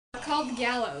called the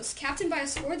Gallows, captained by a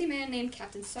swarthy man named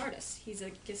Captain Sardis. He's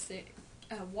a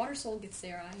water soul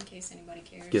Githzerai, in case anybody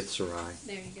cares. Githzerai.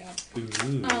 There you go.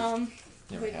 Ooh.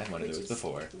 Never had one of those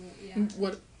before. Cool, yeah.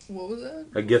 What was that?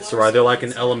 A Githzerai, they're like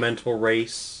an elemental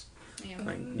race. Yeah.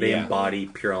 Like, they embody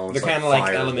pure elements. They're kind of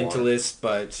like elementalists,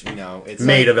 but it's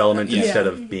made of element Yeah. instead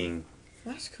of being.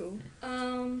 That's cool.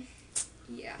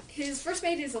 Yeah. His first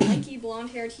mate is a lanky,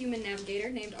 blonde-haired human navigator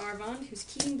named Arvon, whose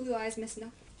keen blue eyes miss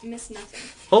nothing.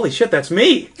 Holy shit, that's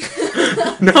me!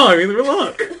 No, I mean,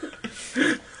 look!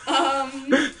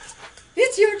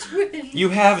 It's your twin! You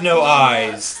have no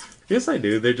eyes. Yes, I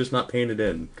do. They're just not painted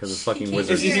in because of fucking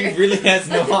wizards. He really has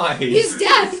no eyes. He's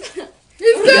deaf!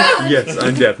 He's deaf! Yes,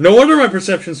 I'm deaf. No wonder my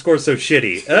perception score's so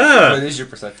shitty. What is your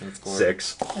perception score?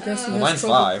 6. I guess he has Mine's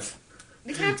trouble. 5.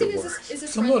 The captain is a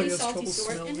Somebody friendly, has salty trouble sort,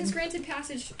 and smelling. has granted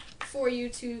passage for you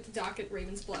to the dock at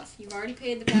Raven's Bluff. You've already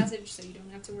paid the passage, so you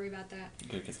don't have to worry about that.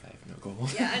 Good, because I have no goal.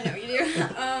 Yeah, I know you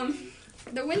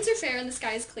do. The winds are fair and the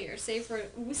sky is clear, save for a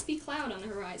wispy cloud on the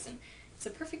horizon. It's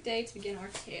a perfect day to begin our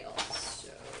tale. So...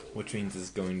 Which means it's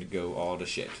going to go all to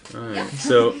shit. Alright, Yep.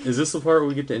 so is this the part where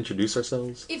we get to introduce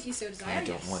ourselves? If you so desire, I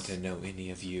don't yes. want to know any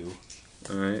of you.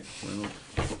 Alright, well.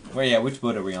 Well, yeah, which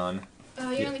boat are we on?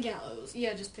 You're on the gallows.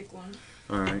 Yeah, just pick one.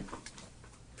 Alright.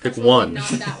 Pick Preferably one. Not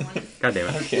that one. God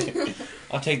damn it. Okay.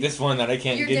 I'll take this one that I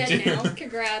can't You're get dead to. now.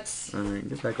 Congrats. Alright,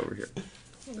 get back over here.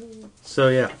 So,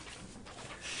 yeah.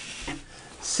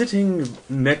 Sitting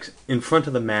next in front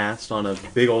of the mast on a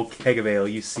big old keg of ale,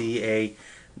 you see a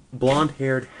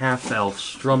blonde-haired half-elf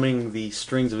strumming the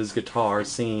strings of his guitar,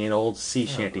 singing an old sea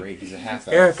shanty. Oh, great, he's a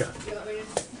half-elf. Erica. You want me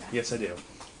to... Yes, I do.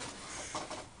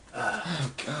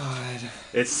 Oh, God.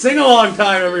 It's sing-along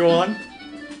time, everyone!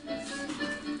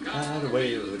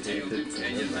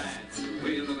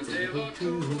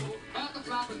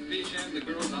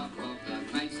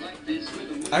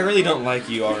 I really don't like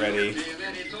you already.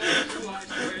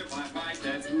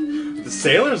 The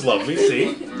sailors love me,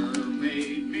 see?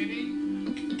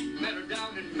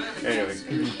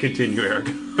 Anyway, continue, Eric.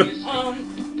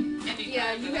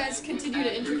 Yeah, you guys continue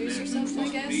to introduce yourselves, I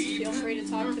guess. Feel free to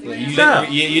talk for the You guys.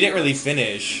 didn't really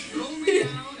finish.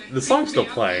 The song's still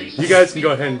playing. You guys can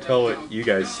go ahead and tell what you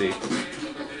guys see.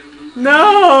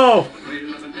 No!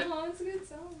 Oh, it's a good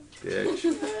song.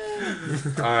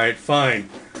 Bitch. Alright, fine.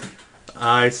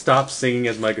 I stop singing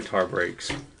as my guitar breaks.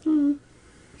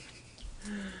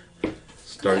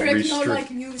 Start Cleric, not restricting.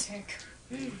 like music.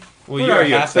 Well, What you're are a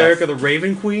you, half Cleric elf. of the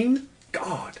Raven Queen?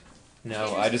 God.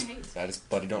 No, I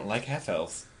don't like half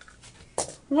elves.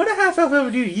 What a half elf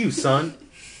ever do to you, son?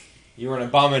 You're an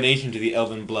abomination to the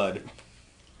elven blood.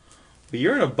 But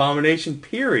you're an abomination,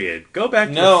 period. Go back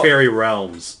to No. the fairy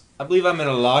realms. I believe I'm an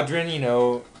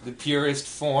Eladrin, the purest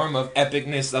form of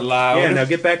epicness allowed. Yeah, now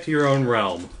get back to your own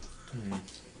realm.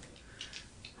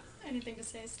 Anything to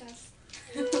say, Steph?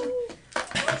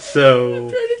 So, I'm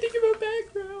trying to think of a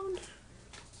background.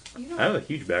 You I have don't... a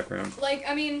huge background. Like,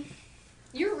 I mean,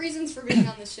 your reasons for being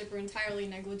on this ship are entirely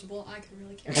negligible. I could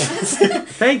really care less.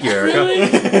 Thank you,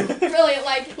 Erica. Really,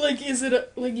 like... Like, is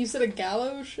it like you said, a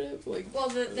gallows ship? Like, Well,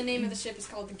 the name of the ship is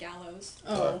called the Gallows.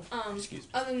 oh, Excuse me.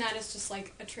 Other than that, it's just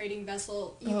like a trading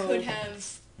vessel. You Oh. could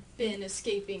have been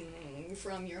escaping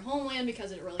from your homeland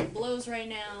because it really blows right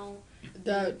now.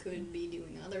 that. You could be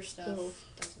doing other stuff. Oh.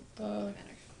 Doesn't matter.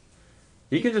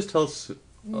 You can just tell us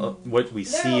what we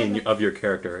see of your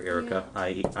character, Erica. Yeah.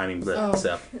 I mean, Oh.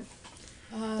 Seth.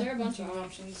 There are a bunch of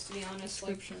options, to be honest.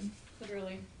 Like, Description.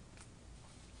 literally.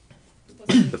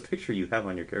 The picture you have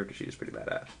on your character sheet is pretty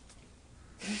badass.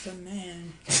 That's a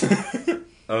man.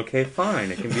 Okay, fine.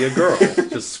 It can be a girl.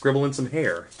 Just scribble in some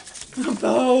hair. A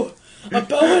bow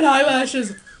and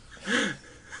eyelashes.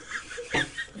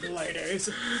 Ladies.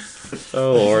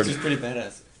 Oh, Lord. It's pretty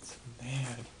badass. It's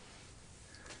mad.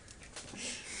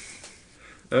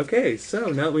 Okay, so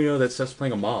now that we know that Steph's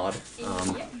playing a mod,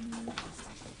 Yeah.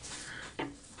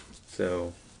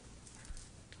 so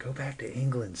go back to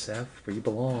England, Seth, where you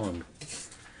belong.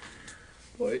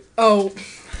 What? Oh,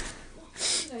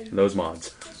 Those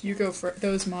mods. you go for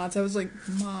those mods. I was like,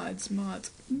 mods.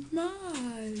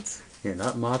 Yeah,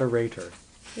 not moderator.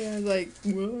 Yeah, like,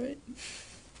 what?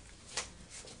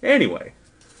 Anyway,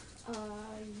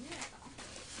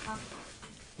 Yeah.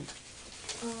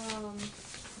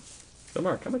 so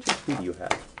Mark, how much XP do you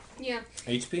have? Yeah.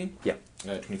 HP? Yeah.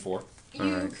 24. You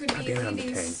Alright. could be Get out of the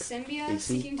leaving tank. Sembia, AC?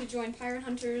 seeking to join pirate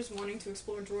hunters, wanting to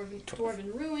explore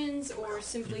dwarven ruins, or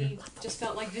simply just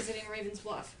felt like visiting Raven's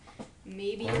Bluff.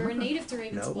 Maybe you're a native to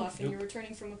Raven's No. Bluff and you're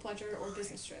returning from a pleasure or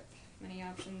business trip. Many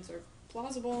options are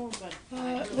plausible, but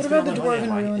What about the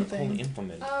dwarven ruin thing?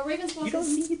 Implement. Raven's Bluff You don't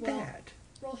is need well, that.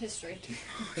 roll history.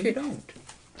 You don't.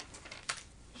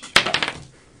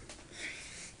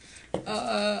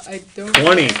 I don't.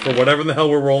 20 for whatever the hell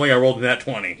we're rolling. I rolled in that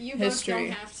 20. You History. both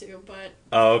don't have to, but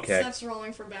Oh, okay. Steph's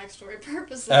rolling for backstory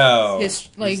purposes. Oh. You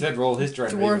You said roll history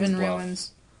on Dwarven Ravens Bluff.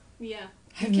 ruins. Yeah.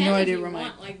 I have You can no if idea you where my.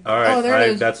 want, like, All right, Oh, there it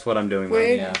is. that's what I'm doing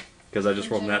Wait. then. Because I just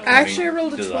rolled in that 20. Actually, I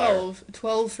rolled a Desire. 12.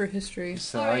 12 for history.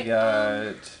 So Alright, I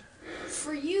got...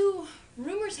 For you,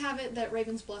 rumors have it that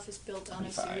Raven's Bluff is built on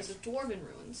a 25. series of dwarven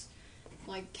ruins,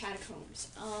 like catacombs.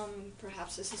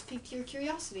 Perhaps this has piqued your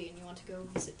curiosity and you want to go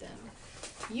visit them.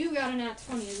 You got a nat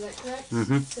 20, is that correct?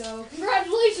 Mm-hmm. So,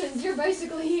 congratulations! You're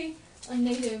basically a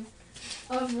native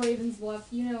of Raven's Bluff.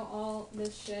 You know all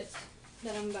this shit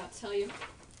that I'm about to tell you.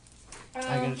 I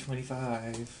got a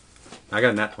 25. I got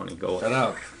a nat 20. Go Shut away.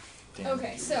 up. Damn,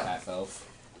 Okay, so- half elf.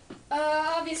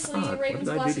 Obviously, Fuck, what Raven's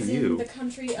did I Bluff do to is you? in the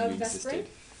country of You Vesprid,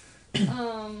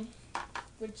 existed.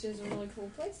 which is a really cool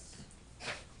place.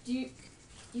 You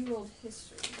rolled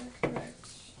history, is that correct?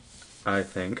 I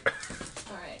think.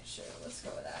 Alright, sure, let's go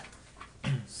with that.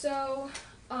 So,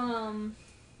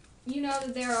 you know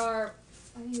that there are,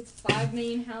 I think it's 4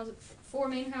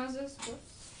 main houses?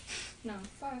 Whoops. No,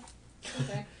 5.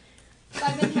 Okay.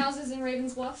 5 main houses in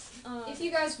Raven's Bluff. If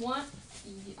you guys want,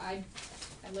 I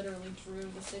literally drew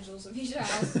the sigils of each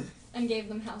house and gave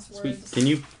them house Sweet. words. Can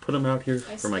you put them out here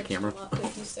I for my sketched camera? them up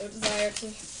if you so desire to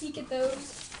peek at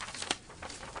those.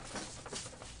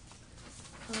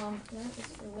 That is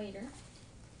for later.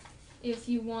 If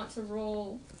you want to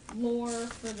roll lore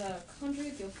for the country,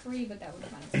 feel free, but that would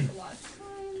kind of take a lot of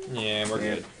time. Yeah, we're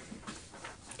good.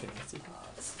 Okay, This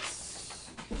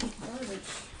is garbage.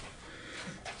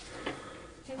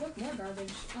 Hey, look, more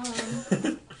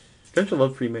garbage. Don't you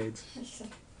love pre-mades?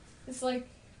 It's like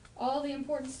all the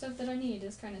important stuff that I need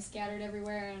is kind of scattered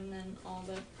everywhere, and then all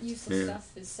the useless Yeah.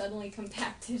 stuff is suddenly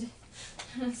compacted.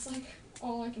 And it's like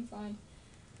all I can find.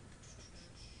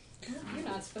 You're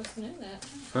not supposed to know that.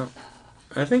 Oh.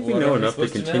 I think we What know are we enough to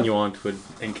supposed to continue on to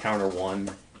encounter 1.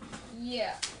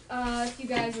 Yeah. If you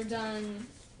guys are done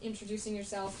introducing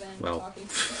yourself and Well. talking.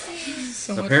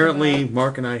 So much Apparently, for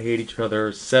Mark and I hate each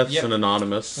other. Seth's Yep. an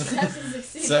anonymous. Seth is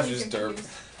exceedingly Seth is confused.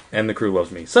 And the crew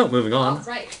loves me. So, moving Oh, on.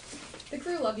 right. The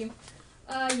crew love you.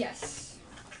 Yes.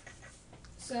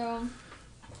 So,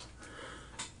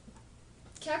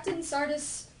 Captain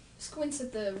Sardis squints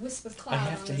at the wisp of I cloud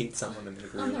have to hate someone in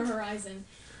the on the group. horizon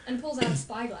and pulls out a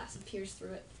spyglass and peers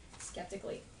through it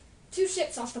skeptically. 2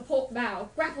 ships off the port bow,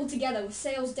 grappled together with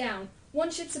sails down. One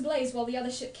ship's ablaze while the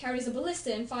other ship carries a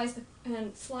ballista and flies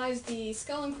the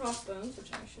skull and crossbones,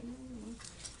 which I should know.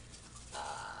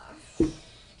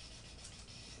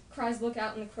 Cries look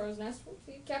out in the crow's nest.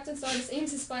 Captain Sardis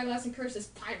aims his spyglass and curses,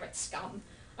 "Pirate scum!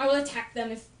 I will attack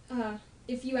them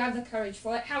if you have the courage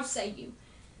for it. How say you?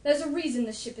 There's a reason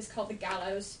this ship is called the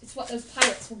Gallows. It's what those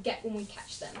pirates will get when we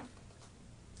catch them."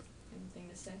 Anything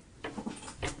to say?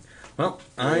 Well,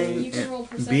 You can roll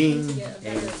perception being to get a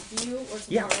better view, or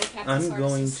to Yeah, borrow Captain I'm Sardis'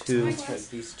 going to- spyglass.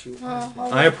 These two.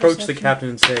 I approach the captain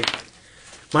and say,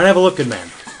 "Might have a look, good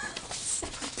man."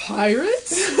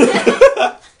 Pirates?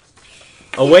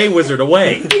 Away, wizard,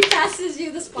 away! He passes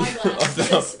you the spyglass. Oh, no.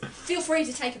 Says, "Feel free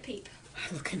to take a peep."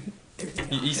 Looking through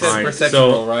the You said Alright, perception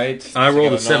so roll, right? I So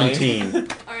rolled you a got 9. 17.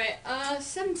 Alright,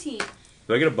 17.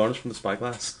 Do I get a bonus from the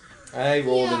spyglass? I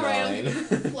rolled Yeah, a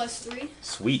right. 9. Plus 3.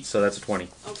 Sweet, so that's a 20.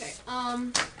 Okay.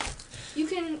 You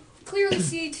can clearly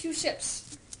see 2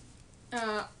 ships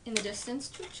in the distance.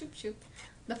 Choop, choop, choop.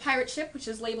 The pirate ship, which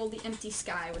is labeled the Empty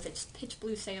Sky with its pitch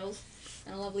blue sails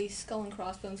and a lovely skull and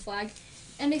crossbones flag,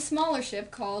 and a smaller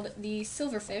ship called the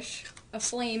Silverfish, a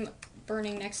flame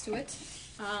burning next to it.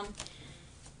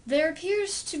 There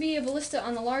appears to be a ballista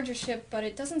on the larger ship, but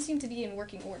it doesn't seem to be in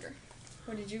working order.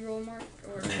 What did you roll, Mark?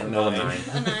 Or Another 9.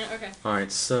 a 9? Okay.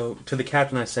 Alright, so to the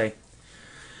captain I say,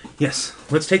 "Yes,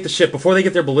 let's take the ship before they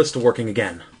get their ballista working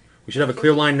again. We should have a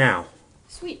clear line now."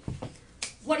 Sweet.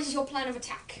 What is your plan of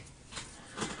attack?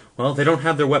 Well, they don't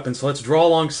have their weapons, so let's draw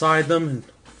alongside them and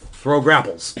throw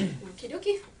grapples. Okie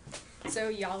dokie. So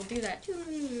y'all do that.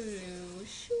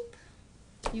 Shoop.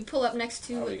 You pull up next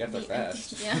to Oh, you got the there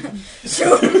fast. Yeah.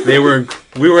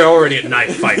 We were already at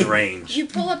knife fight range. You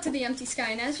pull up to the Empty Sky,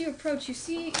 and as you approach, you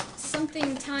see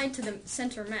something tied to the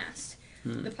center mast.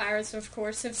 The pirates, of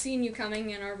course, have seen you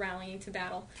coming and are rallying to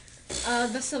battle.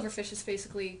 The Silverfish is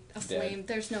basically a flame. Dead.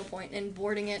 There's no point in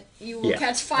boarding it. You will Yeah.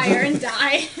 catch fire and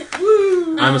die.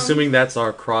 I'm assuming that's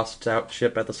our crossed out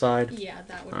ship at the side? Yeah,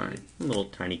 that would Alright, a little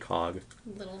tiny cog.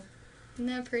 be a little... Isn't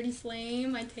that a pretty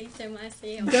flame? I take it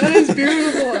myself. That is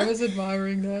beautiful. I was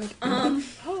admiring that.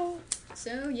 Oh.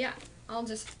 So, yeah. I'll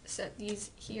just set these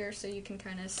here so you can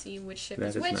kind of see which ship That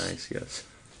is is which. nice, yes.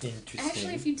 Interesting.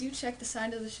 Actually, if you do check the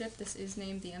side of the ship, this is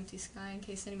named the Empty Sky, in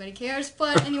case anybody cares.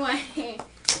 But anyway,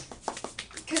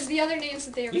 Because the other names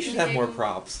that they originally You should have gave more him,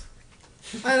 props.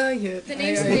 I like it. the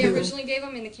names I that they do. originally gave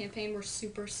him in the campaign were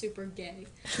super, super gay.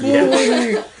 What were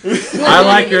they? I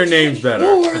like your names better.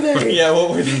 What were they? Yeah, what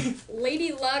were they?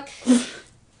 Lady Luck,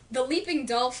 the Leaping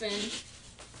Dolphin,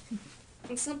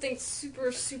 and something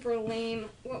super, super lame.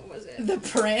 What was it? The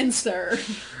Prancer.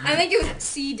 I think it was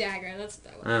Sea Dagger. That's what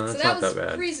that was. Oh, so that's that not was that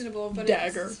bad. reasonable, but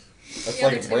Dagger. That's The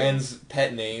other like two. Brand's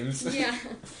pet names. Yeah.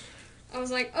 I was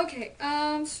like, okay,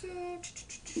 so...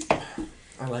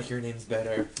 I like your names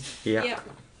better. Yeah.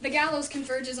 The gallows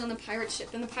converges on the pirate ship,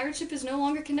 and the pirate ship is no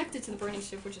longer connected to the burning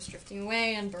ship, which is drifting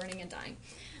away and burning and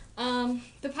dying.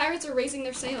 The pirates are raising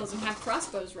their sails and have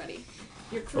crossbows ready.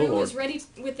 Your crew Lord. is ready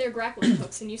with their grappling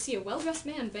hooks, and you see a well-dressed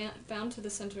man bound to the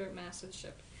center mast of the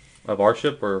ship. Of our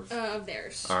ship or? Of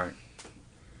theirs. Alright.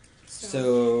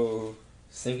 So,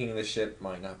 sinking the ship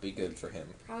might not be good for him.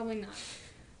 Probably not.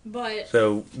 But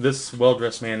So, this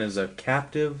well-dressed man is a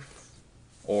captive?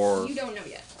 Or you don't know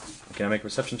yet. can I make a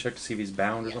perception check to see if he's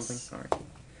bound or Yes. something? Alright.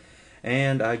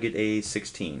 And I get a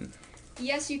 16.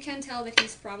 Yes, you can tell that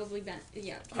he's probably bent.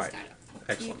 Yeah, he's Alright. tied up.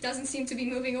 He Excellent. doesn't seem to be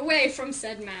moving away from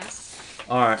said mast.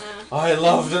 Alright. I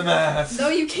love the math! Though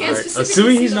you can't Alright. specifically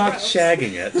Assuming see he's the not ropes.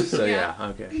 shagging it. So Yeah. yeah,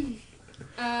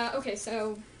 okay. Okay,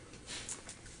 so...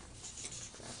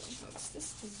 Grappling hooks.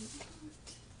 This is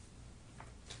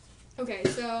not... Okay,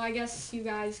 so I guess you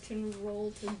guys can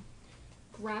roll to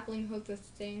grappling hook the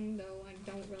thing, though I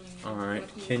don't really know Alright.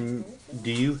 what you Can want to roll for.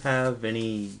 do you have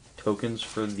any tokens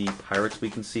for the pirates we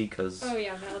can see? Because Oh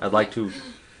yeah, valid I'd like point. to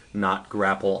not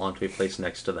grapple onto a place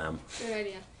next to them. Good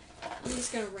idea. I'm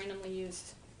just gonna randomly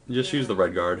use... Just Yeah. use the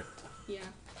red guard. Yeah.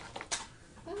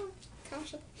 Oh,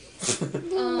 Kasha.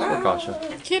 Or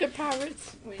Kasha. Kid of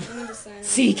pirates. Wait, let me decide.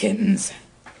 Sea kittens.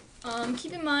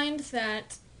 Keep in mind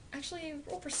that... Actually,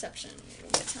 roll perception.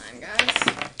 We'll get time,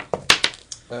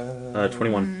 guys.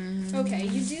 21. Okay,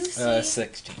 you do see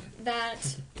 16.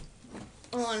 that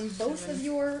on both of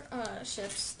your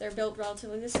ships, they're built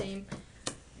relatively the same.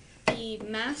 The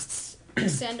masts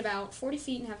extend about 40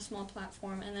 feet and have a small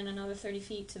platform, and then another 30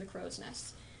 feet to the crow's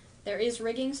nest. There is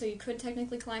rigging, so you could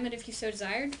technically climb it if you so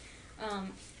desired.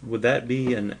 Would that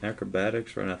be an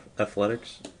acrobatics or an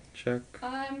athletics check?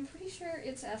 I'm pretty sure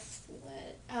it's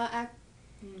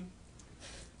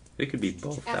It could be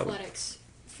both. That would. athletics.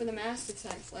 For the mast, it's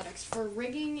athletics. For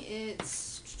rigging,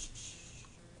 it's...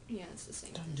 Yeah, it's the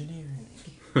same. Engineering.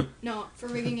 No, for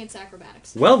rigging, it's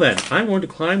acrobatics. Well then, I'm going to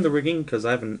climb the rigging because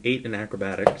I have an 8 in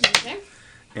acrobatics. Okay.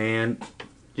 And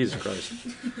Jesus Christ.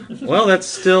 Well, that's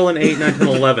still an 8, 9, 10,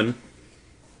 11.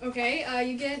 Okay,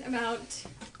 you get about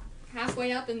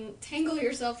halfway up and tangle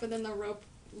yourself within the rope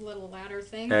little ladder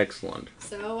thing. Excellent.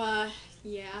 So,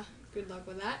 yeah, good luck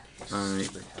with that. Alright.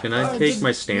 Can I Oh, take did my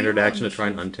we standard roll action to try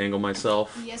and untangle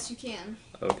myself? Yes, you can.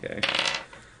 Okay.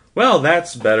 Well,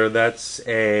 that's better. That's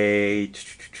a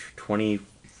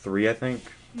 23, I think.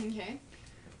 Okay.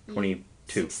 You 22.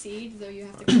 succeed, though you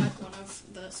have to cut one of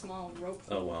the small rope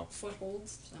Oh, well.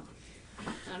 footholds, so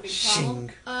not a big problem.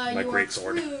 Shing. My Your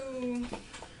greatsword. crew,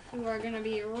 who are going to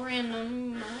be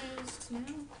randomized now.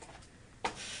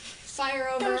 Fire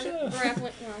over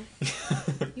grappling.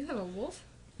 Well, you have a wolf?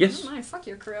 Yes. Oh my, fuck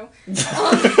your crew.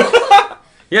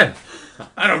 Yeah.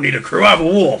 I don't need a crew. I have a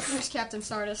wolf. There's Captain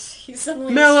Sardis. He's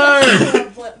suddenly Miller!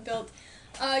 built.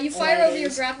 You fire over your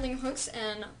grappling hooks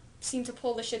and seem to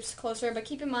pull the ships closer, but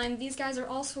keep in mind these guys are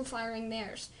also firing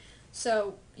theirs.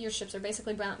 So your ships are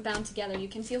basically bound together. You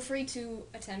can feel free to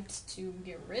attempt to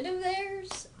get rid of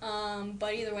theirs,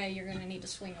 but either way you're going to need to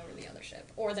swing over the other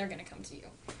ship, or they're going to come to you.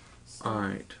 So,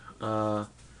 Alright.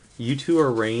 You two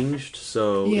are ranged,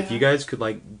 so if Yeah. you guys could,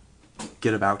 like,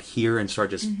 get about here and start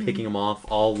just picking them off,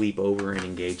 I'll leap over and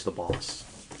engage the boss.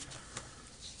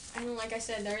 and like I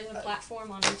said, there is a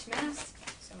platform on each mast,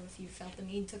 so if you felt the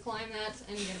need to climb that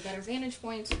and get a better vantage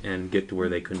point, And get to where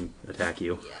they couldn't attack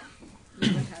you. yeah,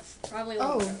 you would have probably a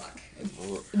little better luck.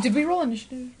 Did we roll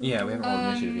initiative? Yeah, we haven't rolled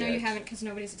initiative No, yet. you haven't, because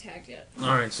nobody's attacked yet.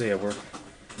 Alright, so yeah, we're...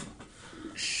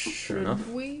 Sure enough.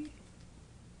 Should we?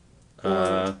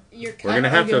 You're We're gonna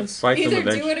have to guess. fight them either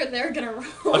eventually. do it or they're gonna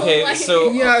roll. Okay, like,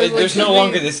 so Yeah, like, there's no should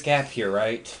longer we- this gap here,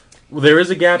 right? Well, there is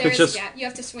a gap, there it's is just a gap. You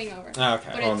have to swing over. Ah, okay.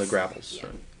 But on the it's- grapples. yeah.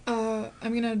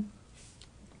 I'm gonna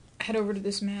head over to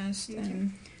this mast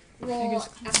and Roll guess-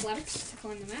 athletics to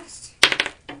climb the mast.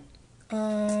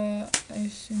 I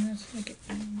assume that's like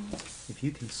If you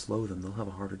can slow them, they'll have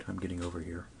a harder time getting over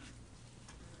here.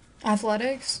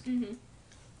 athletics. Mm-hmm.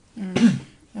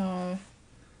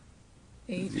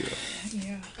 8. Zero.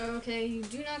 Yeah. Okay, you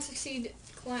do not succeed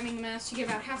climbing the mast. You get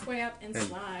about halfway up and And-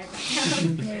 slide.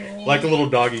 Like a little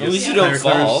doggy. At least just you don't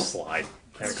clear, fall. Slide.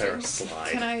 That's Clear, true.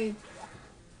 slide. Can I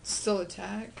still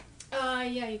attack?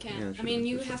 Yeah, you can. Yeah, I mean,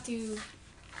 you have to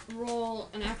roll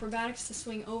an acrobatics to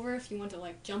swing over if you want to,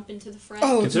 like, jump into the fray.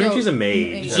 Oh, Considering no. she's a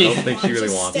mage, I Yeah. don't think she really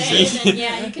wants stay, to. then,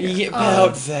 yeah, you can. Yeah,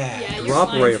 about that. Yeah, you're Drop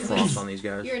fine Ray of for Frost this. on these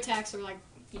guys. Your attacks are like,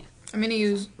 yeah. I'm gonna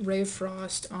use Ray of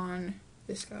Frost on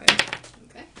this guy.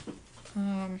 Okay.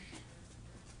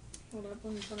 Hold up,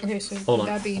 let me put it. Okay, so Hold would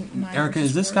on. that be 9 Erica, versus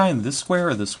is this 4? guy in this square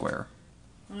or this square?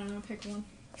 I don't know, pick one.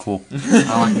 Cool.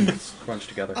 I like them crunched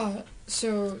together.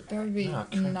 So that would be Oh,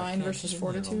 crap, I 9 can't versus get in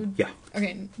Fortitude? Yeah.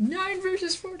 Okay, 9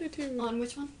 versus Fortitude. On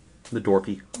which one? The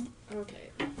Dorpy. Okay,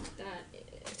 that I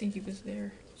is... think he was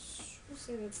there. We'll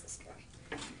say that's this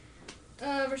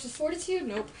guy. Versus Fortitude?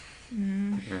 Nope.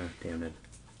 Damn it.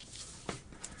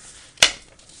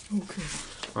 Okay.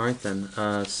 Alright then.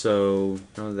 So,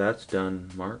 no, that's done,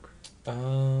 Mark.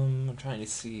 I'm trying to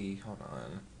see. Hold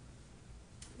on.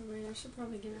 Oh, wait, I should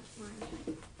probably get it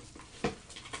mine.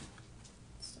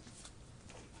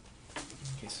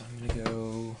 Okay, so I'm gonna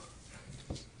go.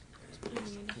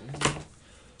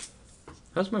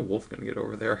 How's my wolf gonna get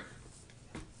over there?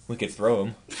 We could throw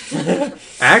him.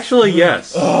 Actually,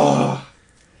 yes.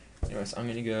 Anyways, I'm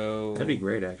gonna go. That'd be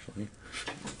great, actually.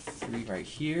 3 right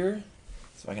here,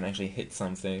 so I can actually hit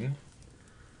something.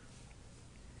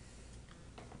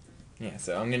 Yeah,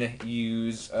 so I'm gonna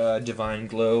use Divine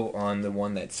Glow on the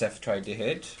one that Seth tried to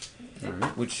hit,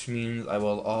 Alright. which means I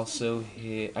will also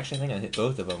hit. Actually, I think I hit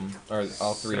both of them, or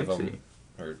all 3 of them, Sexy.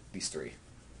 or these 3.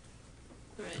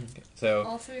 Alright. Okay, so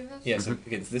All 3 of those? yeah, so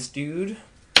against this dude.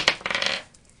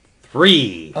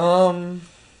 3! So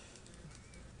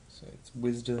it's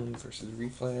Wisdom versus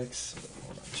Reflex.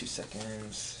 Hold on 2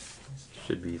 seconds.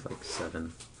 Should be like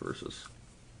 7 versus.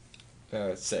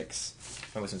 6.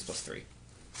 My Wisdom's plus 3.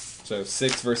 So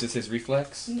 6 versus his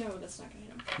Reflex. No, that's not gonna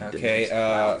hit him. Okay,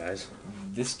 Wow, guys.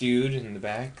 this dude in the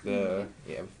back, with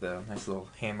the nice little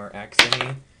hammer axe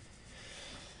thingy.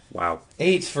 Wow.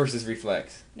 8 versus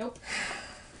Reflex. Nope.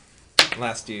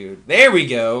 Last dude. There we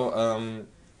go.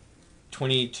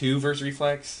 22 versus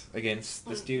Reflex against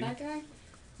this dude. That guy?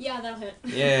 Yeah, that'll hit.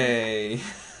 Yay.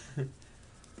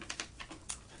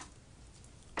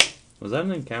 Was that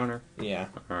an encounter? Yeah.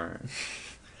 Alright.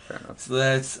 Fair enough. So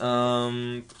that's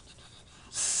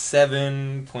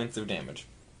 7 points of damage.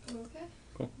 Okay.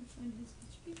 Cool. I'll find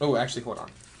his HP. Oh, actually, hold on.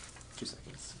 2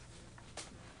 seconds.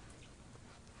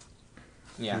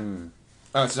 Yeah. Hmm.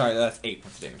 Oh, sorry, that's 8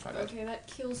 points of damage, my bad. Okay, that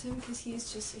kills him because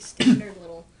he's just a standard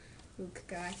little ook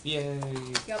guy. Yay.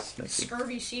 Yep. Sexy.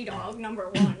 Scurvy she-dog number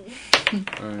 1.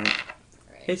 Alright.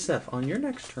 Hey Seth, on your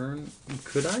next turn,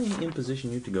 could I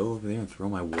imposition you to go over there and throw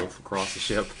my wolf across the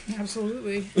ship?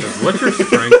 Absolutely. 'Cause what's your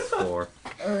strength for?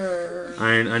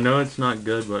 I know it's not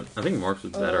good, but I think Mark's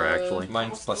was better actually.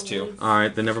 Mine's plus 2.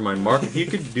 Alright, then never mind. Mark, if you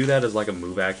could do that as like a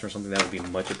move action or something, that would be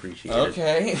much appreciated.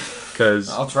 Okay. Because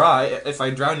I'll try. If I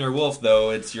drown your wolf,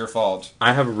 though, it's your fault.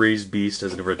 I have a raised beast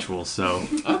as a ritual, so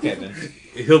Okay, then.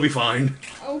 he'll be fine.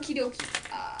 Okie dokie.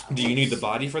 Do you need the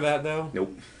body for that, though?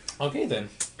 Nope. Okay, then.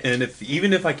 And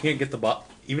even if I can't get the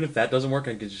even if that doesn't work,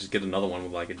 I could just get another one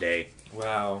with like a day.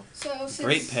 Wow. So, since...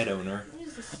 Great pet owner. What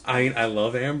is this? I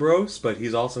love Ambrose, but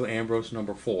he's also Ambrose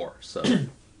number 4, so...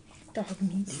 Dog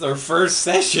meat. This is our first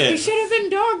session. It should have been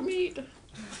dog meat.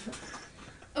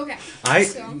 Okay.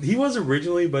 So, He was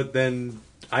originally, but then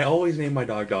I always name my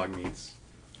dog Dog Meats.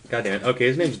 God damn it. Okay,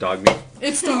 his name's Dog Meat.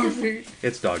 It's dog meat.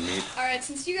 It's Dog Meat. alright,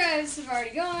 since you guys have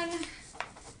already gone...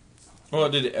 Well,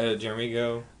 did Jeremy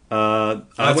go? I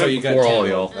That's went right, you got before all Jeremy.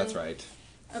 y'all. That's right.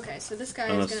 Okay, so this guy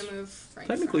Unless- is gonna move right in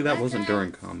Technically, front that of wasn't guy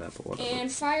during combat, but whatever. And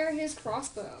fire his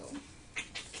crossbow.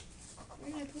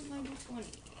 Where did I put my d20?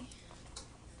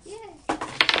 Yeah,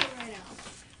 put it right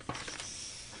now.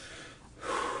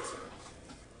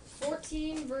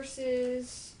 14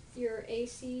 versus your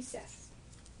AC, Seth.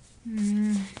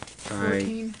 I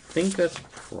 14. think that's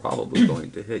probably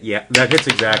going to hit. Yeah, that hits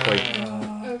exactly.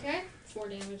 Okay, 4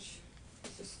 damage.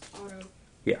 It's just auto.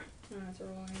 Yeah. I don't have to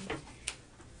roll anything.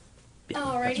 Yeah,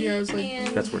 Alrighty, Yeah, I was like-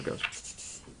 and That's where it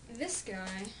goes. this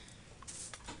guy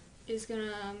is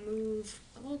gonna move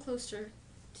a little closer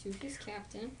to his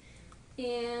captain,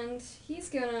 and he's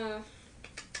gonna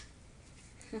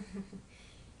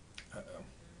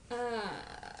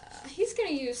he's gonna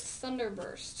use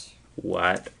Thunderburst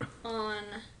What? on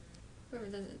whoever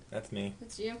does it. That's me.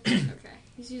 That's you. Okay,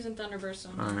 he's using Thunderburst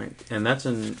on. Alright, and that's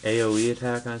an AoE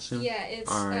attack, I assume? Yeah, it's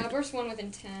Alright. burst 1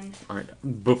 within 10.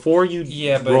 Alright, before you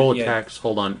Yeah, but- roll yeah. attacks,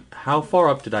 hold on. How far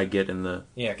up did I get in the...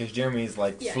 Yeah, because Jeremy's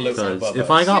like Yeah, floating Because above if us.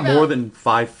 I got You're more about- than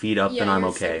 5 feet up, Yeah, then I'm you're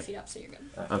okay. 7 feet up, so you're good.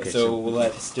 Okay, Okay, so so- will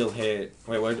that still hit?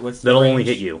 Wait, what's the That'll range? only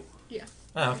hit you.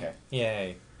 Oh, okay.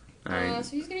 Yay. Alright.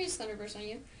 So he's gonna use Thunderburst on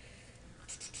you.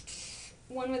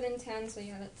 1 within 10, so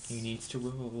yeah, that's... He needs to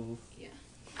roll. Yeah.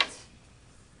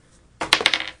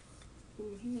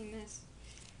 Ooh, he may miss.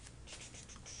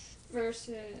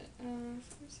 Versus, 4,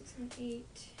 6, and 8.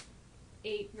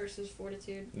 8 versus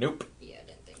Fortitude. Nope. Yeah, I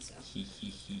didn't think so. He.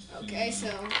 Okay, so...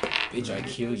 Bitch, I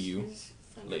kill you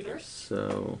later.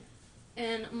 So...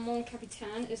 And Mon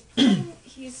Capitan is playing.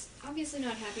 He's obviously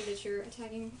not happy that you're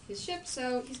attacking his ship,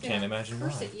 so he's Can't gonna imagine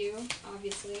curse why. at you.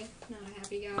 Obviously, not a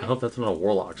happy guy. I hope that's not a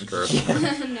warlock's curse.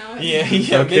 No. It's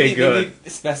Yeah. Okay, good. Maybe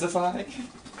specify.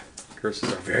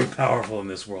 Curses are very powerful in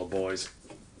this world, boys.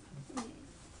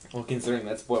 Well, considering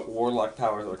that's what warlock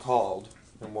powers are called,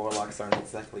 and warlocks aren't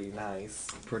exactly nice.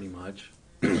 Pretty much.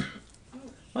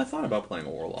 I thought about playing a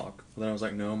warlock, but then I was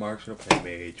like, no, Mark's gonna play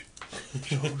mage.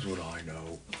 Shows what I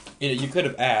know. You could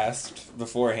have asked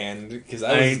beforehand, because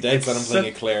I was dead set on playing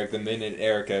a cleric the minute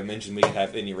Erica mentioned we could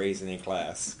have any raise in a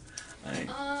class.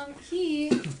 He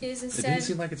is It instead didn't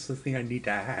seem like it's the thing I need to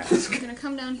ask. gonna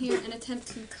come down here and attempt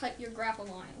to cut your grapple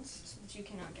lines so that you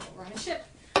cannot get over on his ship.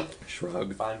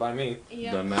 Shrug. Fine by me.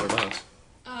 Yep. Doesn't matter to us.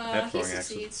 He throwing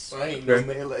succeeds. I ain't no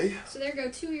melee. So there go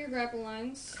 2 of your grapple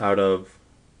lines. Out of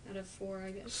 4,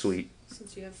 I guess. sweet.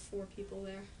 Since you have 4 people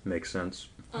there. Makes sense.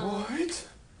 What?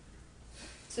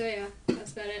 So yeah,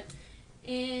 that's about it.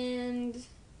 And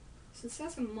since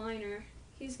that's a minor,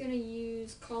 he's gonna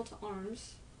use Call to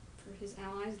Arms for his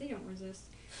allies. They don't resist.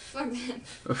 Fuck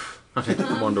that.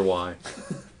 I wonder why.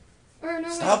 Or no,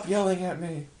 Stop yelling at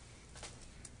me.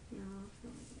 wait. No.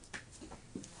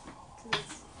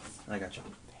 I got you.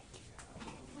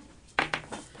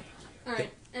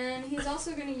 Alright, and he's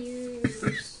also gonna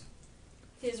use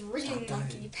his rigging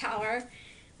monkey power,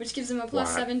 which gives him a plus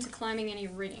Wow. 7 to climbing any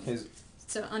rigging. His,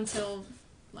 So until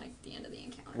like the end of the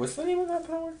encounter. what's the name of that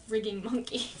power? Rigging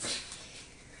monkey.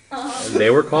 They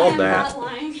were called I'm that. not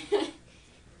lying.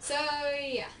 So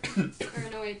yeah. Or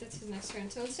no, wait, that's his next turn.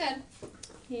 So instead,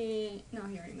 he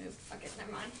already moved. Fuck it,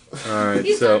 never mind. Alright,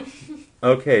 He's so... done.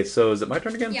 Okay, so is it my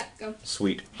turn again? Yeah, go.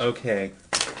 Sweet. Okay.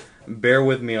 Bear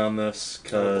with me on this,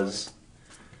 because...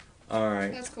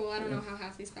 Alright. That's cool. I don't know how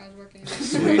half these powers work anymore.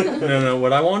 Sweet. No,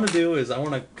 what I want to do is I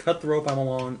want to cut the rope I'm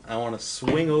on, I want to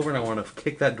swing over, and I want to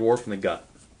kick that dwarf in the gut.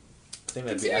 I think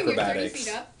that'd be Considering you're 30 acrobatics.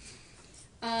 feet up,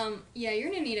 yeah, you're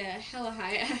gonna need a hella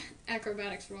high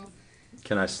acrobatics roll.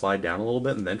 Can I slide down a little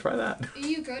bit and then try that?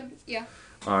 You could, yeah.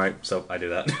 Alright, so I do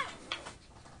that.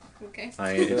 Okay.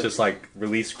 It's just like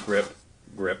release, grip.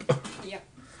 Yep.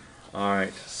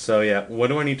 Alright, so yeah, what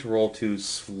do I need to roll to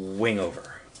swing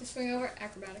over? To swing over,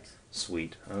 acrobatics.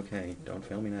 Sweet. Okay, don't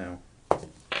fail me now.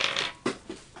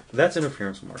 That's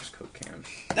interference with Mark's Coke can.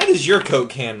 That is your Coke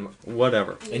can,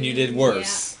 Whatever. and you did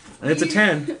worse. And it's a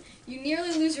 10. You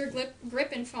nearly lose your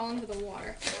grip and fall into the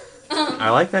water. I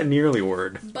like that nearly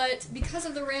word. But because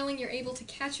of the railing, you're able to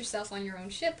catch yourself on your own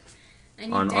ship. And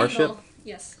you On dangle. our ship?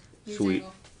 Yes. You Sweet.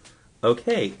 dangle.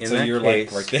 Okay, in So that you're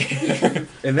case... like right there.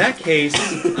 In that case,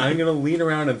 I'm gonna lean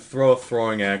around and throw a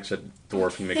throwing axe at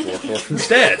Dwarfy McDwarf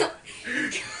instead.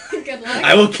 Good luck.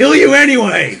 I will kill you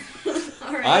anyway!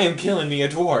 Alright. I am killing me a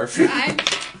dwarf.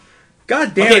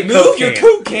 God damn Okay, it, move Coke your can.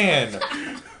 Coke can.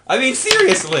 I mean,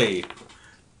 seriously.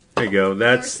 There you go,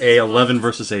 that's Versus a 11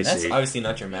 versus AC. That's obviously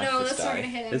not your math No, this that's not die. gonna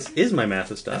hit him. This is my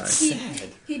Mathis die. That's He- sad.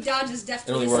 He dodges It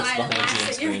deftly only works aside and behind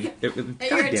laughs you on at your, screen. at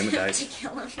God your damn it, attempt to dice.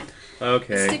 kill him.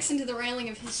 Okay, Sticks into the railing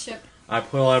of his ship. I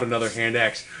pull out another hand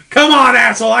axe. Come on,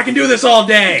 asshole, I can do this all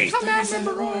day! Come at me,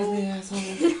 bro. asshole.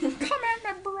 Come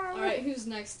at me, bro. Alright, who's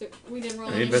next? We didn't roll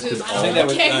I any invested moves. all- I think that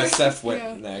was Okay. Seth went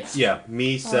Yeah. next. Yeah,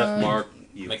 me, Seth, Mark,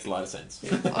 you. Makes a lot of sense.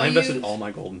 I invested use- all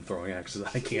my golden throwing axes.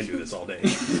 I can't do this all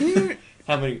day.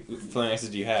 How many throwing axes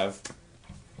do you have?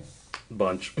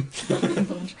 Bunch.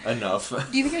 Enough.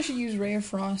 Do you think I should use Ray of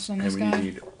Frost on And this we guy?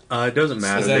 need... it doesn't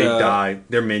matter. Is that They a- die.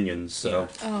 They're minions, so...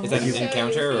 Oh, Is that an So-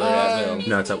 encounter or at will?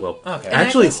 No, it's at will. Okay.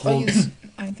 Actually, I'll hold... use,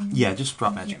 I think. Yeah, just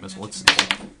drop magic missile. Let's...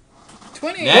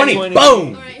 20. Nat 20! 20.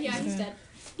 Boom! Alright, yeah, he's dead.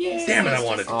 Yay. Damn it, I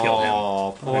wanted to kill him.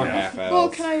 Oh, poor I know. half elf. Well,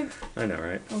 can I? I know,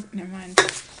 right? Oh, never mind.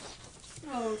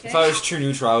 Oh, okay. If I was true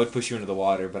neutral, I would push you into the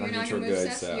water, but You're I'm not neutral gonna move,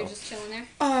 good, Seth? You're so. just chilling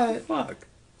there? Fuck.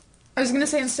 I was gonna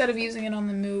say instead of using it on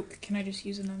the mook, can I just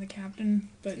use it on the captain?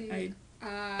 But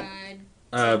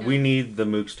We need the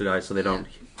mooks to die so they don't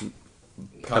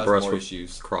pepper us more with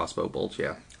issues. crossbow bolts,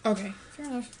 yeah. okay, fair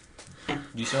enough. Do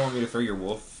you still want me to throw your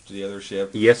wolf to the other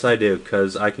ship? Yes, I do,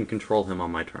 because I can control him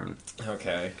on my turn.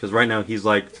 Okay. Because right now he's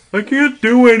like, I can't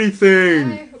do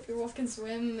anything! I hope your wolf can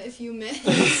swim if you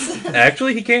miss.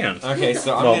 Actually, he can. Okay,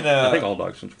 so I'm Well, gonna. I think all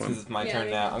dogs can Since swim. it's my Yeah, turn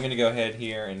they now, can. I'm gonna go ahead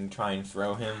here and try and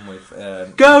throw him with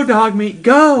Go, dog meat,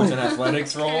 go! with an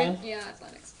athletics roll. Okay, yeah,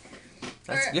 athletics.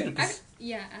 That's Or, good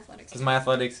yeah, athletics. because my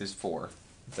athletics is 4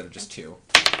 instead of just 2.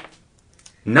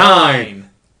 9.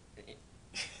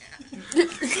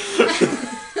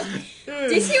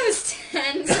 DC was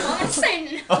 10, so I'm gonna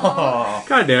say no. Oh.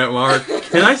 God damn it, Mark.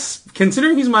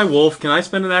 Considering he's my wolf, can I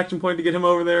spend an action point to get him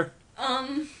over there?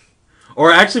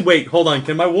 Or actually, wait, hold on.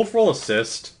 Can my wolf roll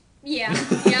assist? Yeah,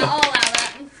 I'll allow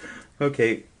that.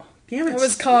 Okay. Damn it. That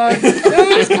was cocked.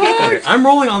 That was cocked. Okay, I'm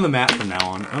rolling on the map from now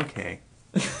on. Okay.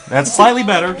 That's slightly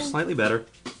better. Slightly better.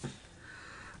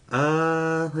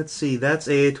 Let's see. That's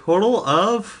a total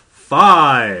of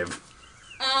 5.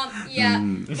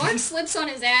 Mark slips on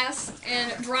his ass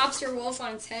and drops your wolf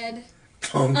on its head.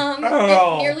 Oh.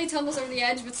 It nearly tumbles over the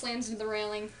edge, but slams into the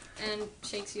railing and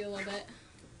shakes you a little bit.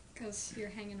 Because you're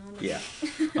hanging on to Yeah.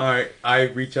 Alright, I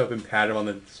reach up and pat him on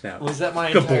the snout. Was that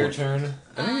my Good entire boy. turn?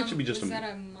 I think it should be just is a... that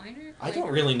a minor? I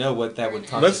don't really know what that would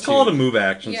constitute. Let's call it a move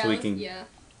action so we can Yeah.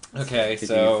 Okay,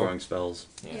 continue so... throwing spells.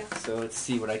 Yeah, so let's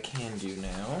see what I can do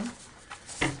now.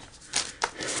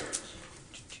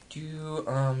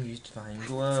 Use Divine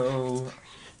Glow.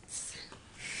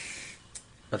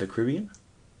 Are the Caribbean?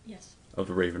 Yes. Of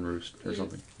the Raven Roost or Yeah.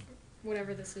 something.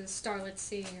 Whatever this is, Starlit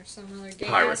Sea or some other game.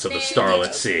 Pirates of the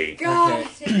Starlit Sea. God,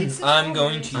 Okay. it's I'm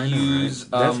going to I know, use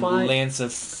right? That's why- Lance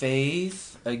of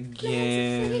Faith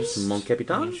against... Mon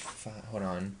Capitan? Hold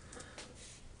on.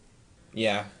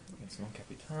 Yeah, against Mon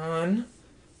Capitan.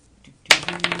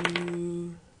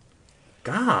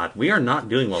 God, we are not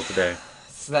doing well today.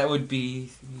 So that would be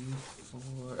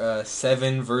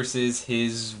 7 versus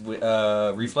his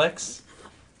reflex.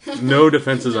 No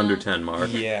defenses under 10, Mark.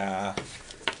 Yeah.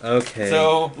 Okay.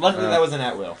 So luckily that was an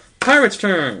at will. Pirate's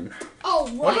turn. Oh,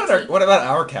 What about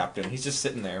our captain? He's just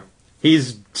sitting there.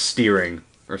 He's steering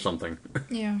or something.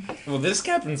 Yeah. Well, this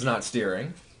captain's not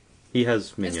steering. He has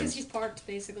That's because minions. he's parked,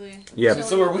 basically. Yeah.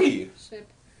 So are we. Ship.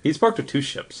 He's parked with 2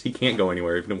 ships. He can't go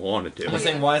anywhere if he wanted I'm to.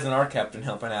 saying, why isn't our captain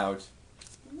helping out?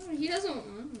 No, he doesn't.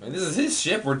 I mean, this is his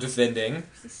ship we're defending.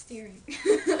 He's steering.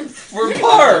 We're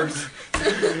parked!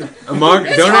 Mark,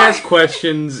 It's don't fine. ask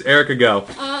questions. Erica, go.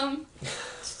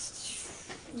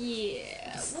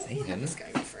 Yeah. We'll have Saying. this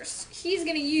guy go first. He's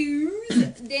gonna use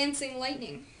Dancing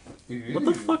Lightning. What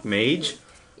the fuck, mage?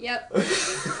 Yep.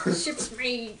 Ship's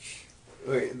Rage.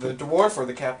 Wait, the dwarf or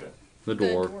the captain? The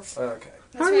dwarf. Okay.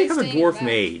 How do we have a dwarf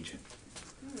mage?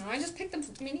 I don't know, I just picked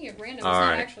the mini at random. It's All not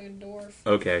right. actually a dwarf.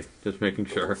 Okay, just making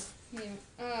sure. Yeah.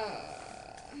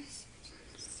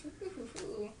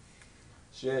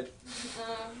 Shit.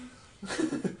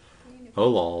 Oh,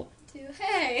 lol.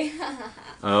 Hey.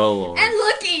 Oh, lord. And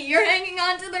looky, you're hanging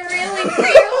onto the railing for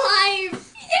your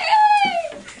life.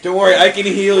 Yay! Don't worry, I can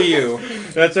heal you.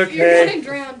 That's You're okay. gonna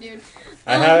drown, dude.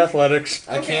 I have athletics.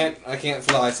 I Okay. can't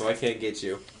fly, so I can't get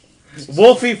you.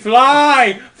 Wolfie,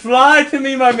 fly! Fly to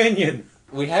me, my minion!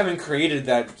 We haven't created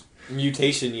that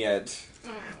mutation yet.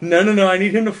 No. I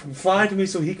need him to fly to me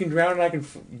so he can drown and I can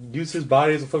use his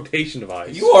body as a flotation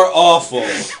device. You are awful.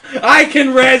 I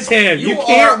can res him! You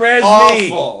can't are res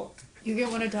me! awful. You get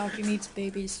one of Donkey Meat's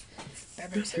babies.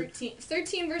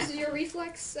 13 versus your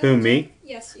reflex. Who, me?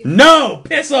 Yes, you. No!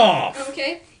 Piss off!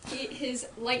 Okay. His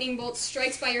lightning bolt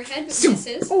strikes by your head, but Zoom.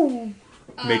 misses. Oh.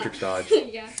 Matrix dodge.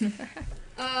 Yeah.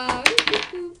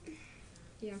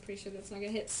 Yeah, I'm pretty sure that's not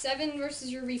gonna hit. 7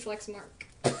 versus your reflex, Mark.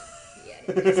 Yeah.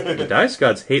 The Dice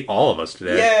Gods hate all of us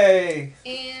today.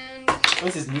 Yay! And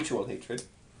What's his mutual hatred?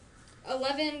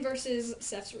 11 versus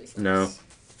Seth's reflex. No.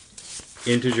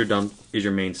 Int is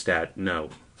your main stat. No.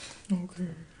 Okay.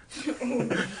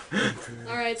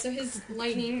 Alright, so his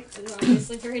lightning is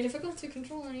obviously very difficult to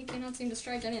control, and he cannot seem to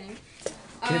strike anything.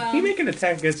 Can he make an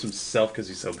attack against himself because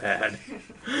he's so bad?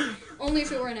 Only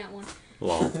if it were an at one.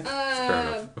 Lol. Fair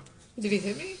enough. Did he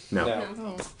hit me? No. No.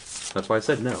 Oh. That's why I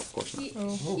said no, of course not.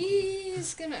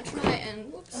 He's gonna try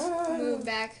and move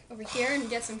back over here and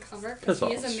get some cover, because Piss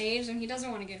he is off. a mage and he doesn't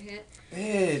want to get hit.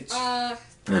 Bitch. I'm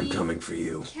The coming for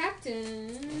you. Captain.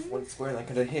 One square and I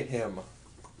could have hit him.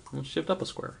 We'll shift up a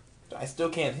square. I still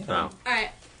can't hit him. Oh. Alright,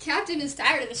 Captain is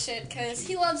tired of the shit because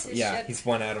he loves his Yeah, ship. he's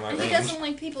one out of my And he range. doesn't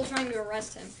like people trying to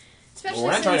arrest him. Especially Well,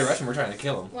 we're not trying to since- arrest him, we're trying to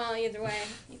kill him. Well, either way,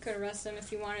 you could arrest him if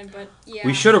you wanted, but yeah.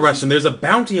 We should arrest him. There's a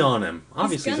bounty on him.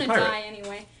 Obviously, he's he's a gonna pirate. die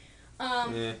anyway.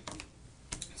 Yeah.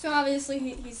 So obviously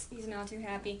he's not too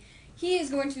happy. He is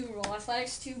going to roll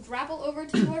athletics to grapple over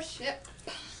to your ship.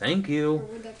 Thank Or you.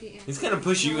 would that be? He's gonna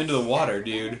push you into the water,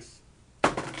 dude.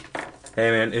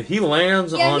 Hey, man, if he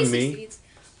lands Yeah, on he me... succeeds.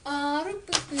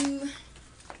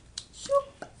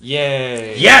 Shoop.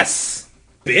 Yay! Yes!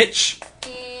 Bitch!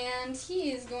 And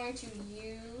he is going to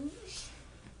use.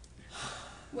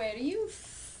 Where do you?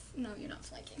 No, you're not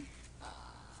flanking.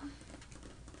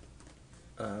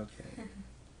 Okay.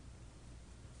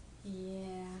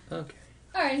 Yeah. Okay.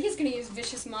 All right, he's going to use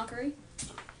vicious mockery,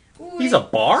 Ooh, He's a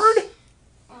bard?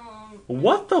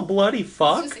 What the bloody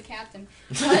fuck? He's just a captain.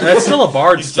 That's still a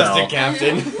bard He's spell. just a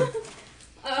captain.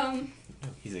 No,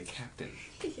 he's a captain.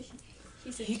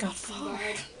 he got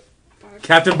fired.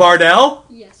 Captain Bardell?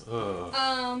 Yes.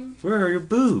 Where are your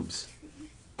boobs?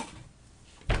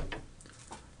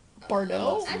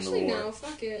 Bardell? Actually, no.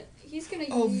 Fuck it. He's gonna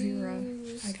Vera.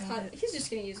 use. I got it. He's just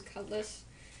gonna use Cutlass.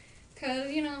 Cause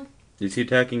Is he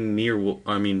attacking me or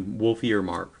Wolfie or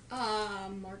Mark?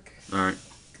 Mark. Alright.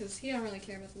 Because he don't really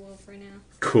care about the wolf right now.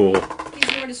 Cool.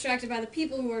 He's more distracted by the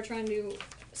people who are trying to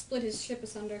split his ship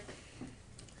asunder.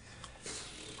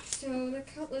 So the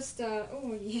Cutlass,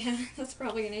 oh yeah, that's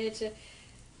probably gonna hit you.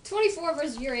 24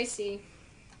 versus your AC.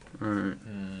 Alright.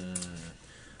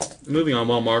 Moving on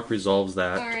while Mark resolves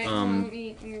that. Alright, let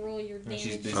me roll your damage.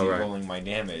 She's busy Alright. rolling my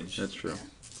damage. That's true.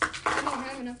 I don't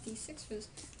have enough D6 for this.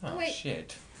 Oh, wait.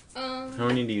 shit. How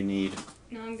many do you need?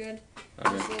 No, I'm good.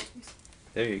 Okay.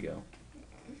 There you go.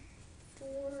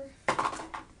 4,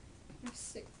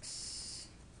 6.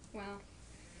 Wow.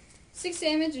 6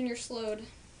 damage and you're slowed.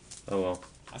 Oh well.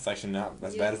 That's actually not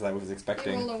as bad as I was I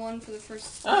expecting. rolled a 1 for the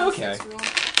first Okay. 6 roll.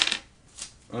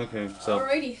 Okay, so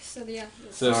Alrighty, so yeah.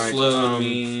 So Alright, slow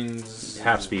means...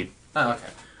 half speed. Oh, okay.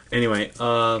 Anyway,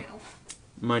 Ow.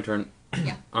 my turn.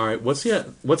 Yeah. Alright, what's the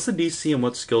DC and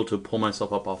what skill to pull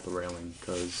myself up off the railing?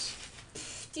 Because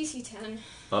DC 10.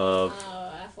 of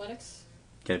Athletics.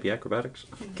 can it be acrobatics?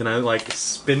 Can I like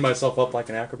spin myself up like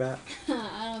an acrobat?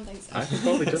 I don't think so. I can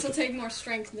probably do This will it. take more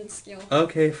strength than skill.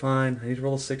 Okay, fine. I need to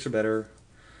roll a 6 or better.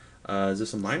 Is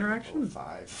this a minor action?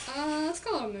 5. Let's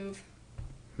call it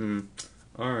a move.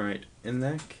 Alright, in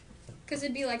that... Because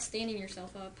it'd be like standing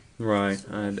yourself up. Right,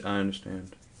 I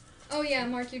understand. Oh yeah,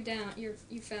 Mark, you're down. You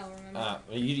fell, remember?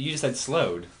 You just said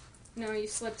slowed. No, you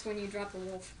slipped when you dropped the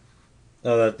wolf.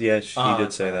 Oh, yeah, she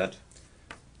did say that.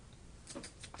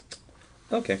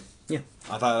 Okay, yeah.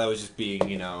 I thought that was just being,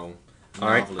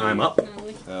 Alright, lovely. I'm up.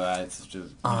 No, It's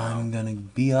just, I'm gonna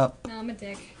be up. no, I'm a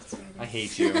dick. That's what I do.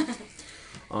 hate you.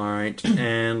 Alright,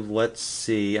 and let's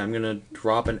see. I'm gonna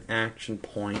drop an action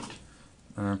point.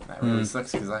 That really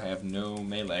sucks because I have no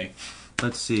melee.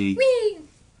 Let's see. Whee!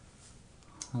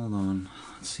 Hold on.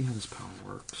 Let's see how this power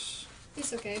works.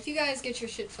 It's okay. If you guys get your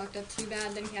shit fucked up too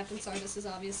bad, then Captain Sardis is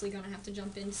obviously gonna have to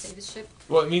jump in to save his ship.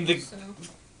 Well, I mean, So,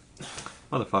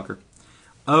 Motherfucker.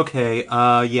 Okay,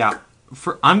 yeah.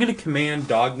 I'm gonna command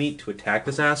Dogmeat to attack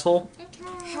this asshole.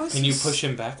 Can you push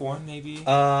him back one, maybe?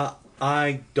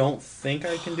 I don't think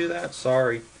I can do that.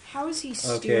 Sorry. How is he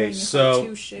steering Okay, so...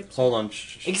 2 ships? Hold on.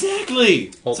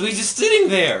 Exactly! Hold- So he's just sitting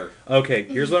there! Okay,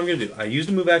 here's what I'm gonna do. I used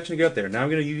a move action to get up there. Now I'm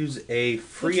gonna use a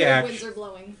free the trade winds action. are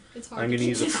blowing. It's hard I'm to gonna keep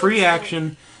use a this free afloat.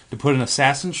 action to put an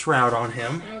assassin shroud on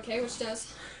him. Okay, which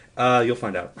does? You'll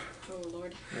find out. Oh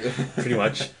lord. Pretty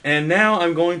much. And now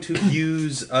I'm going to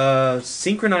use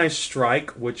synchronized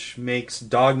strike, which makes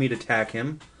Dogmeat attack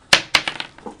him.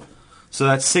 So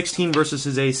that's 16 versus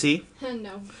his AC.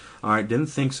 No. Alright, didn't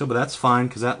think so, but that's fine,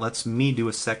 because that lets me do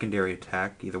a secondary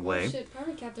attack either way. Oh, shit,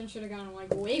 probably Captain should have gone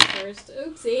like way first.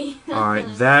 Oopsie.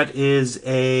 Alright, that is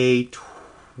a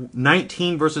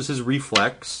 19 versus his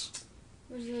reflex.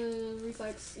 Where's the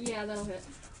reflex? Yeah, that'll hit.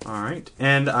 Alright,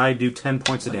 and I do 10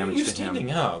 points of damage You're to him.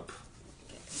 standing up.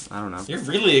 I don't know. You're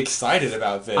really excited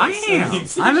about this. I am!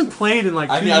 I haven't played in like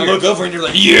 2 years. I look over and you're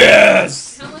like,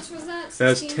 yes! How much was that? That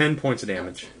was 16? 10 points of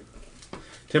damage.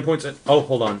 10 points of... Oh,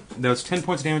 hold on. That was 10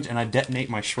 points of damage, and I detonate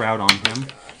my shroud on him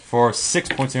for 6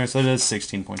 points of damage, so that is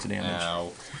 16 points of damage.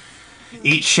 Ow.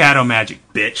 Eat shadow magic,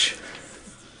 bitch.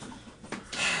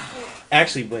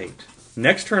 Actually, wait.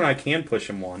 Next turn I can push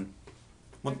him 1.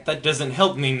 Well, that doesn't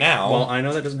help me now. Well, I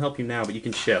know that doesn't help you now, but you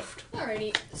can shift.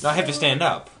 Alrighty. No, I have to stand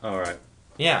up. Alright.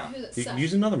 Yeah. Who's it? You can Seth.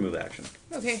 use another move action.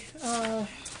 Okay,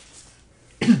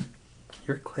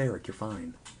 You're a cleric, you're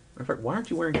fine. In fact, why aren't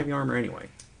you wearing heavy armor anyway?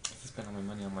 I spent all my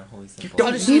money on my holy You symbol.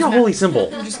 don't just need use a ma- holy symbol.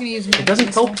 I'm just gonna use It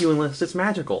doesn't help you unless it's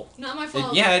magical. Not my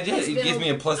fault. Yeah, it did. It's It been gives me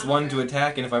a +1 to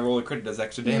attack, and if I roll a crit, it does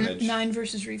extra damage. 9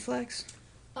 versus reflex.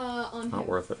 On Not him.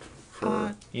 worth it.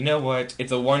 For... You know what?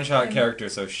 It's a one-shot character,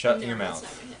 so shut No, your that's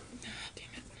mouth.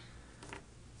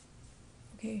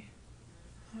 not gonna hit.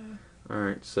 Okay.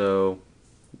 Alright, so...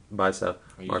 Bye, Seth.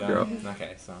 Are you Mark, you're up. done?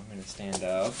 Okay, so I'm going to stand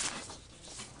up.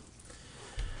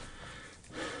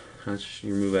 That's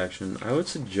your move action. I would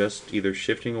suggest either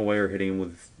shifting away or hitting him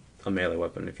with a melee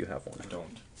weapon if you have one. I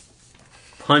don't.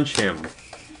 Punch him.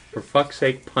 For fuck's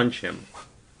sake, punch him.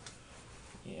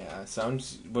 Yeah,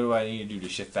 sounds... What do I need to do to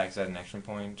shift back? Is that an action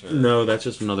point? Or... No, that's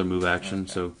just another move action,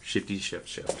 Okay. so shifty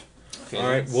shift. Okay,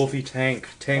 Alright, that's- Wolfie, tank.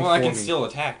 Tank Well, I for can me. still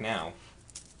attack now.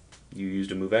 You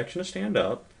used a move action to stand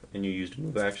up, and you used a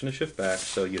move action to shift back,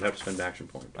 so you'd have to spend an action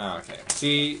point. Oh, okay.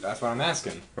 See, that's what I'm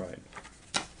asking. Right.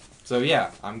 So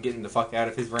yeah, I'm getting the fuck out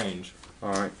of his range.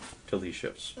 Alright, till he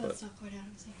shifts. That's not quite out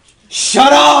of his range.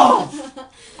 Shut up!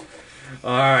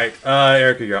 Alright,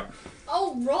 Erica, you're up.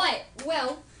 Oh, right.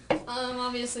 Well,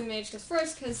 obviously Mage goes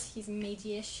first because he's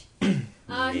mage-ish.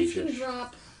 He's going to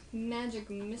drop Magic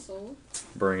Missile.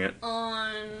 Bring it.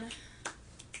 On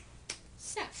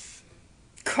Seth.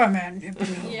 Come on.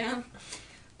 Yeah.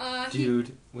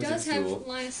 Dude, he does have duel.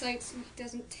 line of sight, so he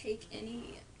doesn't take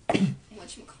any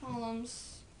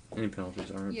whatchamacallums. Any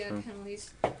penalties aren't. Yeah, so.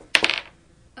 penalties.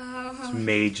 It's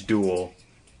mage duel.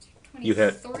 23 You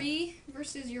hit.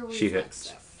 versus your She reflex hits.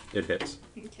 stuff. It hits.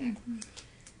 Okay.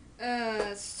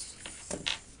 Where's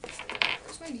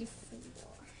my D4?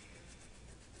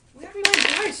 Where are my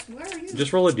dice? Where are you?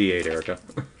 Just roll a d8, Erica.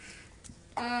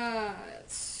 Wow.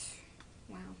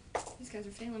 These guys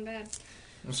are failing bad.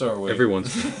 I'm sorry, wait.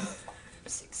 Everyone's.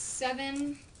 6,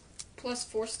 7 plus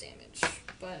force damage,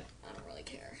 but I don't really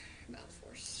care about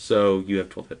force. So you have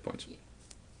 12 hit points.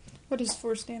 What is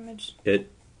force damage?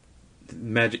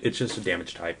 It's just a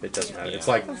damage type. It doesn't matter. Yeah. It's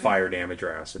like fire damage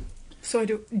or acid. So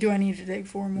do I need to take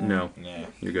 4 more? No, Nah.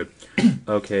 you're good.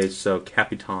 Okay, so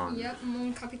Capitan. Yep,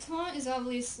 Mon Capitan is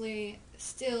obviously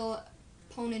still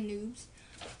Ponin noobs.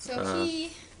 So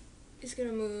he is going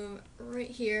to move right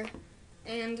here.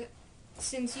 And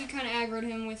since you kind of aggroed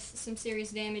him with some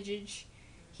serious damage,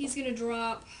 he's going to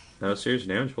drop... No serious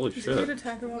damage? Holy Good shit.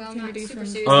 attack of Well, not opportunity super from...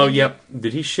 serious. Oh, yep.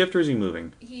 Did he shift or is he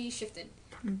moving? He shifted.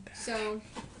 So,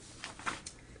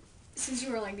 since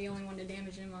you were like the only one to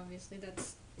damage him, obviously,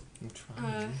 that's... I'm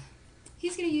trying.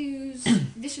 He's going to use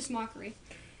Vicious Mockery.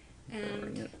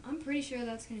 And I'm pretty sure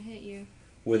that's going to hit you.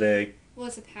 With a... Well,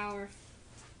 it's a power.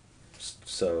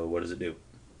 So, what does it do?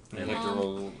 You have to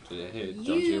roll to hit, don't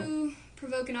you? You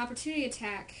provoke an opportunity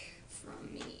attack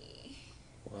from me.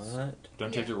 What?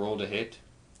 Don't you have to roll to hit?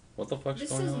 What the fuck's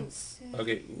This going on? doesn't say.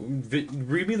 Okay,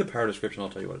 read me the power description, I'll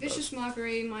tell you what it Vicious does.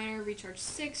 Mockery, minor, recharge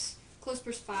 6, close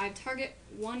burst 5, target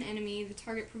 1 enemy. The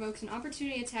target provokes an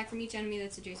opportunity attack from each enemy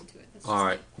that's adjacent to it. That's just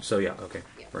Alright, so yeah, okay.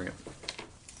 Yeah. Bring it.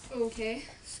 Okay,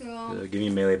 so... Give me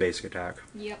a melee basic attack,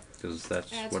 Yep. because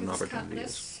that's That's what an what's opportunity cut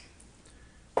is. this.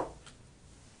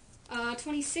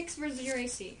 26 versus your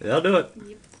AC. That'll do it.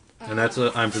 Yep. And that's,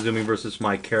 I'm presuming, versus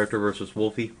my character versus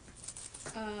Wolfie?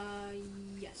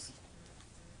 Yes.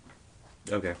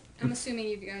 Okay. I'm assuming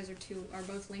you guys are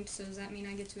both linked, so does that mean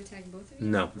I get to attack both of you?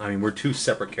 No, I mean, we're two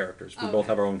separate characters. We Oh, both okay.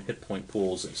 have our own hit point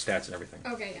pools and stats and everything.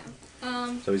 Okay,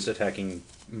 yeah. So he's attacking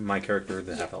my character,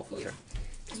 the half-elf. Yeah. Okay.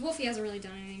 Because Wolfie hasn't really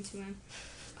done anything to him.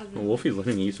 Other Well, than Wolfie's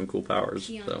letting you use some cool powers.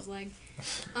 pee on So. his leg.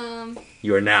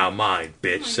 You are now mine,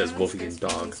 bitch, Oh my says God, Wolfie this and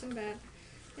guy's dog. feeling So bad.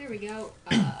 There we go.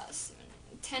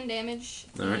 10 damage,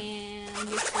 Alright. and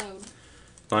you're slowed.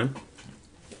 Fine.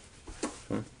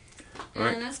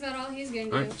 Alright. And that's about all he's going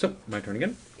to do. Alright, so, my turn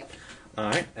again. Yep.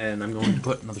 Alright, and I'm going to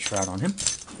put another shroud on him.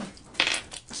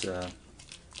 That's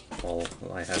all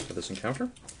I have for this encounter.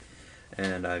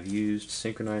 And I've used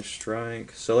Synchronized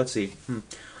Strike. So let's see.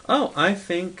 Oh, I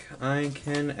think I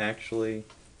can actually...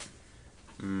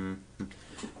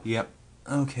 Yep.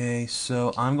 Okay,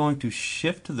 so I'm going to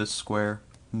shift to this square.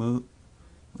 Move...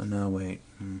 Oh, no, wait.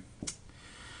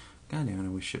 God damn it, I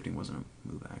wish shifting wasn't a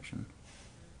move action.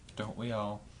 Don't we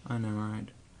all? I know, right?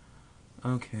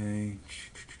 Okay.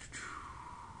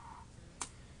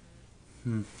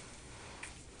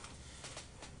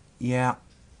 Yeah,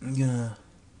 I'm gonna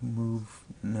move.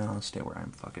 No, I'll stay where I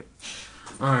am. Fuck it.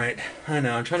 Alright, I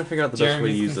know. I'm trying to figure out the best way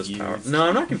to use this power. No,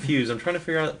 I'm not confused. I'm trying to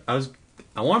figure out.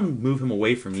 I want to move him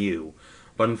away from you,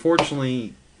 but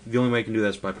unfortunately, the only way I can do that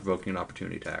is by provoking an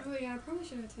opportunity attack. Oh yeah, I probably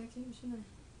should have attacked you, shouldn't I?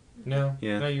 No.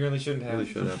 Yeah. No, you really shouldn't have.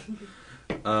 Really should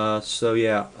have. So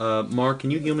yeah, Mark,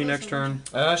 can you heal me next turn?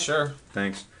 Sure.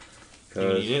 Thanks. Do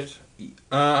you need it?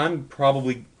 I'm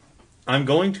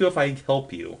going to if I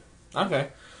help you. Okay.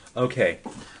 Okay,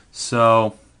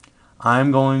 so I'm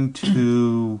going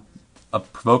to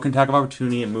provoke an attack of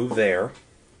opportunity and move there.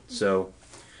 So,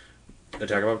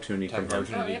 attack of opportunity Attack from of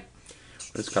him. opportunity. Oh, yep.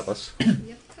 It's cutlass.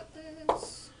 Yep,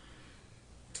 cutlass.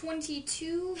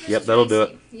 22 versus Yep, that'll do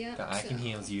AC. Yep. I can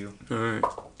heal you. Alright,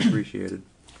 appreciated.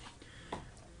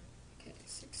 Okay,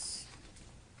 6.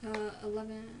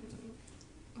 11.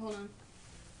 Hold on.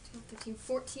 12, 13,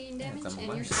 14 damage, I'm and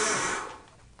alive. you're slow.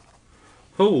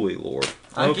 Holy lord.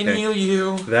 I can heal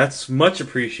you. That's much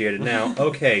appreciated now.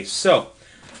 Okay, so,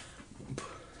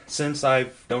 since I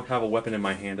don't have a weapon in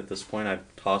my hand at this point, I've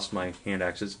tossed my hand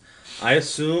axes. I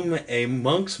assume a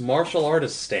monk's martial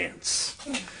artist stance.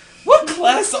 What?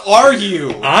 class are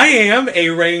you? I am a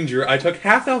ranger. I took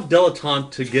half-elf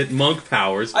dilettante to get monk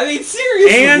powers. I mean,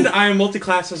 seriously. And I am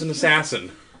multi-class as an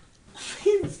assassin.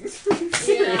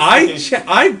 Yeah.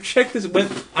 I checked this when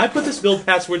I put this build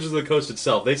past Wizards of the Coast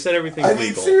itself. They said everything's I mean,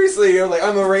 legal. seriously, you're like,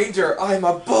 I'm a ranger, I'm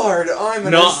a bard, I'm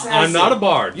an assassin. I'm not a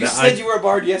bard. You said you were a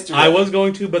bard yesterday. I was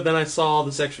going to, but then I saw all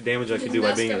this extra damage I could do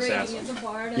by being an assassin. As a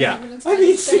bard, Yeah. I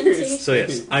mean, seriously. So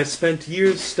yes, I spent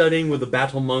years studying with the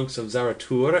battle monks of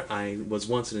Zaratur. I was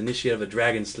once an initiate of a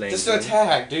dragon slaying. Just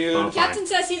attack, dude. Oh, Captain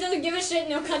says he doesn't give a shit and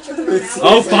he'll cut your throat out.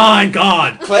 Oh, fine,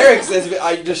 God! Cleric says,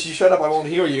 you shut up, I won't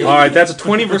heal you. Alright, that's a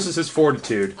 20 versus his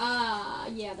fortitude.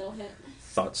 Yeah, that'll hit.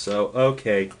 Thought so.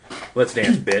 Okay. Let's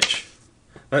dance, bitch.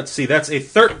 Let's see, that's a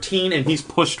 13 and he's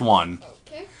pushed one.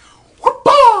 Okay.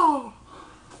 Wow.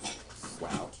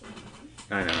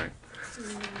 I know, right?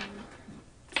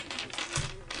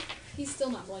 He's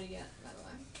still not bloody yet, by the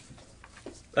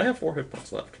way. I have 4 hit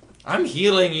points left. I'm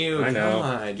healing you. I know. Come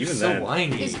on, you're Even so then.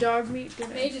 whiny. Is dog meat good?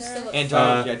 Mage is still And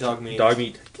dog, dog meat. Dog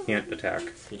meat can't attack.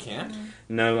 You can't?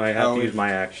 No, I have Oh, to use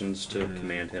my actions to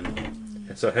command him.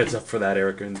 So heads up for that,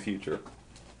 Erica, in the future.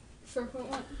 For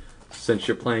what? Since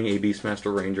you're playing a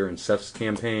Beastmaster Ranger in Seth's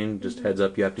campaign, just heads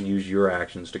up, you have to use your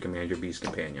actions to command your Beast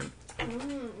Companion.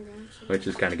 Which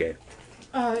is kind of gay.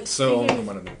 So, speaking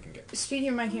one of them can get. Speaking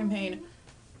of my campaign,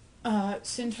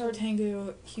 Centaur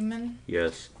Tango Human.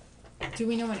 Yes. Do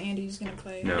we know what Andy's gonna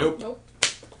play? No. Nope.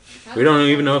 We don't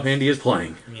even know if Andy is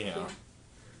playing. Yeah.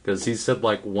 Because he said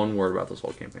like one word about this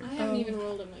whole campaign. I haven't even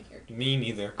rolled in my character. Me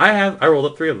neither. I rolled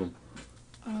up 3 of them.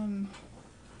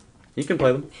 You can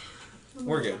play them.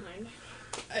 We're good.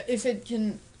 If it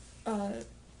can, kind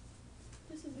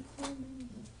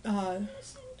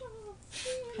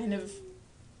of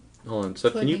Hold on. So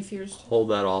put can you me fears. hold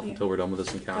that off Yeah. until we're done with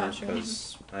this encounter? Gotcha.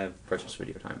 Because I have precious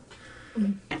video time.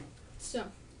 So.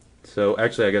 So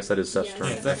actually, I guess that is Seth's Yeah, turn.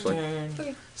 it's That's Actually. turn.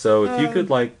 Okay. So if you could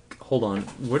like hold on.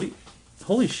 What do you?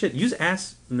 Holy shit! Use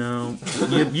ass. No.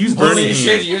 Use burning Holy hands.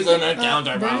 shit, use an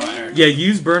encounter power. Yeah,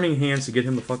 use burning hands to get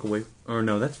him the fuck away. Or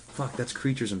no, that's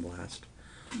creatures in blast.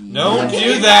 Don't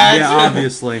do that! Yeah,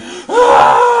 obviously.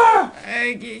 I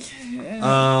think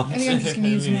I'm just gonna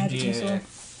use magic missile.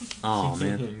 Oh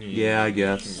man. Yeah, I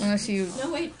guess. Unless you.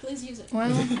 No, wait, please use it.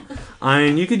 Well, I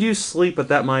mean, you could use sleep, but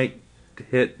that might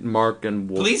hit Mark and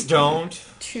Wolf. Please don't.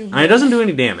 too. It doesn't do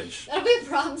any damage. That'll be a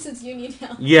problem since you need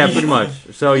help. Yeah, pretty much.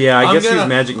 So yeah, I I'm guess gonna- use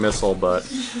magic missile, but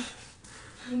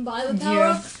Buy the power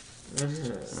up.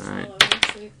 alright. Oh,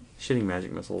 obviously. Shitting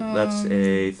magic missile. That's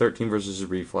a 13 versus his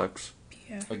reflex.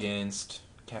 Yeah. Against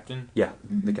Captain. Yeah,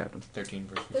 the captain. 13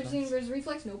 versus 13 versus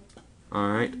reflex? Nope.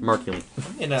 Alright, Mark healing.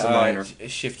 I'm It's a minor. gonna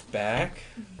shift back.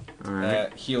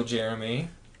 Alright. Heal Jeremy.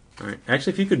 Alright.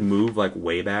 Actually, if you could move like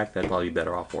way back, that'd probably be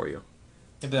better off for you.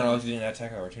 But then I'll do an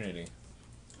attack opportunity.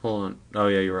 Hold on. Oh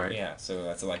yeah, you're right. Yeah, so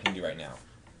that's all I can do right now.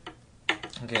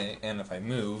 Okay, and if I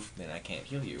move, then I can't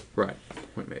heal you. Right.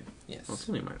 Point made. Yes. Well, it's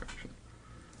only a minor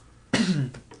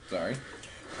action. Sorry.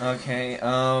 Okay,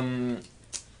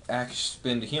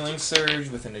 spend a healing surge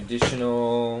with an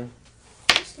additional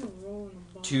Just gonna roll in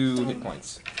the ball. 2 hit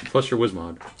points. Plus your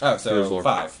Wismod. Oh, Here's so Lord.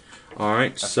 5.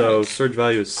 Alright, That's so right. surge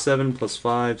value is 7 plus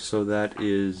 5, so that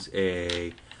is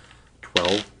a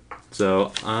 12.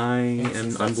 So I am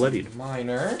Since that's unbloodied.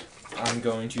 Minor. I'm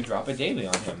going to drop a daily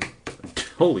on him.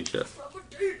 Holy shit.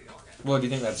 Well, do you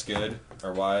think that's good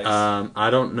or wise? I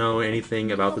don't know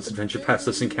anything about this adventure past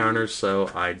this encounter, so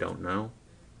I don't know.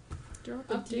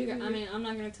 Up to you guys. I mean, I'm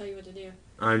not gonna tell you what to do.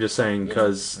 I'm just saying,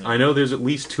 because I know there's at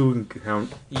least 2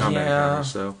 combat Yeah.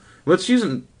 encounters, so... Let's use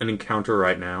an encounter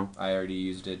right now. I already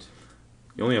used it.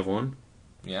 You only have 1?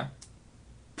 Yeah.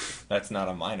 That's not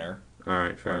a minor.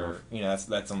 Alright, fair enough. Or, you know,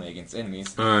 that's only against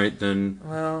enemies. Alright, then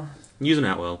Well, use an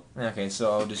Atwell. okay,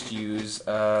 so I'll just use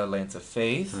Lance of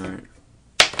Faith. Alright.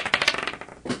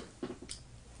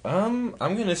 I'm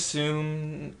gonna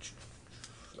assume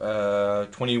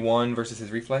 21 versus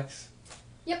his reflex.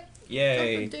 Yep.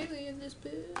 Yay. Daily in this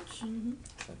bitch.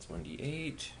 That's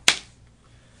 1d8.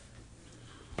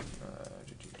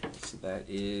 So that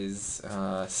is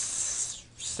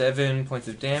 7 points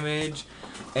of damage,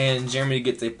 and Jeremy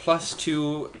gets a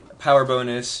 +2 power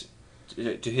bonus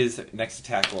to his next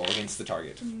attack roll against the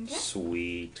target. Okay.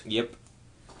 Sweet. Yep.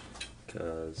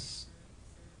 Because...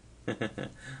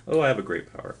 oh, I have a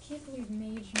great power. I can't believe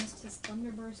Mage missed his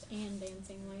Thunderburst and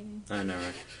Dancing Lightning. I know,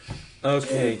 right?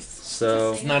 Okay,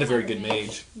 so... He's not a very good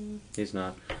mage. He's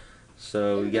not.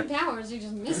 So, Good yeah. powers, you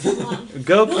just missed one.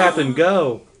 Go, Captain,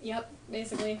 go! Yep,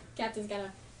 basically. Captain's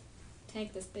gotta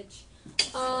tank this bitch.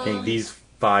 Hey, these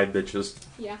 5 bitches.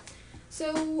 Yeah.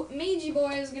 So, Magey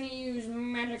Boy is gonna use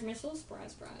Magic Missile.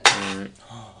 Surprise, surprise. Alright.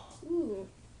 Ooh.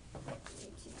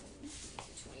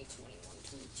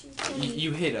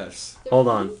 You hit us. Hold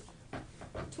on.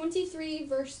 23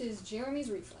 versus Jeremy's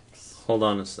reflex. Hold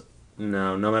on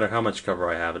no matter how much cover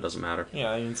I have, it doesn't matter.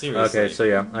 Yeah, I mean, seriously. Okay, so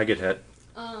yeah, I get hit.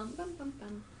 Bum.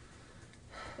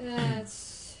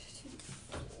 That's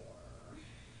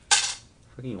 2d4.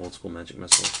 Fucking old school magic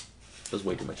missile. Does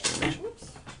way too much damage.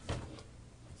 Whoops.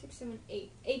 6, 7,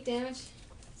 8. 8 damage.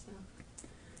 So.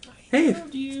 Hey,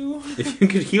 Loved you. if you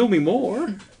could heal me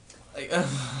more.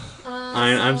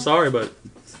 I'm sorry, but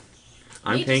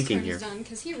I'm tanking here. Done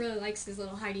because he really likes his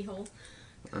little hidey hole.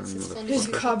 His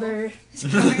cover. His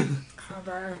cover.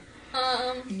 Cover.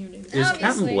 Is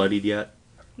Captain bloodied yet?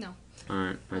 No.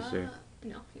 Alright, I see.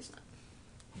 No, he's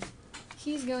not.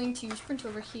 He's going to sprint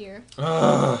over here.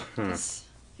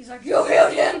 He's like, you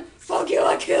killed him! Fuck you,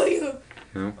 I kill you!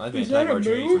 No. I've been attacked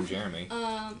opportunity from Jeremy.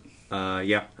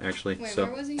 Yeah, actually. Wait, so.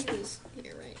 where was he? He was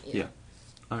here, right? Yeah.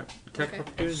 Alright, attack of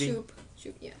opportunity.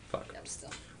 Shoot, yeah. Fuck. Yep, still.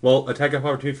 Well, attack of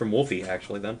opportunity from Wolfie,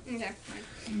 actually, then. Okay, fine.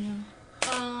 Yeah.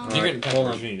 You're getting attack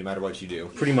opportunity no matter what you do.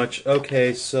 Pretty much.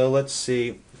 Okay, so let's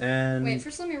see. And wait,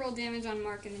 first let me roll damage on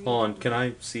Mark and then hold on, can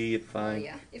I see if I...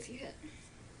 yeah, if you hit.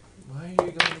 Why are you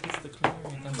going against the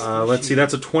cleric? let's see,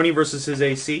 that's a 20 versus his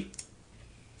AC.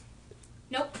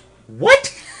 Nope.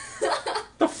 What?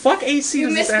 The fuck AC You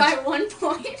does missed this by add? 1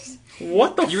 point.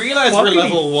 What the You realize fuck we're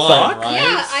level 1, fuck? right?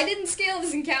 Yeah, I didn't scale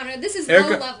this encounter. This is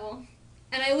Erica- low level.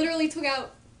 And I literally took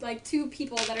out, like, 2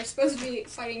 people that are supposed to be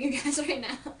fighting you guys right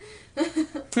now.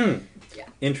 Yeah.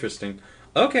 Interesting.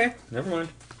 Okay, never mind.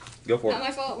 Go for Not it.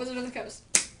 my fault, Wizard of the Coast.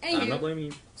 I'm not Anywho, blaming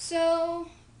you. so,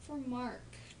 for Mark,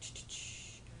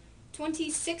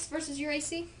 26 versus your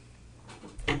AC?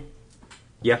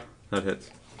 Yeah, that hits.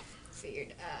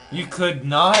 Figured, You could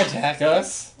not attack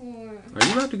us. 4, Are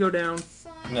you about to go down?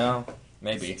 5, No,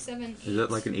 maybe. 6, 7, 8. Is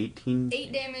that like an 18?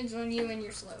 8 damage on you and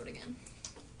you're slowed again.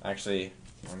 Actually,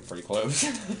 I'm pretty close.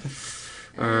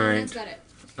 Alright. That's about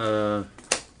it.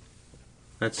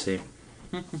 Let's see.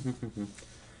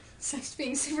 Such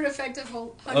being super effective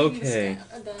hugging Okay.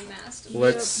 the mast.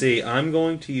 Let's see. I'm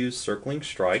going to use Circling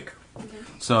Strike. Okay.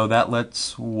 So that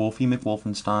lets Wolfie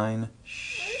McWolfenstein...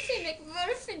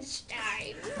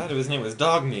 Wolfenstein. I thought his name was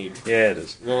Dogmeat. Yeah, it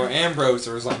is. Or Ambrose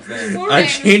or something. I'm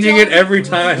changing it every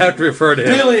time I have to refer to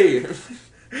him. Billy!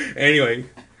 Anyway.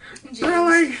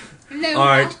 Really? No.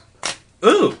 Alright.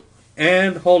 Ooh!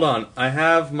 And hold on. I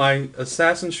have my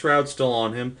Assassin Shroud still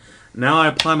on him. Now I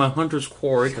apply my Hunter's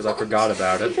Quarry because I forgot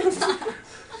about it.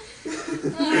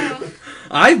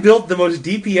 I built the most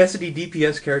DPS-y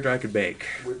DPS character I could make.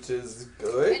 Which is And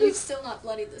good. you've still not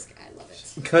bloodied this guy. I love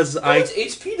it. Because How much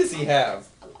HP does he have?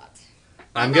 A lot.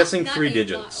 I'm Not- guessing not 3 a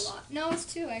digits. Lot. No, it's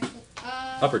 2 actually.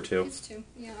 Upper 2. It's 2.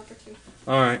 Yeah, upper 2.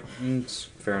 Alright,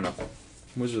 fair enough.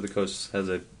 Wizard of the Coast has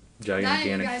a Now you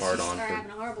gigantic guys card just on. are For...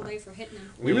 having a horrible day for hitting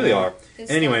him. We really are. His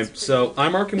Anyway, stats are so pretty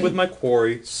I'm arcing with my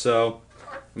quarry, so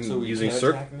I'm So we using can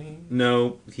Circ. attack me?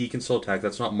 No, he can still attack.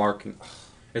 That's not marking.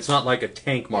 It's not like a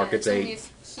tank mark. Yeah, It's only a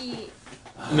if he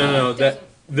no. That doesn't.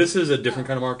 this is a different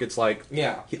kind of mark. It's like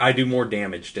Yeah. I do more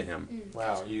damage to him.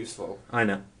 Wow, useful. I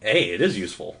know. Hey, it is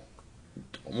useful.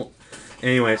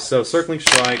 Anyway, so circling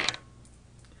strike.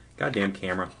 Goddamn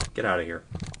camera, get out of here.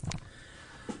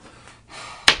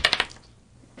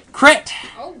 Crit.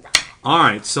 All right.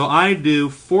 Alright, so I do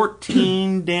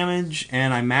 14 damage,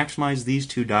 and I maximize these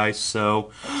 2 dice, so...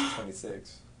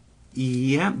 26.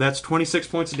 Yeah, that's 26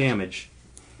 points of damage.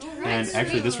 All right. And so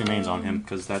actually, this remains on him,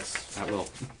 because that's at will.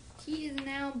 He is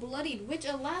now bloodied, which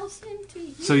allows him to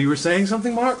use... So you were saying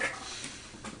something, Mark?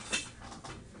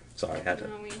 Sorry, I had to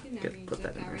No, we can never use put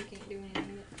that in power. there. You can't do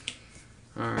anything with it.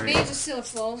 Alright. Mage is still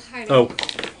full. Hiding. Oh,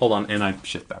 hold on, and I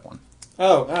shift that one.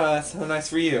 Oh, that's so nice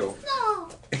for you. No!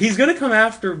 He's gonna come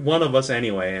after one of us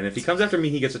anyway, and if he comes after me,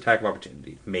 he gets attack of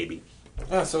opportunity. Maybe.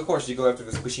 Oh, so of course you go after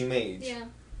the squishy mage. Yeah.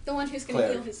 The one who's gonna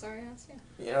Cleric. heal his sorry ass, yeah.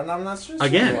 Yeah, and I'm not sure.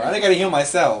 Again. I think I gotta heal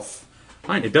myself.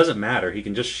 Fine, it doesn't matter. He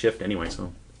can just shift anyway,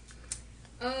 so...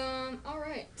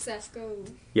 Alright. Seth, go.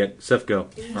 Yeah, Seth, go.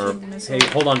 Or, hey,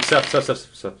 hold on, Seth,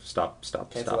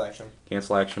 stop. Cancel action.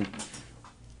 Cancel action.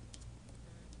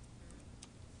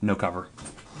 No cover.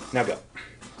 Now go.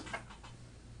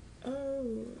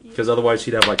 Oh. Because otherwise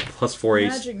he'd have like plus 4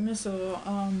 ace. Magic missile.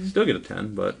 Still get a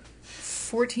 10, but...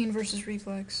 14 versus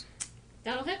reflex.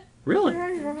 That'll hit. Really?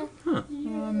 Huh.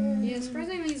 Yeah,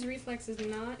 surprisingly, his reflex is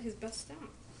not his best stat.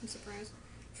 I'm surprised.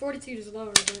 Fortitude is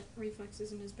lower, but reflex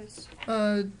isn't his best.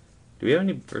 Do we have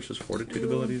any versus fortitude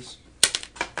abilities?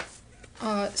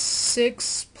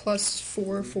 6 plus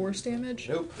 4 force damage.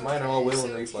 Nope, mine are all will and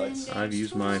So reflex. 10 I've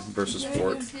used my versus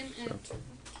fort. Puts him at So. 20.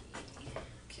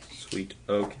 Okay. Sweet.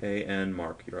 Okay, and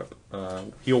Mark, you're up.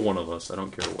 Heal one of us. I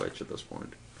don't care which at this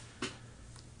point.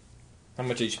 How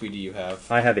much HP do you have?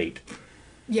 I have 8.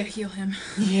 Yeah, heal him.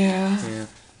 Yeah.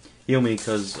 Heal me,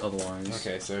 because otherwise...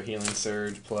 Okay, so healing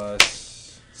surge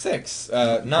plus 6.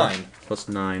 9. Plus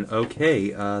 9. Okay,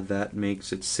 that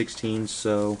makes it 16,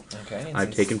 so Okay.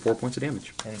 I've taken 4 points of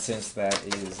damage. And since that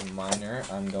is minor,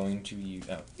 I'm going to use...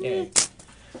 Oh, yay.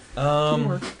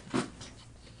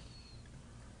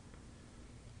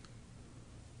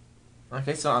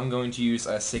 Okay, so I'm going to use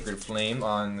a Sacred Flame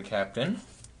on the captain.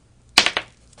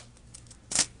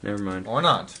 Never mind. Or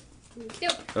not.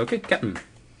 Yep. Okay, Captain.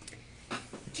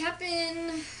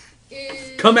 Captain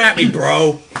is... Come at me,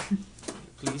 bro!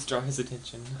 Please draw his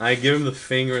attention. I give him the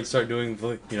finger and start doing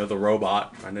the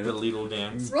robot. And then The little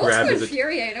dance. Roll grab to his...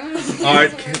 infuriate. I don't know.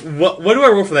 Alright, what do I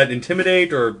roll for that?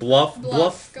 Intimidate or bluff?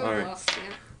 Bluff. Go Alright. bluff,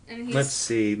 yeah. And he's... Let's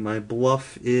see, my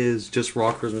bluff is just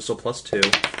raw charisma, so plus 2,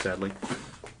 sadly.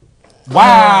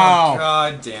 Wow!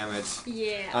 God damn it.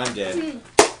 Yeah. I'm dead.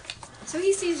 So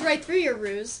he sees right through your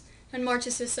ruse and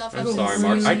marches himself up I'm to sorry, the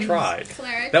Mark. I tried.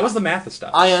 Cleric. That was the math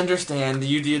stuff. I understand.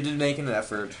 You did make an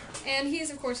effort. And he's,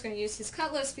 of course, going to use his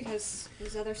cutlass because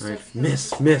his other Alright, stuff...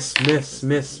 miss.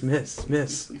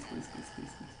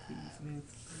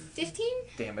 15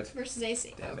 Damn it. versus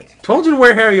AC. Damn it. Told you to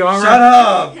wear hairy armor. Shut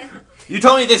up! You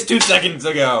told me this 2 seconds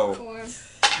ago. 4,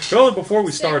 Told it before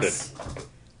we 6, started. 7,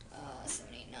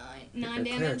 8, 9. 9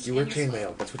 Cleric, damage. you wear and a slow.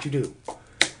 chainmail. That's what you do.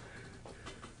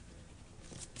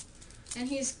 And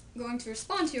he's going to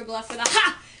respond to your bluff with a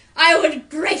ha! I would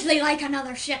greatly like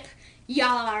another ship.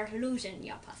 Y'all are losing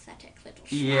your pathetic little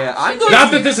ship. Yeah, I'm going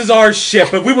Not that this is our ship,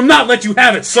 but we will not let you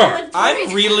have it, sir.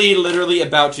 I'm really, literally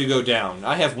about to go down.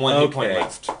 I have 1 hit point Okay.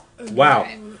 left. Wow.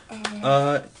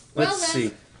 Well Let's then,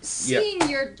 see. seeing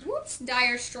your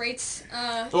dire straits,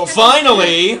 Well,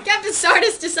 finally! Captain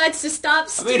Sardis decides to stop I mean,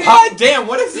 steering. hot damn,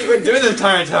 what has he been doing the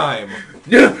entire time?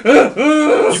 You put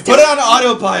it on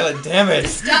autopilot, damn it!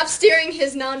 Stop steering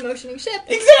his non-motioning ship.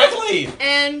 Exactly!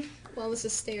 And, well, this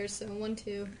is stairs, so 1,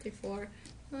 2, 3, 4,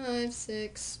 5,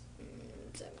 6,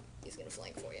 7. He's gonna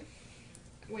flank for you.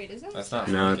 Wait, is that? That's not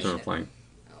No, it's Shit. not flying.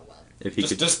 Oh, well. If he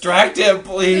Just could... distract him,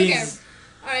 please! Okay.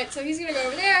 Alright, so he's gonna go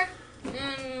over there.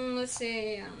 And let's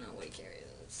see, I don't know what he carries.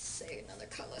 Let's say another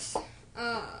cutlass.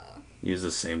 Use the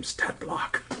same stat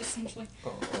block. Essentially.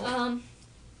 Oh,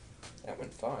 that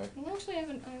went far. Well, actually, I have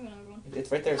another one.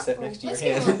 It's right there, set next to your Let's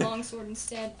give him hand. a longsword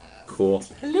instead. Cool.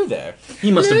 Hello there. He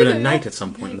must have been a knight at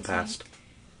some point in the 19. past.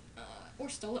 Or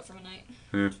stole it from a knight.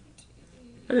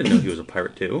 I didn't know he was a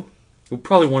pirate too. We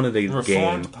probably wanted a game.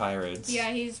 Reformed pirates.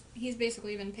 Yeah, he's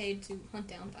basically been paid to hunt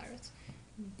down pirates.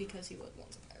 Because he was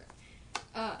once a pirate.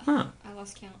 I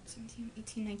lost count. 17,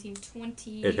 18, 19,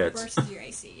 20 It hits. versus your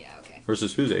AC. Yeah, okay.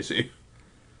 Versus whose AC?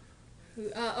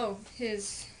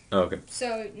 His. Oh, okay.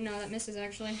 So, no, that misses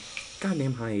actually.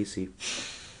 Goddamn high AC.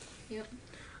 Yep.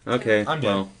 Okay, I'm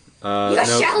well. You No,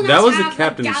 shall not that was the have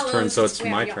captain's gallows turn, so to it's swear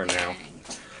my your turn now.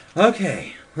 hand.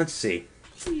 Okay, let's see.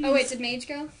 Oh, wait, did Mage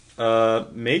go?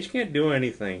 Mage can't do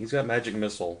anything. He's got magic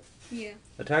missile. Yeah.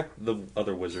 Attack the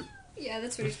other wizard. Yeah,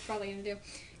 that's what he's probably gonna do.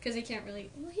 Because he can't really.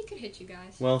 Well, he could hit you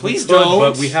guys. Well, Please he could, don't.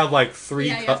 But we have like three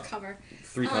Yeah, you have cover.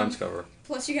 times cover.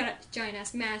 Plus, you got a giant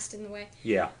ass mast in the way.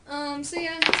 Yeah. So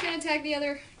yeah, he's gonna attack the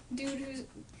other dude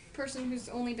who's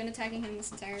only been attacking him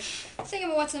this entire thing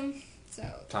of what's him. So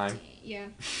Time. 15, yeah.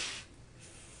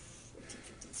 14,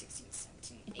 15, 16,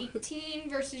 17, 18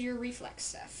 versus your reflex,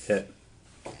 Seth. Hit.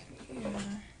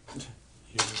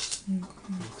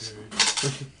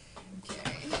 Okay.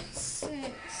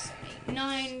 6, 8,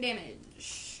 9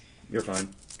 damage. You're fine.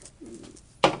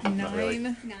 9. really.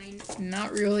 9.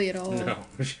 Not really at all. No,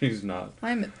 she's not.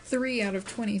 I'm at 3 out of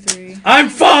 23. I'm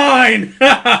fine!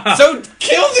 So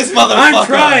kill this motherfucker! I'm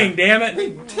trying, damn it!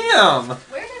 Damn!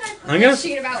 Where did I put I'm that gonna-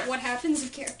 sheet about what happens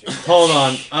if characters die? Hold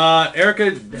on.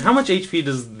 Erica, how much HP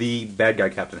does the bad guy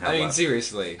captain have I mean, left?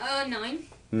 seriously. 9.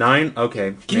 9?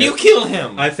 Okay. Can you kill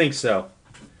him? I think so.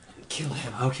 kill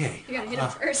him? Okay. You gotta hit him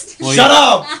first. Well, Shut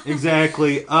up!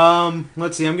 Exactly.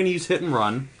 Let's see. I'm gonna use hit and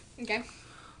run. Okay.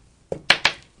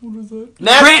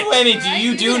 Nat Crit! 20, do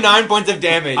you do 9 points of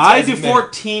damage? I as do a minute?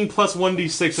 14 plus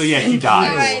 1d6, so yeah, he dies.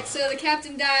 Alright, so the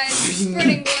captain dies,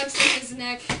 spurting blood from his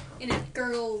neck in a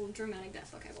gurgle dramatic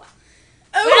death. Okay, wow.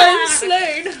 Oh, I'm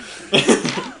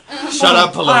slain! Shut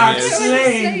up, Polonius.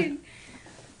 Slain. We've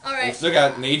Alright. still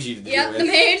got Neji to deal Yep, with. the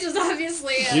mage is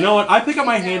obviously. You know what? I pick up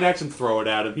my he's hand out. axe and throw it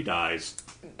at him. He dies.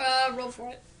 Roll for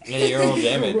it. Yeah, you roll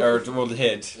damage, or roll the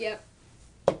hit. Yep.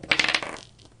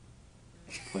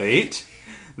 Wait.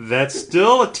 That's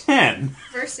still a 10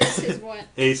 Versus his what?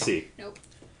 AC. Nope.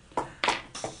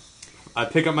 I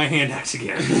pick up my hand axe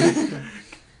again.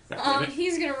 God damn it.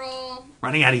 He's gonna roll.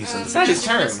 Running out of use. It's not his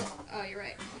turn. Oh, you're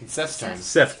right. It's Seth's turn.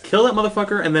 Seth, kill that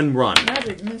motherfucker and then run.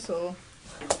 Magic missile.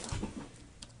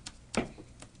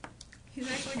 He's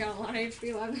actually got a lot of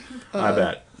HP left. I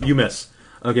bet. You miss.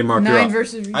 Okay, Mark, you're 9 up.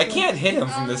 versus. I can't hit him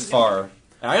from this far.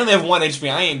 I only have 1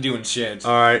 HP. I ain't doing shit.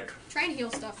 Alright. Try and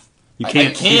heal stuff. You I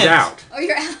can't. can't. He's out. Oh,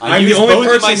 you're out. I'm the used only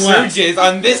both of my person left. surges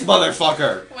on this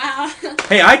motherfucker. Wow.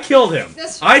 Hey, I killed him.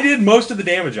 That's I did most of the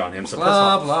damage on him, so piss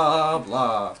Blah, off. blah,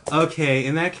 blah. Okay,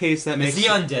 in that case, that makes... Is he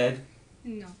undead?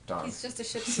 No. Darn. He's just a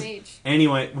ship's mage.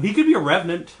 Anyway, he could be a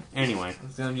revenant. Anyway.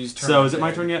 So, is it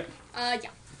my turn yet? Yeah.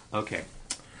 Okay.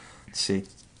 Let's see.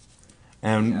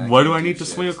 And Yeah, I what can do I do need to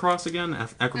shit. swing across again?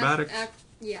 Acrobatics?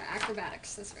 Yeah,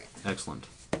 acrobatics. That's right. Excellent.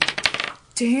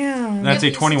 Damn. That's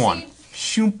Yep, a you 21. succeed.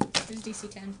 Shoop. It was DC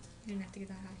 10. You didn't have to get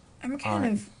that high. I'm kind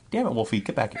Alright. of. Damn it, Wolfie,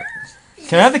 get back here.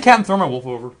 Can I have the cat and throw my wolf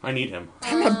over? I need him.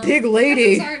 I'm a big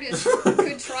lady. Artist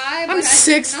could try, but I'm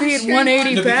 6 not feet, sure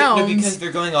 180 No, pounds. because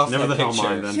they're going off Never that the hell picture.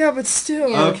 mind then. Yeah, but still.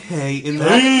 Yeah. Okay, in You that...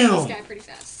 can kill this guy pretty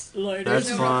fast. That's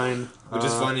no fine. Which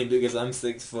is funny because I'm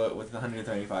 6 foot with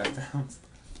 135 pounds.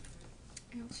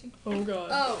 Ouchie. Oh god.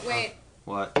 Oh, wait.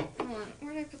 What? Hold on.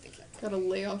 Where did I put the cat? Gotta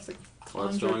lay off the.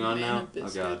 What's conjured going on now? banana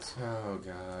Oh, God. biscuits. Oh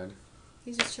god.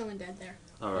 He's just chilling dead there.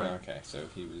 Alright. Okay, so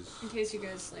he was. In case you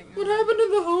guys, like... What happened to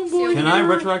the homeboy? Can I here?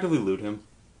 retroactively loot him?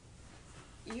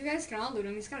 You guys can all loot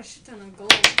him. He's got a shit ton of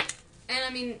gold. And, I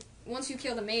mean, once you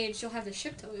kill the mage, you'll have the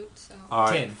ship to loot, so...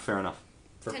 Alright, 10. fair enough.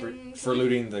 For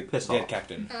looting the Piss dead off.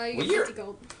 captain. You Well, get you're 50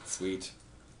 gold. sweet.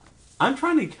 I'm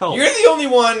trying to help. You're the only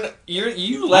one.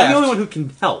 You left. I'm the only one who can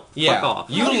help. Yeah, Fuck off.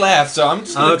 you left, so I'm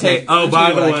just gonna Okay. take. Oh, I'm by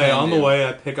just the doing what I way, can on the do. way,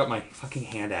 I pick up my fucking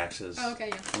hand axes. Oh, okay,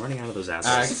 yeah. I'm running out of those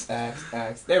assets.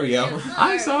 Axe. There we go. Yeah.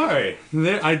 I'm sorry.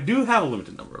 I do have a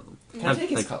limited number of them. Can I take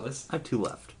his cutlass? I have 2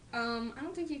 left. I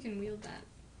don't think you can wield that.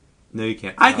 No, you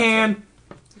can't. I Oh, can.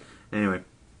 Anyway.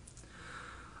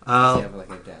 Does he have like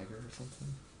a dagger or something?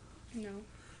 No.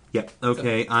 Yeah.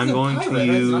 Okay. I'm He's a going to pirate,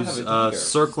 does not use have a dagger.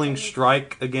 circling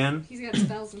strike again. He's got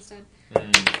spells instead.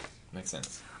 Makes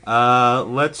sense.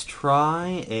 Let's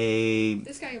try a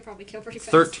This guy you'll probably kill pretty fast.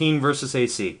 13 versus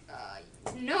AC.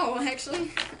 No,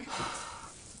 actually.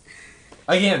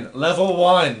 Again, level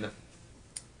 1.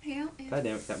 Yeah. God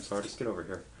damn it, Captain Star, just get over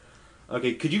here.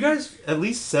 Okay, could you guys, at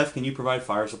least Seth, can you provide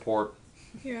fire support?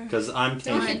 Yeah. Because I'm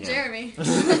Don't tanking hit him. Jeremy.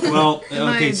 Well,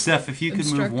 Am okay, I Seth, if you could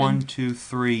move obstructed? 1, 2,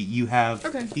 3, you have...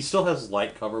 Okay. He still has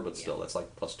light cover, but still, that's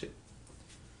like +2.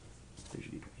 There's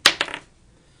your D20.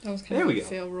 That was kind There of we a go.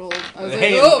 fail roll. I was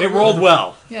Hey, like, oh! it rolled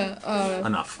well. Yeah,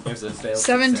 Enough. There's a failed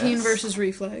 17 success. versus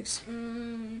reflex.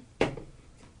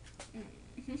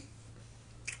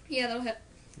 Yeah, that'll hit.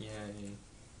 Yay.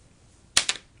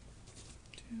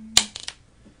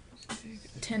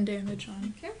 10 damage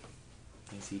on. Okay.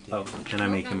 Oh, and I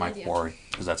make not him my bad yet. quarry,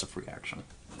 because that's a free action.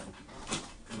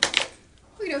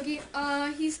 Okie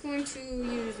dokie. He's going to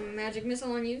use magic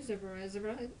missile on you.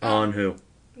 On who?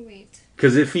 Wait.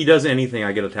 Because if he does anything,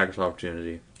 I get attack of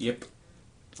opportunity. Yep.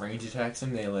 Range attacks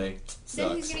and melee.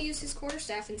 Then he's Sucks. going to use his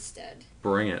quarterstaff instead.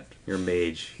 Bring it. You're a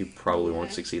mage. You probably won't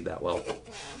Yeah. succeed that well.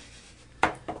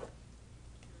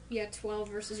 Yeah, 12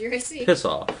 versus your AC. Piss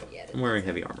off. Yeah, I'm wearing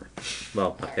heavy armor.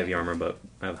 Well, not heavy armor, but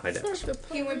I have high dex.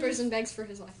 He whimpers and begs for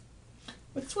his life.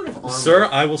 What sort of armor? Sir,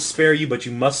 I will spare you, but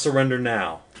you must surrender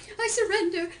now. I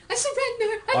surrender! I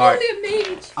surrender! I'm All right. only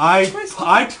a mage!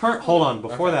 I turn. Hold on.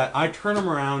 Before Okay. that, I turn him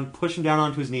around, push him down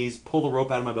onto his knees, pull the rope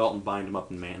out of my belt, and bind him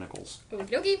up in manacles. Okie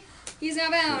dokie. He's now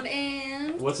bound,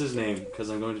 and... What's his name? Because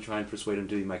I'm going to try and persuade him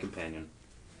to be my companion.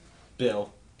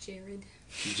 Bill. Jared.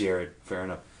 Jared. Fair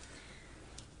enough.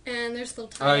 And there's the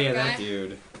little Oh tiny yeah, guy. that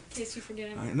dude. In case you forget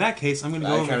him. In that case, I'm going to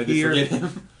go I over kind of did here. forget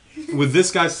him. With this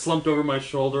guy slumped over my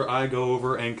shoulder, I go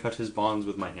over and cut his bonds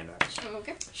with my hand axe. Oh,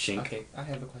 okay. Shink. Okay, I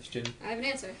have a question. I have an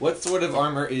answer. What sort of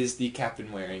armor is the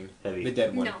captain wearing? Heavy. The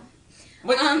dead one. No.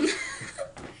 What?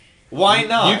 Why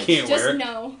not? You can't Just wear it.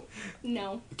 no.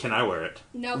 No. Can I wear it?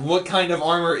 No. What kind of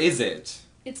armor is it?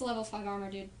 It's level 5 armor,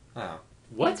 dude. Oh.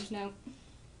 What? Just no.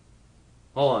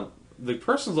 Hold on. The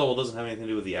person's level doesn't have anything to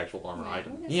do with the actual armor Right,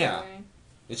 item. what is Yeah. he wearing?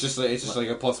 It's just like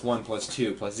a +1,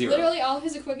 +2, +0. Literally, all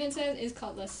his equipment says is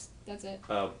cutlass. That's it.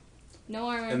 No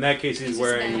armor. In that case, he's He's just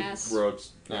wearing badass.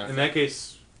 robes. Okay. In that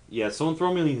case, yeah, someone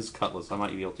throw me his cutlass. I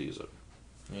might be able to use it.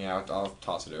 Yeah, I'll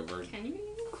toss it over. Can you?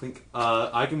 Clink.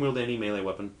 I can wield any melee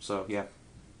weapon, so yeah.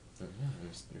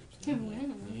 Just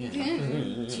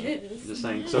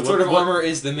saying. So what sort of armor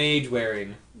is the mage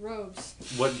wearing? Robes.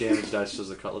 What damage dice does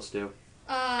the cutlass do?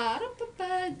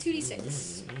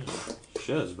 2d6.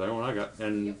 Shit, it's better than what I got.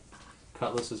 And Yep.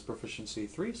 cutlass is proficiency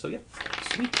 3, so yeah.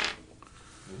 Sweet.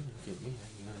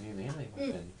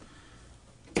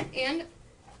 And,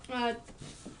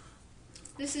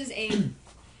 this is a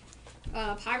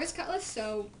Pirate's Cutlass,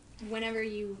 so whenever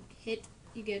you hit,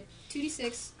 you get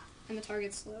 2d6, and the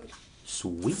target's slowed.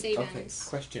 Sweet. Save Okay, ends.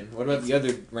 question. What about the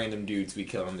other random dudes we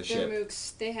kill on the They're ship?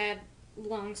 mooks. They had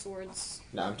long swords.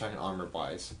 No, I'm talking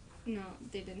armor-wise. No,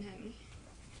 they didn't have any.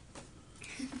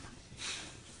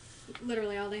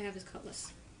 Literally, all they have is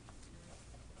cutlass.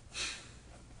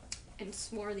 And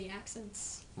swarthy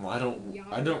accents. Well,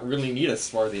 I don't really need a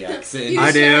swarthy accent. You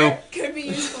I sure? do. Could be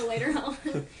useful later on.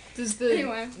 Does the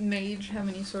Anyway. mage have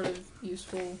any sort of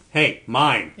useful... Hey,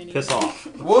 mine. Anyway. Piss off.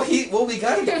 Well, we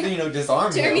gotta,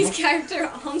 disarm Jeremy's him. character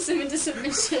arms him into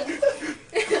submission.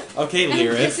 Okay, and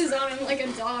Lyris. pisses on him like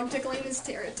a dog to claim his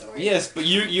territory. Yes, but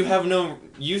you have no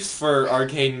use for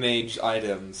arcane mage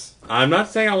items. I'm not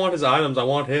saying I want his items. I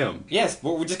want him. Yes,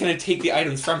 but we're just gonna take the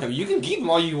items from him. You can keep them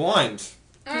all you want.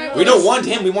 Alright, We well, don't want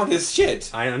him. We want his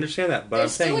shit. I understand that, but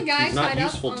There's I'm still saying a guy he's not tied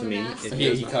up useful on to the me. mast. If He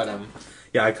he's cut him.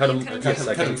 Yeah, I cut him. You cut him Yes,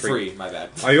 I Cut him free. My bad.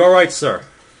 Are you all right, sir?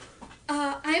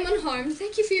 I am unharmed.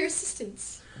 Thank you for your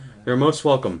assistance. You're most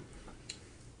welcome.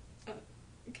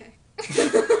 Okay.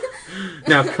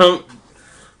 Now come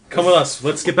with us.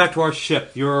 Let's get back to our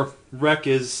ship. Your wreck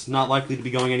is not likely to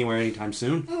be going anywhere anytime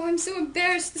soon. Oh, I'm so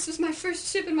embarrassed. This was my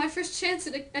first ship and my first chance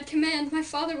at command. My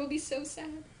father will be so sad.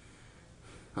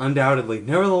 Undoubtedly.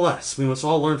 Nevertheless, we must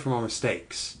all learn from our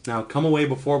mistakes. Now come away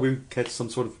before we catch some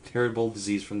sort of terrible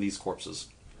disease from these corpses.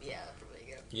 Yeah, probably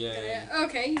good. Yeah.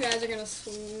 Okay, you guys are gonna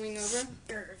swing over.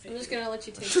 I'm just gonna let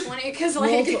you take 20 because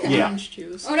Roll like. to Yeah. orange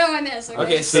juice. Oh no, I missed.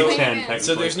 Okay, so- swing 10, again. technically.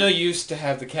 So there's no use to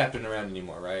have the captain around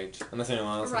anymore, right? Unless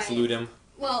anyone else wants to Right. loot him.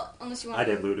 Well, unless you want I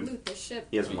to did loot him. loot the ship.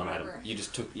 He has or one whatever. item. You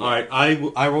just took. All right,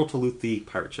 I roll to loot the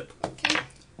pirate ship. Okay.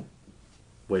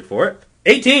 Wait for it.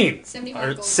 18. 75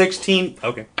 Or gold. 16.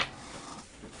 Okay.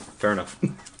 Fair enough.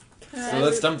 So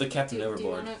let's dump the captain Do you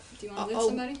overboard. wanna loot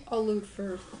somebody? I'll loot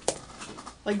first.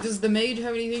 Like, does the mage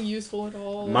have anything useful at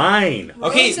all? Mine.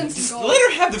 Okay, Roll some just gold.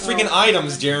 let her have the freaking Oh,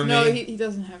 items, okay. Jeremy. No, he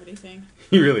doesn't have anything.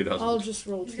 He really doesn't. I'll just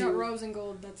roll He's 2. got robes and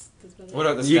gold. That's better. What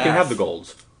about the staff? You can have the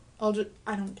golds. I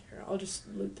don't care. I'll just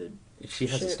loot the... She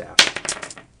has a Shit.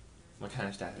 staff. What kind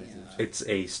of staff is it? It's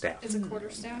a staff. It's a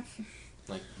quarterstaff.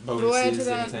 Like Do I add to bonuses,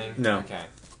 that? anything? No. Okay.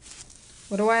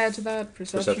 What do I add to that?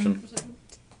 Perception? Perception.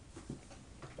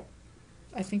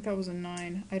 I think that was a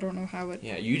 9. I don't know how it...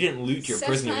 Yeah, you didn't loot your Seth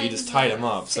prisoner. You finds just tied him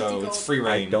up, 50 so gold. it's free I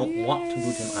reign. don't want to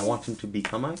loot him. I want him to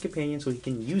become my companion so he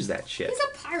can use that shit. He's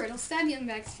a pirate. He'll stab you in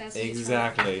the back as fast as you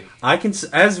Exactly. I can,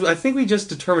 as I think we just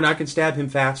determined, I can stab him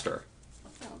faster.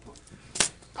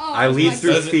 Oh, I lead my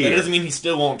through God. fear. That doesn't mean he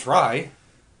still won't try.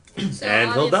 So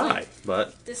And he'll obviously, die,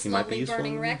 but This he might be lovely useful.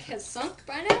 burning wreck has sunk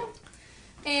by now.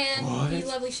 And What? the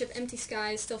lovely ship Empty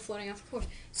Sky is still floating off the course.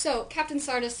 So Captain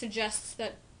Sardis suggests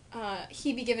that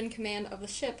he be given command of the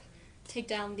ship, take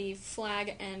down the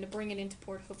flag, and bring it into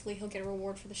port. Hopefully he'll get a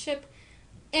reward for the ship.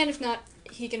 And if not,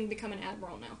 he can become an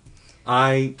admiral now.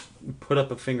 I put up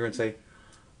a finger and say,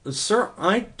 Sir,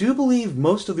 I do believe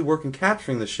most of the work in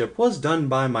capturing the ship was done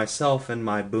by myself and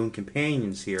my boon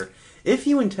companions here. If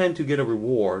you intend to get a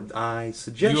reward, I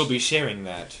suggest... You will be sharing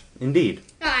that. Indeed.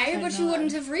 Aye, I but you know.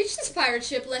 wouldn't have reached this pirate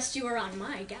ship lest you were on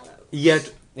my gallows.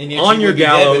 Yet, And yet On you your would be dead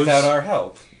gallows. without our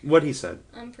help. what he said.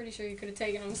 I'm pretty sure you could have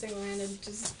taken him single-handed.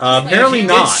 Just Apparently like,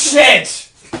 not.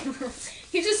 Shit!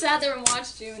 He just sat there and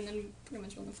watched you, and then pretty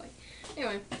much won the fight.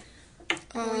 Anyway.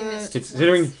 Well, you missed just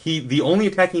Considering once. the only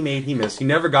attack he made, he missed. He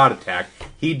never got attacked.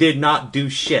 He did not do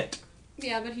shit.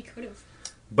 Yeah, but he could have.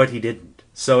 But he didn't.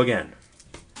 So again.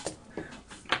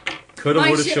 Coulda, My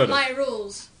woulda, ship, shoulda. my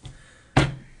rules.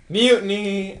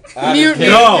 Mutiny. Mutiny.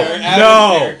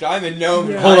 No. I'm a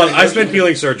gnome. Yeah. Hold on, I spent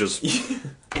healing surges.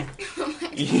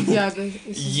 Yeah, this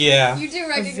is Yeah. You do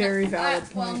recognize. very valid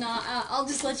Well, point. no, I'll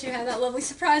just let you have that lovely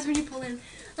surprise when you pull in.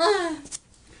 Ah.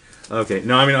 Okay,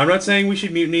 no, I mean, I'm not saying we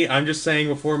should mutiny. I'm just saying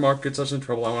before Mark gets us in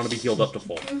trouble, I want to be healed up to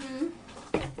full.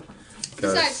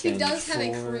 Besides, he Send does have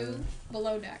a for- crew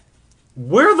below deck.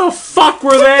 Where the fuck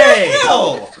were they?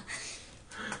 Hell!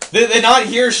 Did they not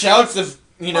hear shouts of,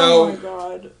 Oh know, my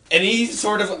god. any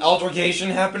sort of altercation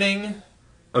happening?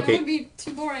 That Okay, would be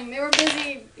too boring. They were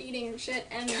busy eating shit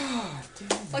and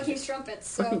fucking strumpets,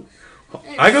 so...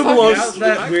 I go Anyway. below Fuck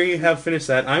that we have finished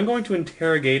that. I'm going to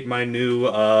interrogate my new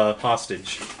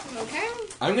hostage. Okay.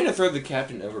 I'm gonna throw the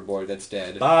captain overboard that's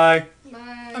dead. Bye.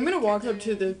 Bye. I'm gonna walk up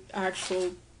to the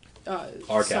actual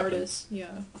Our Sardis. Yeah.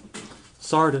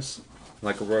 Sardis.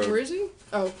 Like a road. Where is he?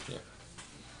 Oh.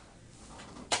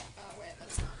 Oh, wait,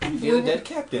 that's not... You're the dead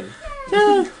captain.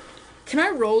 Can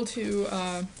I roll to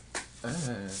That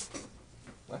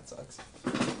sucks.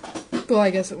 well, I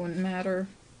guess it wouldn't matter.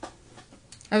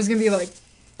 I was gonna be like,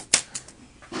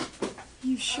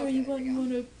 you sure Okay, you there we wouldn't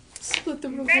go. want to split the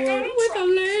reward with a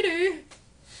lady?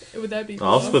 Would that be?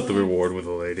 I'll split the reward with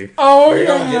a lady. Oh, You yeah.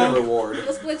 don't get a reward.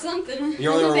 We'll split something.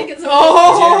 Your I don't only think it's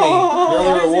Jeremy, your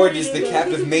only reward is the Jeremy.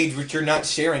 captive mage, which you're not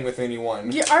sharing with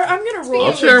anyone. Yeah, I'm gonna roll.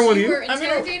 I'll share with You you. were I'm gonna-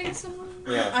 interrogating someone?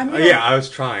 Yeah. I was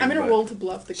trying. I'm gonna but- roll to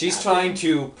bluff the. She's captain. trying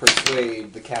to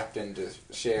persuade the captain to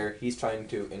share. He's trying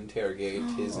to interrogate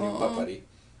his new butt buddy.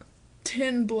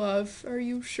 10 bluff. Are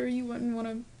you sure you wouldn't want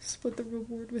to split the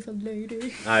reward with a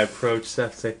lady? I approach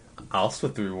Seth, say, I'll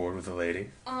split the reward with a lady.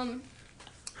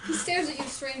 He stares at you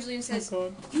strangely and says,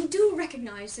 Oh, "You do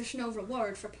recognize there's no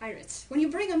reward for pirates. When you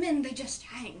bring them in, they just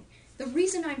hang. The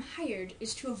reason I'm hired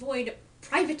is to avoid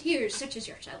privateers such as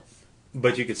yourself."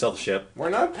 But you could sell the ship. We're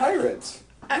not pirates.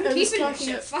 I'm was keeping your talking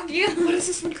ship. of- Fuck you. What is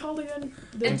this one called again?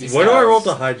 Empty What do I roll to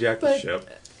Scars. hijack the But- ship?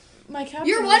 My captain.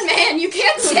 You're one man. You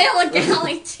can't sail a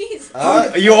galley. Jeez.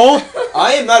 Are you all?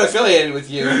 I am not affiliated with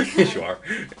you. Yes, you are.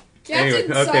 Captain Anyway,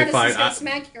 okay, Sardis fine. is gonna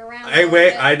smack you around. Hey, a wait,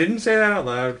 little bit. I didn't say that out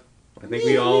loud. I think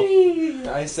we all...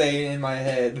 I say it in my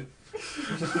head.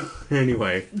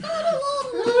 Anyway.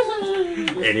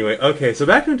 Anyway, okay, so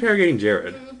back to interrogating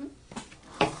Jared.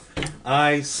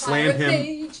 I slam Pirate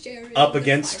him Mage, Jared, up the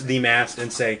against pirate. the mast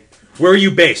and say, "Where are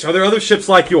you based? Are there other ships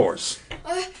like yours?"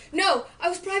 No, I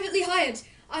was privately hired.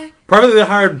 Privately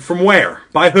hired from where?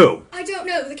 By who? I don't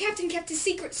know. The captain kept his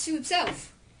secrets to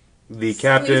himself. The Suddenly he's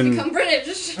captain... become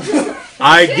British.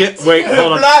 Wait,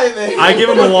 hold on. Blimey. I give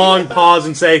him a long pause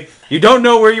and say, "You don't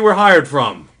know where you were hired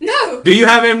from. No. Do you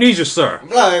have amnesia, sir?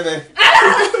 Blimey.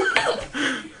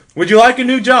 Would you like a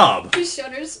new job?" He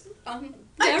shudders.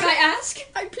 Dare I ask?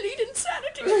 I plead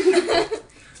insanity.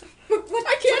 What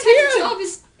I can't type hear of him. job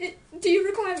is it, do you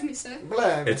require of me, sir?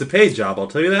 Blimey. It's a paid job, I'll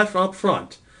tell you that up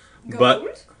front. But,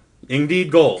 Gold?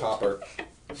 indeed gold. Copper.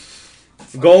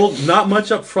 Gold, not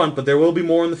much up front, but there will be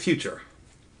more in the future.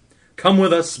 Come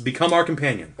with us, become our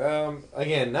companion.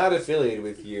 Again, not affiliated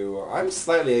with you. I'm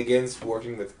slightly against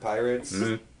working with pirates.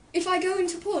 If I go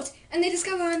into port and they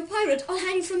discover I'm a pirate, I'll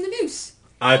hang from the noose.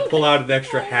 I pull out an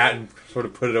extra hat and sort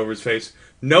of put it over his face.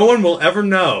 No one will ever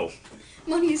know.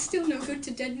 Money is still no good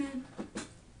to dead men.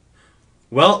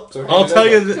 Well, So I'll tell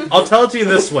it to you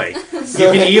this way.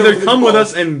 You can either come with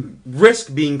us and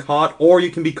risk being caught, or you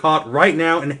can be caught right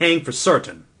now and hang for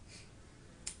certain.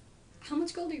 How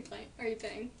much gold are you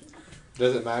paying?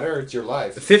 Does it matter? It's your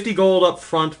life. 50 gold up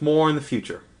front, more in the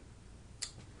future.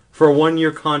 For a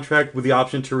 1-year contract with the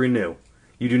option to renew.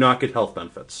 You do not get health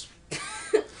benefits.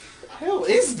 What the hell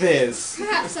is this?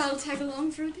 Perhaps I'll tag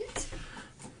along for a bit.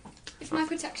 If my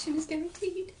protection is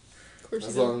guaranteed. Of course,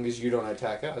 As long as you don't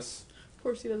attack us. Of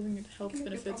course, he doesn't get health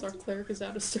benefits. Our cleric is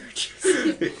out of search.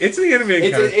 It's the enemy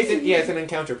encounter. It's an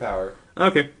encounter power.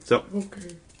 Okay, so...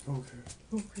 Okay.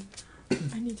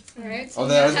 I need to. Alright, so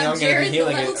Although that you doesn't mean have I'm gonna be Jared, the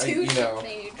healing level it, 2 you know.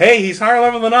 shipmate. Hey, he's higher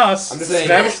level than us. I'm just saying.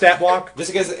 Can I have a stat block?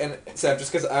 Just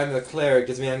because I'm the cleric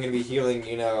doesn't mean I'm going to be healing,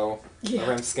 a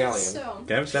Ramscallion. So,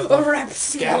 Can I have a stat A block?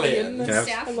 Scallion. Yeah.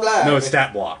 staff. I Flag. No, a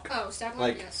stat block. Oh, staff one?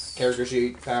 Like, Yes. character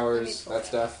sheet, powers, Let me pull that it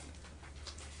stuff.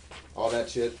 All that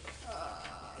shit.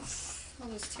 I'll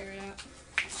just tear it out.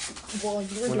 While you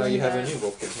were Well, doing now you have that, a new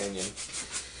wolf companion.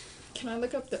 Can I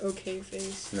look up the okay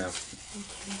face? No.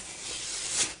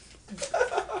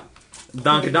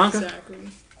 Donka donka. Exactly.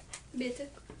 Bitte.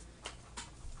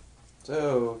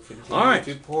 So, continue Alright.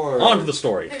 to pour. On to the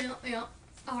story. Yeah.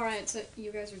 Alright, so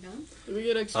you guys are done? Do we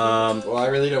get extra? Well, I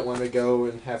really don't want to go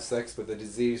and have sex with a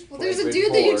diseased Well, there's a plague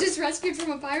dude that you whore. just rescued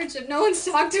from a pirate ship. No one's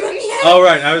talked to him yet. Oh,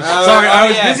 right. I was sorry. I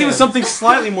was busy him. with something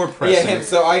slightly more Yeah, pressing. him.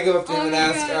 So I go up to him Oh and my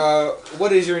ask, God.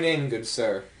 what is your name, good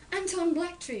sir? Anton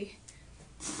Blacktree.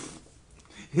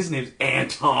 His name's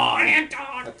Anton.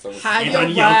 That's almost- Hide And your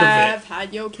on Yankovic. wife,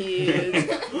 hide your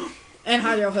kids, and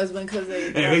hide your husband because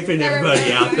they. Hey, we pin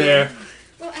everybody out there.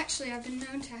 Well, actually, I've been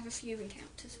known to have a few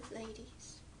encounters with ladies.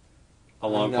 A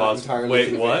long I'm not pause. entirely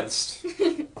Wait, what? convinced.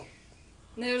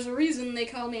 There's a reason they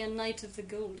call me a Knight of the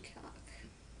Gold Cock.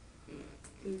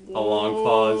 A long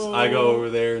pause. I go over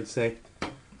there and say,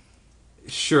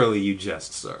 "Surely you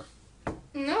jest, sir."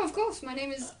 No, of course. My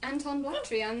name is Anton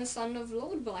Blacktree. I'm the son of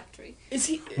Lord Blacktree. Is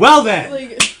he? Well then,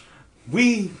 Like,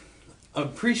 we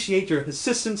appreciate your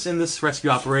assistance in this rescue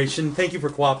operation. Thank you for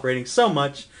cooperating so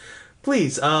much.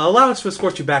 Please, allow us to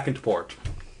escort you back into port.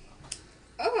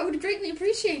 Oh, I would greatly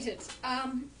appreciate it.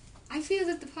 I fear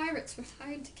that the pirates were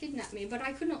hired to kidnap me, but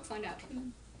I could not find out who.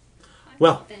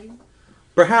 Well. Them.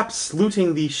 Perhaps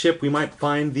looting the ship we might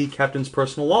find the captain's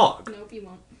personal log. Nope, you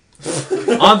won't.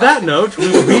 On that note, we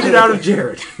will read it out of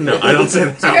Jared. No, I don't say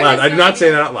that out loud. I do not say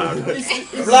that out loud.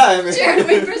 Blimey. Jared,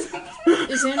 wait for a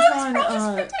second. is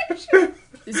Anton?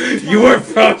 Is Anton? You were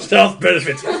from health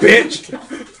benefits, bitch!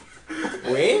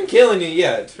 We ain't killing you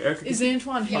yet. Is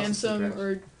Antoine handsome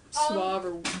or suave,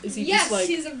 or is he yes, just like...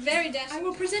 he's a very dash. I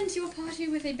will present your party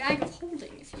with a bag of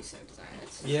holding if you so desire it.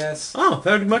 Yes. Oh,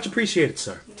 that would be much appreciated,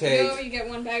 sir. Take. No, you get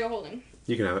one bag of holding.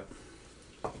 You can have it.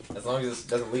 As long as it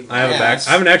doesn't leak. I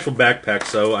have an actual backpack,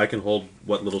 so I can hold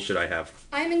what little shit I have.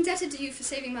 I am indebted to you for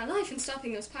saving my life and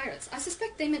stopping those pirates. I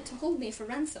suspect they meant to hold me for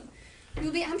ransom. You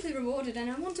will be amply rewarded, and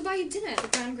I want to buy you dinner at the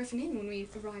Grand Griffin Inn when we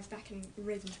arrive back in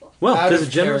Ravens Bluff. Well, Out there's of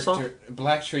a generous character,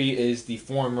 Blacktree is the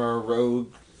former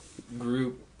rogue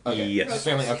group. Okay. Yes.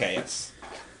 Family. Okay. Yes.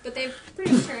 But they've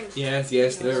pretty much turned. Yes.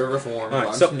 They're reformed. Alright,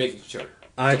 I'm so- just making sure.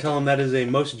 I tell him that is a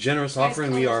most generous Guys' offer,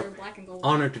 and we colours are black and gold.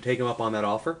 honored to take him up on that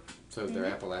offer. So they're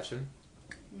Appalachian.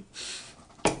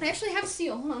 I actually have a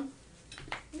seal. Hold on.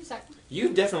 Wait a sec.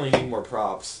 You definitely need more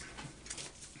props.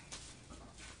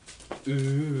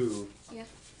 Ooh. Yeah.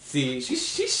 See,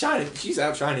 she's shining. She's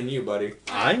outshining you, buddy.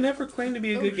 I never claimed to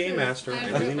be a good game sure. master. I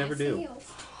really never do.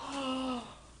 Oh.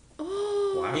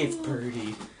 Wow. It's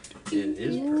pretty. It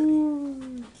is pretty.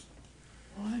 Ooh.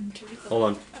 1, 2, Hold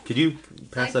on. Could you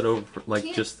pass that over, like,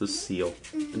 can't- just the seal?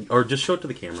 Or just show it to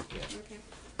the camera.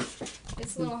 Okay.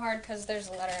 It's a little hard because there's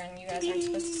a letter and you guys aren't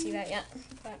supposed to see that yet.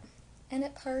 But and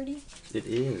at party. It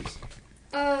is.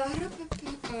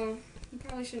 Oh, you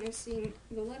probably shouldn't have seen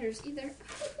the letters either.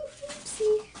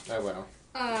 Oopsie. Oh well.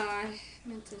 I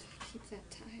meant to keep that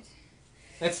tied.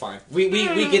 That's fine. We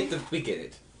get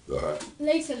it.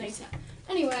 Later.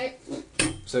 Anyway,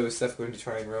 So is Steph going to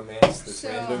try and romance this So-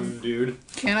 random dude?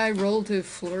 Can I roll to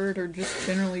flirt or just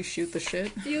generally shoot the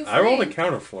shit? feel I rolled a free.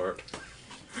 counter flirt.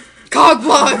 Cog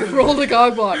block! Roll the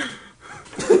cog block.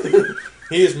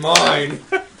 He is mine.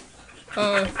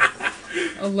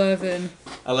 11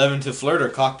 11 to flirt or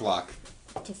cock block.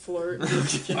 to flirt.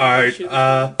 Alright,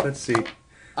 let's see.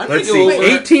 I'm Let's gonna go see.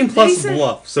 over. 18 plus He said-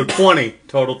 bluff, so 20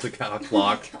 total to cock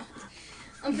block.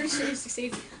 I'm pretty sure you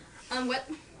succeed. What?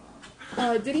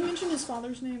 Did he mention his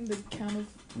father's name? The Count of...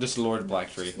 Just Lord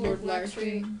Blacktree. Lord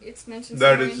Blacktree. Blacktree. It's mentioned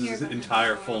That somewhere is in here, his but I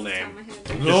entire don't full know off the name. top of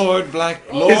my head. Lord Black.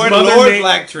 His Lord mother named-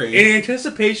 Blacktree. In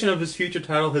anticipation of his future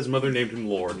title, his mother named him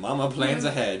Lord. Mama plans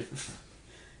ahead.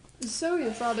 So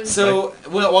your father's... So,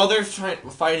 well, while they're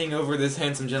fighting over this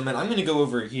handsome gentleman, I'm going to go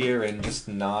over here and just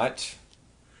not.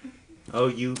 Oh,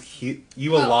 you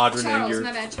Well, Eladrin and Charles, your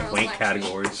my bad, Charles quaint Blacktree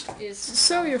categories. Is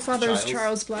So your father's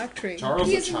Charles. Charles Blacktree. Charles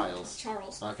He or is Childs?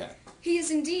 Charles. Okay. He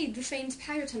is indeed the famed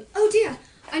pirate. Oh dear,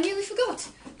 I nearly forgot.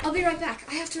 I'll be right back.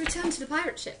 I have to return to the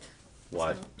pirate ship.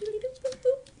 What?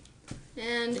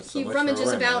 And So he much for rummages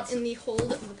romance. about in the hold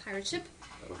of the pirate ship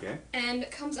Okay. and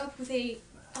comes up with a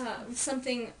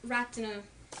something wrapped in a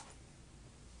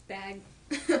bag,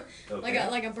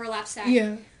 like a burlap sack.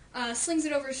 Yeah. Slings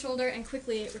it over his shoulder and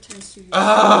quickly it returns to you.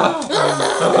 Ah!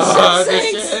 The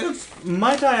ship The sinks! ship.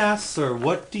 Might I ask, sir,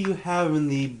 what do you have in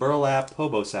the burlap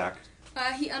hobo sack?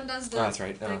 He undoes the, that's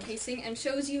right. the casing and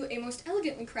shows you a most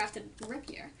elegantly crafted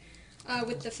rapier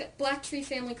with the Blacktree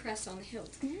family crest on the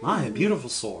hilt. My, a beautiful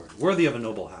sword, worthy of a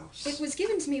noble house. It was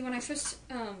given to me when I first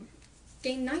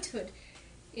gained knighthood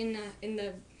in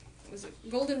the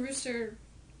Golden Rooster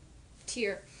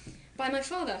tier by my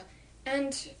father,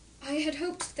 and I had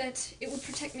hoped that it would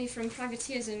protect me from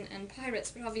privateers and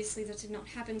pirates, but obviously that did not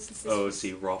happen since this Oh, was...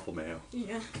 see, Raffle Mayo.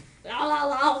 Yeah.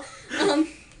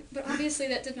 But obviously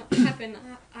that did not happen.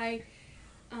 Well,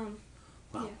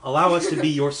 Yeah. allow us to be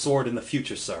your sword in the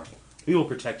future, sir. We will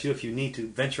protect you if you need to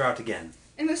venture out again.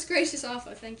 A most gracious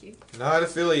offer, thank you. Not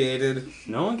affiliated.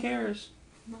 No one cares.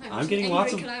 My, I'm getting angry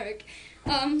lots of- Cleric.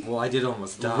 Well, I did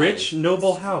almost die. Rich,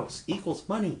 noble house equals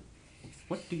money.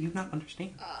 What do you not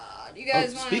understand? Do you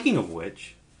guys Oh, want speaking of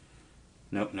which...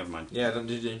 Nope, never mind. Yeah, didn't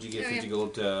you get Oh, 50 yeah.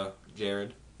 gold to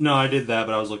Jared? No, I did that,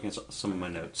 but I was looking at some of my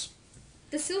notes.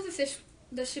 The Silverfish,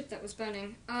 the ship that was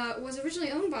burning, was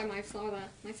originally owned by my father,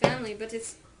 my family, but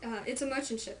it's a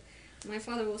merchant ship. My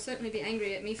father will certainly be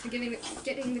angry at me for getting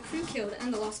the crew killed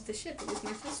and the loss of the ship. It was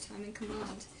my first time in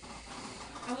command.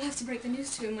 I will have to break the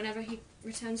news to him whenever he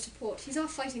returns to port. He's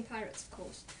off fighting pirates, of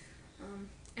course,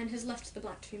 and has left the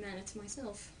Blacktree Manor to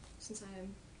myself, since I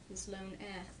am his lone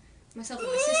heir. Myself and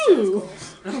my sister,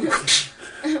 of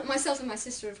course. Myself and my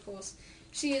sister, of course.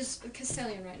 She is a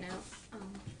Castellan right now.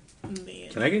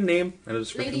 Can I get a name and a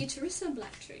description? Lady Teresa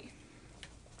Blacktree.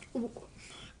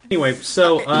 Anyway,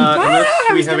 so,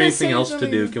 unless we have anything else to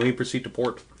do, can we proceed to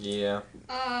port? Yeah.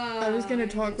 I was gonna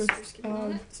talk guess with, we're skipping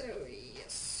on it, so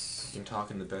yes. You can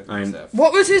talk in the bedroom, I'm- Steph.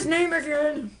 What was his name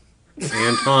again?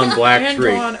 Anton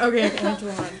Blacktree. Anton. Okay,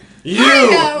 Anton. You!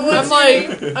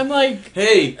 I'm like,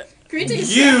 Hey!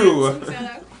 Greetings, You! handsome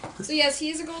fellow. So yes, he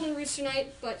is a Golden Rooster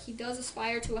Knight, but he does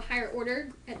aspire to a higher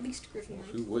order, at least Griffin Knight.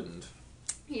 Who wouldn't?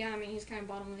 Yeah, I mean, he's kind of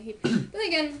bottom of the heap. But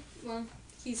again, well,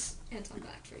 He's Anton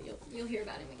Blacktree. You'll hear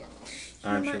about him again.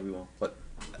 I'm sure we will. What?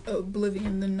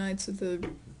 Oblivion, the Knights of the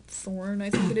Thorn, I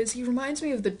think it is. He reminds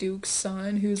me of the Duke's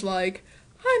son, who's like,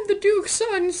 I'm the Duke's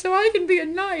son, so I can be a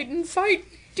knight and fight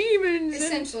demons.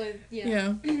 Essentially,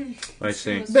 yeah. I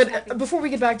see. But before we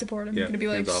get back to port, I'm going to be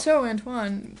like, hands off. so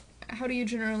Antoine, how do you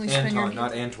generally spend your... Anton,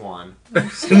 not Antoine.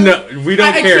 No, we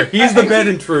don't care. He's the bed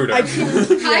intruder.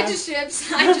 Hide your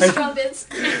ships, hide your trumpets,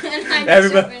 and hide your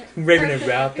Everybody, ship. Raven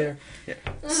out there. Yeah.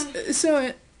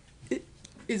 So,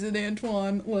 is it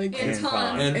Antoine? Like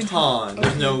Anton.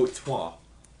 There's no toi.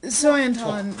 So,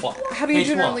 Anton, how do you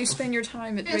generally spend your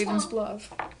time at Raven's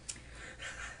Bluff?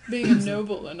 Being a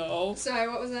noble and all. Sorry,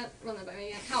 what was that? Run that by me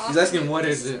again. He's asking what are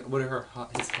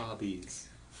his hobbies,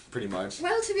 pretty much.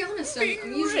 Well, to be honest,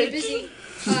 I'm usually busy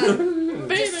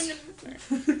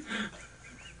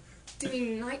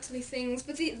doing knightly things,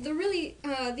 but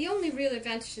the only real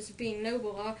advantages of being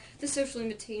noble are the social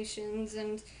invitations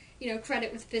and,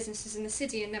 credit with businesses in the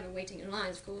city and never waiting in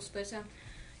lines, of course, but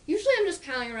usually I'm just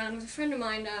palling around with a friend of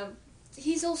mine.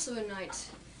 He's also a knight.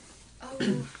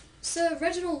 Oh, Sir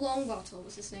Reginald Longbottle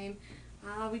was his name.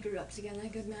 We grew up together,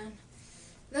 good man.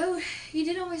 Though he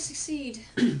did always succeed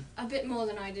a bit more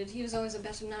than I did. He was always a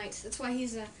better knight. That's why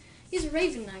he's a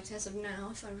Raven Knight as of now,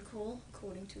 if I recall,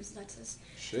 according to his letters.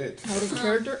 Shit. Out of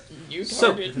character?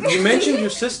 So, you mentioned your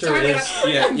sister is...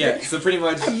 Yeah, so pretty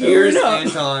much, here's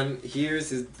Anton, here's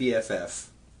his BFF.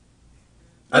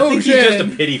 I think he's just a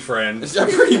pity friend.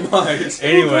 Pretty much.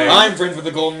 Anyway. I'm friends with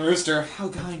the Golden Rooster. How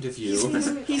kind of you.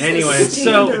 Anyway,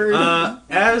 so,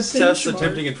 as Tess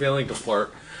attempting and failing to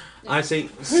flirt, I say,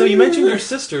 so you mentioned your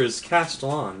sister is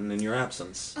Castellan in your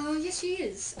absence. Oh, yes, she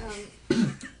is.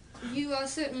 You are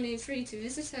certainly free to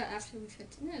visit her after we've had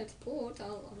dinner at port.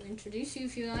 I'll introduce you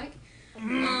if you like.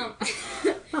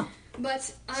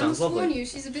 But I must warn you,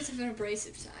 she's a bit of an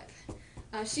abrasive type.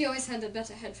 She always had a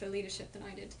better head for leadership than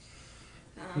I did.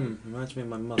 Reminds me of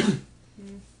my mother.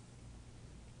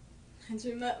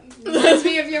 Reminds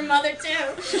me of your mother, too.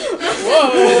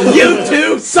 Whoa! You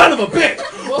too, son of a bitch!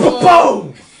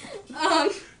 Boom!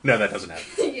 No, that doesn't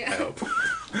happen. Yeah. I hope.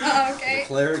 Okay. The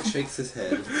cleric shakes his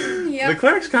head. Yeah. The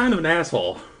cleric's kind of an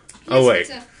asshole. Yes, Oh, wait.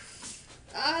 But,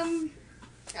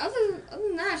 other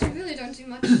than that, I really don't do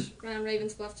much around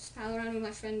Raven's Bluff. Just pal around with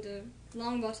my friend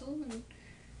Longbottle, and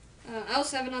I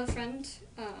also have another friend,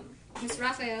 Miss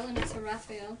Raphael, and it's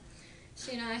Raphael.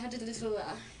 She and I had a little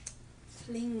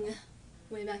fling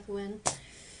way back when,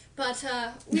 but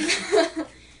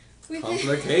we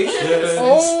complications.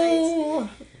 Oh.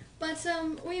 But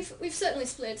we've certainly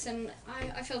split, and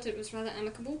I felt it was rather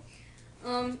amicable.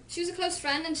 She was a close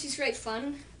friend, and she's great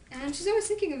fun, and she's always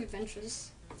thinking of adventures,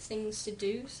 things to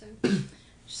do, so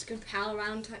she's a good pal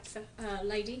around type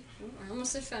lady. Oh, I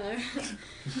almost said fellow.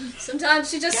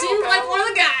 Sometimes she just seems like one of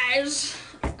the guys.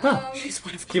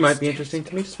 She might be interesting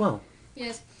to me as well.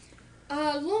 Yes.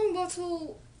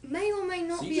 Longbottle may or may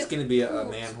not So be you're just going to be a port.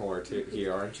 man whore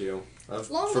here, aren't you? For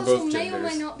Longbottle both may or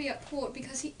genders. may not be at port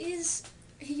because he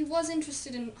was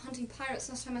interested in hunting pirates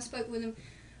last time I spoke with him,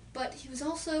 but he was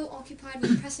also occupied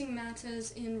with pressing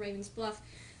matters in Raven's Bluff.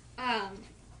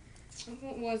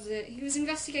 What was it? He was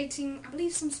investigating, I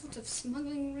believe, some sort of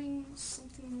smuggling ring,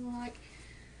 something like.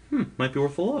 Might be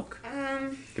worth a look.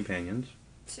 Companions.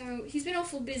 So he's been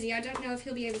awful busy. I don't know if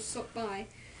he'll be able to stop by.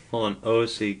 Hold on.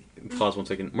 OSC, pause 1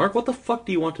 second. Mark, what the fuck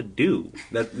do you want to do?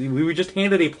 That we were just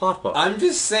handed a plot hook. I'm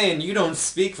just saying, you don't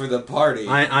speak for the party.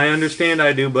 I understand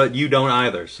I do, but you don't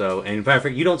either. So, and in fact,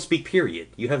 you don't speak, period.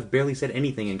 You have barely said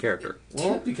anything in character.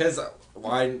 Well, because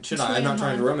why should I? I'm not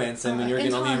trying to romance him, and you're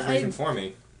getting all the information for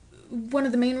me. One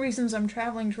of the main reasons I'm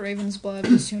traveling to Raven's Bluff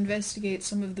is to investigate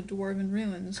some of the dwarven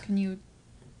ruins.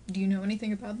 Do you know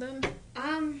anything about them?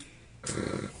 I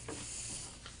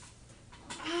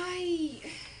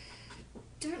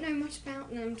don't know much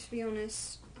about them, to be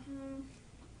honest.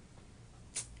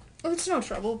 Oh, it's no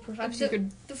trouble. Perhaps you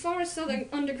could... The forest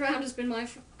underground has been my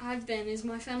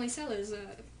family cellars.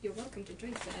 You're welcome to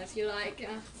drink there if you like.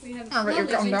 We have. Alright, you're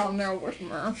going down there with me.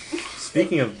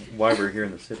 Speaking of why we're here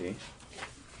in the city.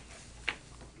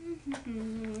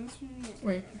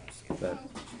 Wait. You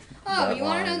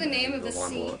want to know the name of the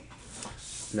sea?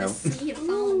 No. The Sea of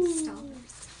Fallen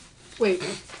Stars. Wait,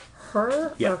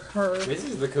 her Yeah. or her? This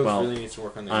is the coach really needs to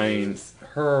work on their names.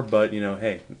 Her, but,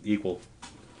 hey, equal.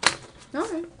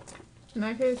 Okay. In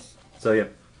that case. So, yeah.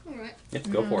 Alright. Yeah,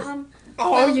 go for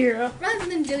it. Yeah. Rather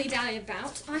than dilly-dally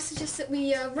about, I suggest that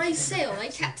we raise sail, eh,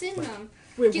 Captain?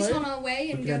 Wait, Get what? on our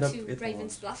way and go Stand up, to it's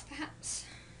Raven's Bluff, perhaps.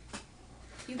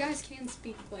 You guys can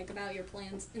speak about your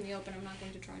plans in the open. I'm not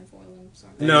going to try and foil them.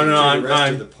 Sorry. No, The rest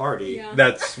I'm of the party. Yeah.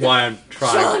 That's why I'm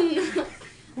trying. Son!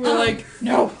 We're like,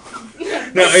 no.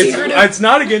 No, it's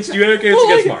not against you. It's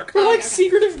against Mark. We're like Okay.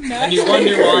 secretive match. And you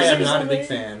wonder why I'm not a big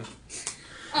fan.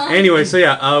 Anyway, so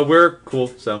yeah, we're cool.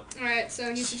 So Alright,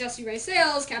 so he suggests you raise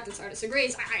sails. Captain Sardis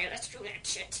agrees. Let's do that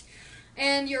shit.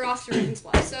 And you're off to Ravens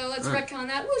Bluff. So let's retcon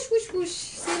that. Whoosh, whoosh, whoosh.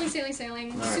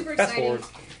 Sailing. All right, Super fast exciting.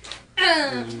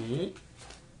 forward.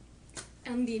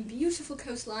 And the beautiful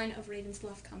coastline of Ravens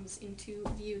Bluff comes into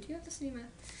view. Do you have the city map?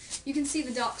 You can see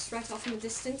the docks right off in the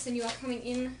distance, and you are coming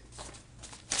in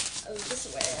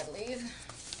this way, I believe.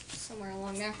 Somewhere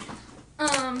along there.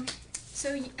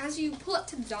 So as you pull up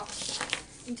to the dock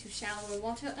into shallower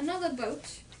water, another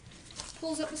boat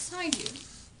pulls up beside you.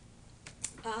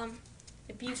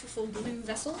 A beautiful blue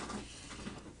vessel,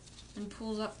 and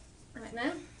pulls up right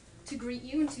now to greet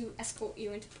you and to escort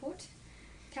you into port.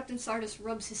 Captain Sardis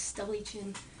rubs his stubby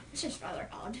chin, which is rather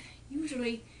odd.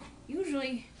 Usually,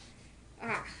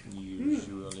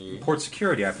 Port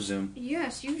security, I presume.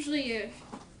 yes, usually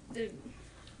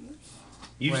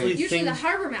Usually the things.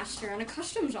 harbor master and a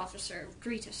customs officer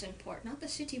greet us in port, not the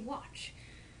city watch.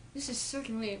 This is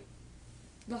certainly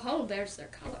the hull bears their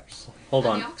colors. Hold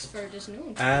and on. The Oxford is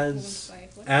known to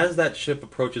As that ship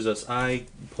approaches us, I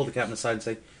pull the captain aside and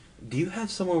say, "Do you have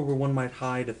somewhere where one might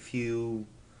hide a few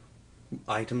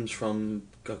items from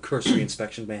a cursory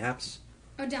inspection, mayhaps?"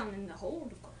 Oh, down in the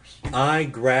hold, of course. I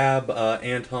grab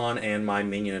Anton and my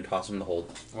minion and toss him in the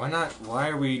hold. Why not? Why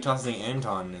are we tossing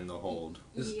Anton in the hold?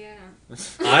 Yeah.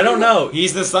 I don't know.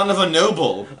 He's the son of a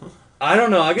noble. I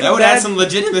don't know. I get That a would bad. add some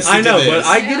legitimacy I know, to but this.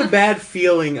 I get Yeah. a bad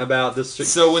feeling about this.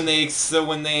 So when they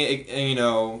go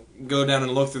down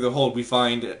and look through the hold, we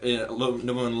find a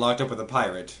nobleman locked up with a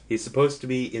pirate. He's supposed to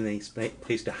be in a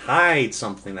place to hide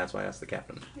something. That's why I asked the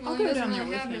captain. Well, I'll he go doesn't down there really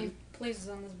with have him. many places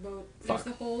on this boat. Fuck.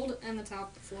 There's the hold and the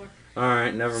top floor. All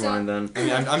right, never So- mind then. I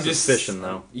mean, I'm just Suspicion,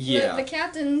 though. Yeah. The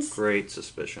captain's Great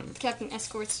suspicion. the captain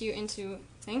escorts you into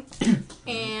thing,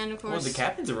 and of Well, course, the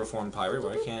captain's a reformed pirate.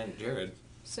 Why can't Jared?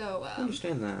 so I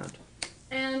understand that.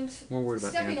 and More worried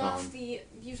about stepping Anton. off the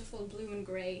beautiful blue and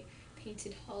gray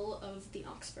painted hull of the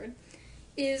Oxford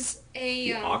is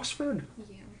a The Oxford?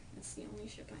 Yeah, that's the only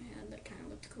ship I had that kind of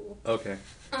looked cool. Okay.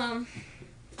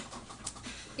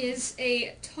 Is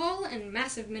a tall and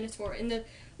massive minotaur in the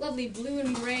lovely blue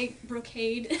and gray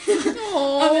brocade of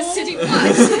a city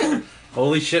watch.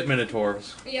 Holy shit,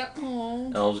 minotaurs. Yep.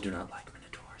 Aww. Elves do not like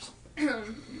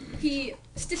minotaurs. He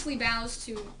stiffly bows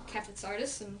to Captain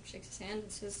Sardis and shakes his hand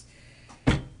and says,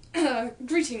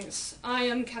 "Greetings, I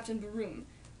am Captain Baroom.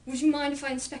 Would you mind if I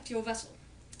inspect your vessel?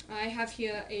 I have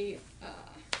here a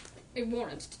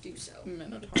warrant to do so."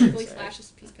 Quickly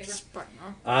flashes a piece of paper.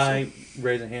 I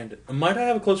raise a hand. Might I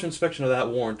have a closer inspection of that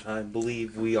warrant? I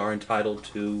believe we are entitled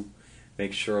to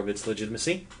make sure of its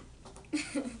legitimacy.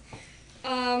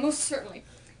 Most certainly.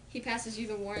 He passes you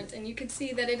the warrant, and you can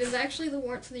see that it is actually the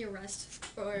warrant for the arrest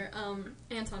for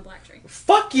Anton Blacktree.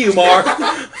 Fuck you, Mark!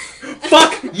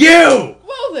 Fuck you!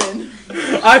 Well then,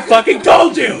 I fucking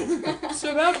told you!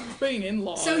 so about bringing in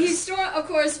laws. So he of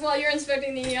course, while you're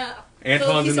inspecting the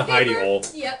Anton's piece in the of paper, hidey hole.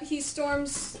 Yep, he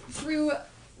storms through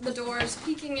the doors,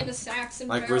 peeking into sacks and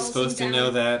Like we're barrels supposed to and know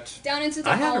down, that. down into the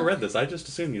I hull. haven't read this. I just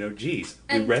assumed, geez,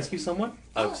 we And- rescue someone?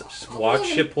 A Oh, watch oh.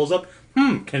 ship pulls up?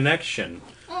 Connection.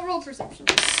 Oh, roll perception.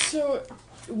 So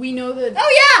we know that.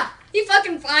 Oh yeah! He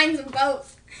fucking finds them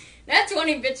both. That's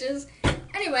 20 bitches.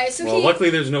 Anyway, so Well, luckily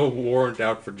there's no warrant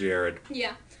out for Jared.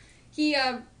 Yeah. He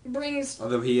brings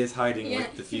Although he is hiding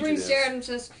with the he brings fugitive. Jared and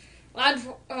says, "Lad,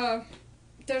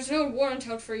 there's no warrant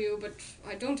out for you, but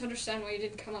I don't understand why you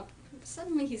didn't come up."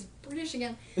 Suddenly he's British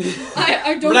again.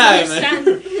 I don't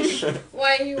understand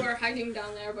why you are hiding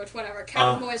down there, but whatever.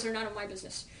 Captain boys are none of my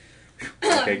business.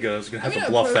 Okay, good. I was going to I'm have to gonna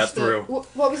bluff that approach through.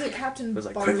 What was it, Captain? It was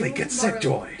like, Baroom? quickly get sick, Baroom.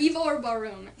 joy. Ivor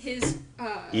Baroom. His,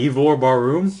 Ivor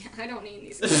Baroom? I don't name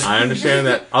these. I understand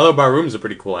that. Although Baroom's a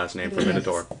pretty cool ass name for Yes.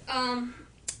 Minotaur.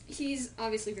 He's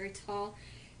obviously very tall.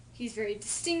 He's very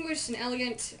distinguished and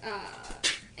elegant,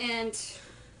 and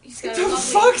he's got What a the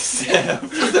lovely... fuck,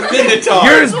 Steph? He's a minotaur.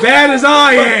 You're as bad as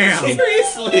I am!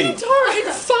 Seriously.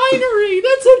 Target finery.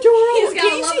 That's adorable. He's got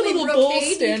Can a you see lovely little bull brocade.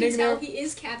 You standing can tell there? he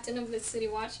is captain of the City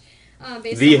Watch.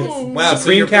 Based The on his... Wow,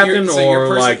 Supreme captain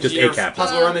or like just a your captain?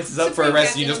 possible romance is up for Supreme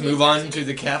arrest and you captain just of move the on City. to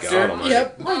the captor? God almighty.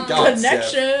 Yep. God,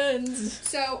 Connections.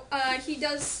 So, he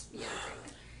does... Yeah,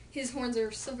 his horns are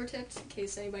silver-tipped, in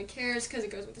case anybody cares, because it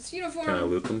goes with his uniform. Can I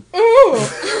loot them?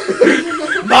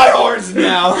 Ooh. My horns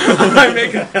now! I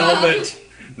make a helmet.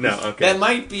 No, okay. That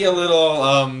might be a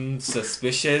little,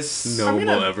 suspicious. No I'm one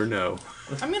gonna- will ever know.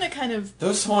 I'm gonna kind of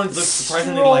Those horns look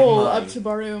surprisingly like stroll mine. up to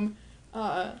Baroom.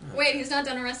 Wait, he's not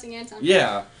done arresting Anton.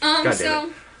 Yeah. damn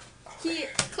So, he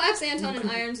claps Anton in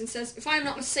irons and says, "If I am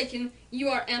not mistaken, you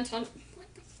are Anton..." What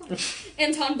the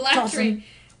Anton Blacktree.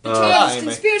 The Uh, charge is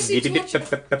conspiracy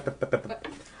torture.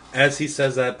 As he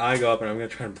says that, I go up and I'm going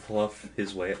to try and bluff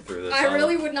his way through this. I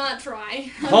really would not try.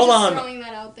 I'm Hold just on. throwing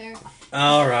that out there.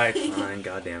 Alright, fine,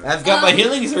 goddammit. I've got my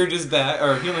healing surges back,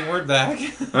 or healing word back.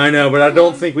 I know, but I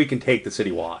don't think we can take the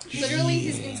city watch. Literally,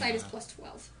 his insight is plus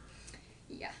 12.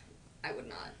 Yeah, I would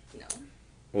not. No,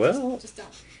 Well, just don't.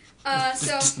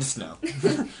 So Just no.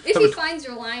 if he finds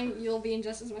your line, you'll be in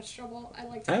just as much trouble. I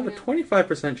like to. I have a point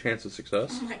 25% chance of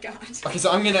success. out. Oh my god. Okay,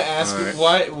 so I'm gonna ask,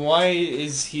 Alright. why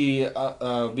is he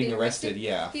being arrested?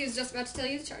 Yeah. He was just about to tell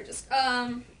you the charges.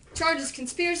 Charges: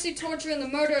 conspiracy, torture, and the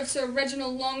murder of Sir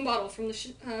Reginald Longbottle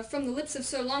from the lips of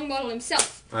Sir Longbottle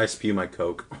himself. I spew my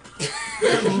coke.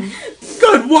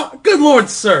 Good lord,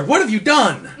 sir! What have you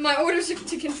done? My orders are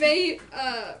to convey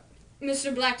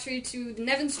Mr. Blacktree to the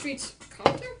Nevin Street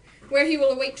counter, where he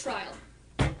will await trial.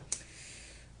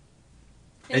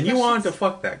 And you wanted to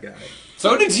fuck that guy.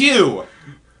 So did you!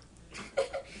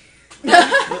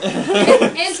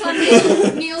 Anton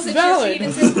kneels at your Valid. feet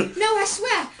and says, "No, I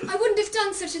swear, I wouldn't have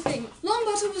done such a thing.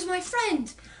 Longbottle was my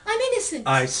friend. I'm innocent."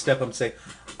 I step up and say,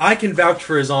 I can vouch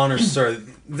for his honor, sir.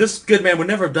 This good man would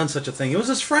never have done such a thing. It was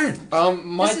his friend.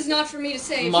 This is not for me to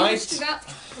say. If you wish to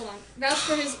vouch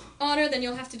for his honor, then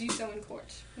you'll have to do so in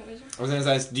court. What was it? I was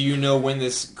gonna ask, do you know when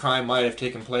this crime might have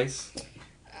taken place?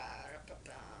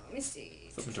 Let me see.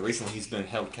 Up until recently, he's been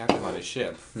held captive on his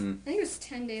ship. I think it was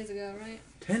 10 days ago, right?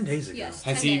 10 days ago. Yes.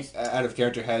 Has 10 he, days. out of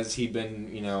character, has he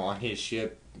been, on his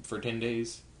ship for 10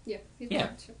 days? Yeah. He's Yeah.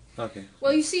 Okay.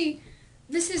 Well, you see,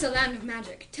 this is a land of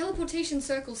magic. Teleportation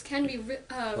circles can be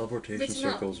Teleportation written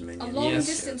circles up. minion. A long Yes,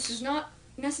 distance yes. does not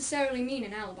necessarily mean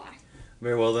an alibi.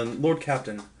 Very well then, Lord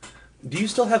Captain. Do you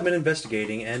still have men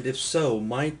investigating, and if so,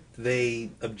 might they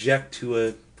object to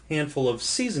a handful of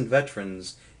seasoned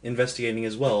veterans investigating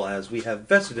as well, as we have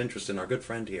vested interest in our good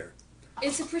friend here?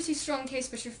 It's a pretty strong case,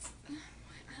 but you're.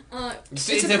 It's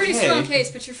It's a pretty okay. strong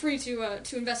case, but you're free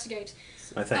to investigate.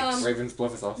 I thanks. Raven's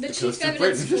Bluff is off The the chief coast of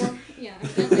evidence Britain.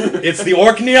 for evidently. It's the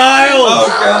Orkney Isles! Oh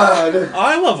god!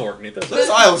 I love Orkney. That's Those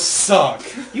isles suck!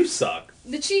 You suck.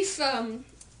 The chief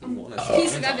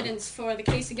piece of evidence for the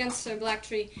case against Sir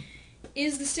Blacktree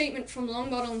is the statement from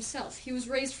Longbottle himself. He was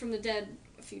raised from the dead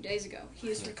a few days ago. He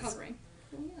is recovering.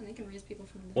 Well, yeah, they can raise people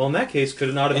from the dead. Well, in that case, could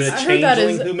it not have been a I heard that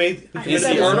changeling is- who made... I Who think Is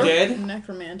that he is undead?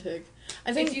 necromantic. I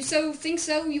If think you think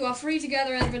so, you are free to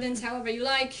gather evidence however you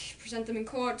like, present them in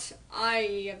court.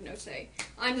 I have no say.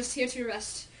 I'm just here to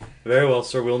arrest. Very well,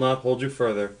 sir. We'll not hold you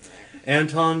further.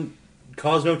 Anton,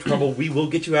 cause no trouble. We will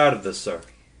get you out of this, sir.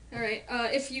 Alright,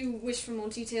 if you wish for more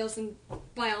details, then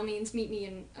by all means meet me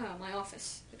in my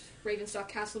office at Ravensdock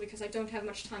Castle, because I don't have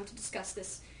much time to discuss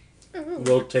this.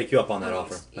 We'll take you up on that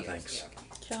offer. Yes, Thanks. yeah,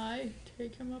 okay. can I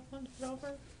take him up on that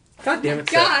offer? God damn it,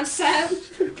 Seth. God, Sam!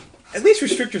 At least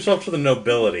restrict yourself to the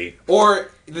nobility.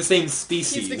 Or the same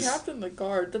species. He's the captain of the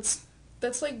guard. That's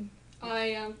like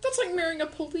that's like marrying a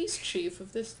police chief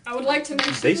of this. I would like to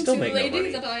mention They still to the make no lady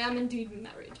money. that I am indeed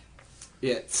married.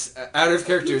 Yes, out of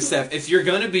character, Seth. If you're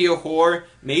gonna be a whore,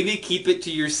 maybe keep it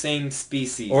to your same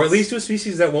species. Or at least to a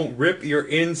species that won't rip your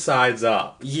insides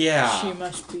up. Yeah. She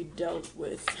must be dealt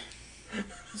with.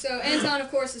 So Anton, of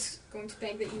course, is going to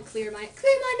beg that you clear my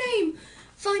name.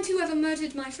 Find whoever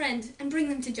murdered my friend and bring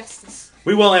them to justice.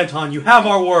 We will, Anton. You have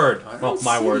our word. I Well, don't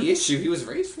my see word. the issue. He was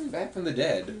raised back from the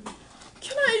dead.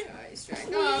 Can I He's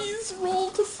dragged off. please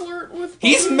roll to flirt with?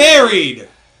 He's her? married!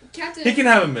 Captain. He can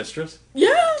have a mistress.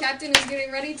 Yeah. Captain is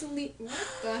getting ready to lead. What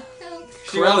the hell?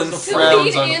 Krellin To frowns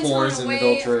lead on Anton whores and away.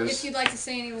 adulterers. If you'd like to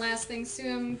say any last things to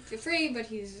him, feel free. But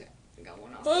he's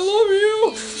going off. I love in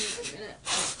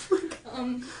a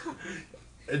minute.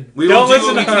 We Don't will do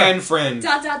listen what we to her. can, friend.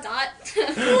 Okay.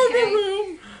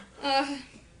 you.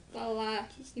 Well,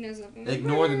 he knows nothing.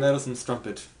 Ignore the meddlesome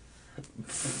strumpet.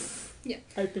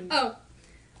 I've been. Oh.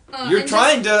 You're and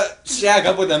trying to shag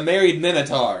up with a married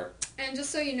minotaur. And just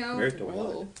so you know, Married to what?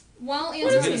 Well, while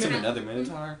Is Anton he is gonna ha- another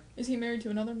minotaur? is he married to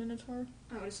another minotaur?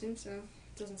 I would assume so.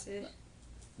 Doesn't say it.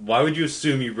 Why would you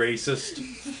assume, you racist?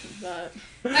 That.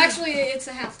 Actually, it's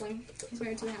a halfling. He's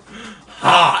married to a halfling.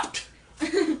 Hot!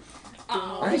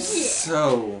 Oh, I'm yeah.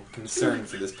 so concerned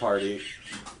for this party.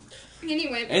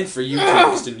 Anyway, And for you two,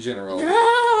 just in general.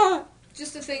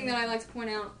 just a thing that I like to point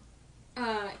out.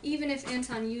 Even if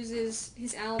Anton uses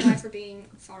his alibi for being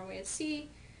far away at sea,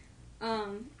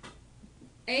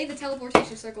 the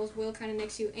teleportation circles will kind of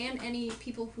mix you, and any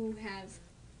people who have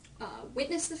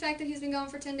witnessed the fact that he's been gone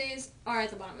for 10 days are at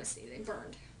the bottom of the sea. They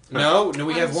burned. No,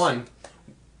 we have one.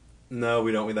 No,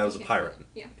 we don't. That was a Okay. pirate.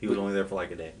 Yeah, He was only there for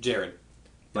like a day. Jared.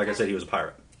 Like I said, he was a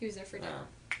pirate. he was there for a day. Oh.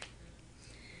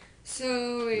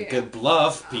 So, yeah. Good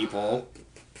bluff, people.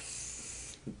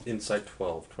 Insight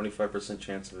 12. 25%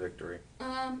 chance of victory.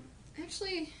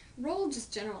 Actually, roll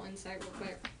just general insight real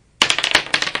quick.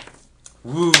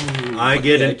 Woo! I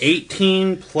get an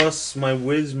 18 plus my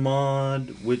whiz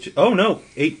mod, which... Oh, no.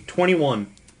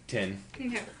 21. 10.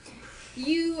 Okay.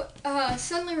 You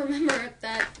suddenly remember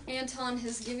that Anton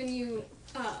has given you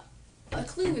a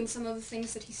clue in some of the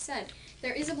things that he said.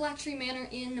 There is a Blacktree Manor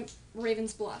in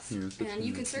Ravens Bluff, and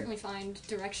you can certainly find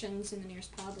directions in the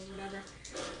nearest pub or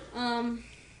whatever.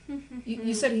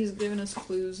 You said he's given us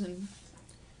clues in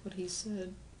what he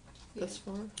said thus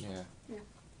far? Yeah.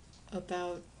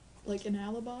 About, like, an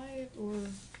alibi, or...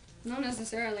 Not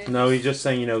necessarily. No, he's just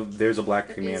saying, there's a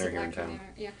Blacktree There is Manor a here in Blacktree town.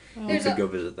 Manor, yeah. Oh. You could go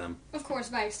visit them. Of course,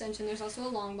 by extension, there's also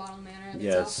a Longbottom Manor. That's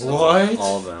Yes. also, What?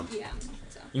 All of them. Yeah.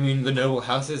 So. You mean the noble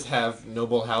houses have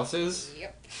noble houses?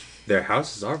 Yep. Their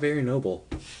houses are very noble.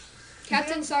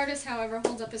 Captain Sardis, however,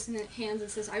 holds up his hands and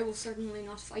says, "I will certainly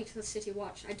not fight the City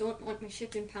Watch. I don't want my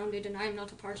ship impounded, and I am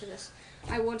not a part of this.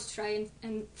 I want to try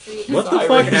and free..." What the Irish.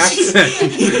 fuck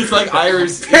accent? He's like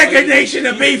Irish. Pick a nation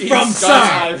to be from, sir!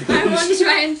 I want to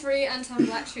try and free Anton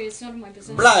Blacktree. It's none of my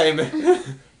business. Blime.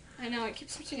 I know, I keep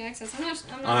switching accents. I'm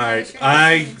not Alright, sure.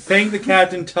 I thank the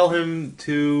captain, tell him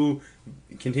to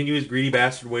continue his greedy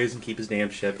bastard ways and keep his damn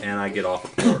ship, and I get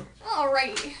off the floor.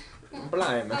 Alrighty.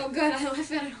 Blime. Oh, good. I left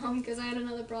that at home because I had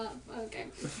another problem. Okay.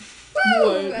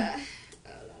 What? Woo!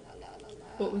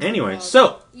 What was Anyway, about?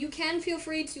 so... You can feel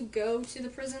free to go to the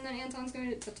prison that Anton's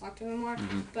going to talk to him more,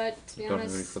 but to be Don't have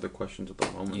any honest... further questions at the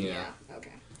moment. Yeah.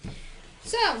 Okay.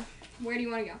 So, where do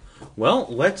you want to go? Well,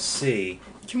 let's see.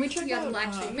 Can we check You got out... the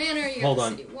Blacktree Manor, you Hold got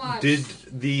on. the City Watch. Did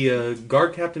the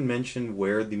guard captain mention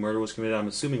where the murder was committed? I'm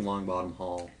assuming Longbottom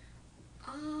Hall.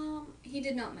 He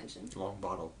did not mention. Long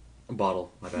bottle. A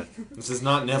bottle, my bad. This is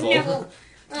not Neville. Neville.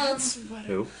 That's what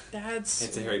Who? That's...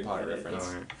 It's a Harry Potter reference.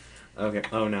 Alright. Okay.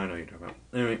 Oh, no, I know what you're talking about.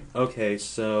 Anyway, okay,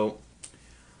 so...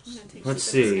 I'm gonna take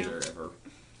Let's you to see. this now.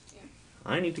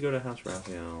 I need to go to House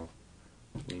Raphael.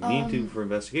 We need to, for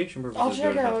investigation purposes, I'll go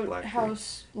check to House out Blacktree.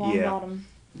 House Yeah. Longbottom.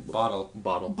 Bottle.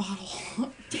 Bottle.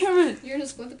 Bottle. Damn it! You're gonna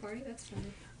split the party? That's funny.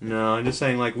 No, I'm just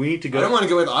saying, like, we need to I go... don't want to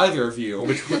go with either of you.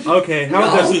 Okay, how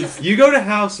about this? You go to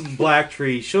House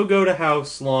Blacktree, she'll go to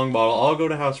House Longbottle, I'll go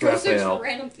to House Go search Raphael. for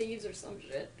random thieves or some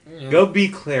shit. Yeah. Go be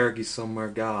Cleric somewhere,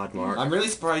 God, Mark. I'm really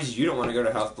surprised you don't want to go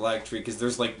to House Blacktree because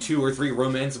there's like 2 or 3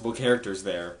 romanceable characters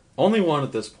there. Only one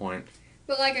at this point.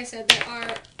 But like I said, there are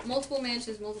multiple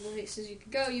mansions, multiple places you can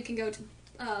go. You can go to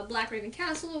Blackraven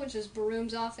Castle, which is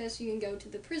Baroom's office. You can go to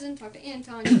the prison, talk to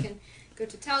Anton. You can go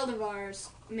to Taldivar's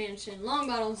mansion,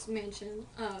 Longbottle's mansion,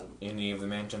 Any of the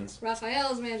mansions?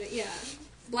 Raphael's mansion, yeah,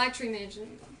 Blacktree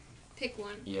mansion. Pick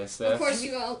one. Yes, Of course,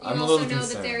 you I'm a also little know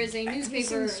that there is a newspaper,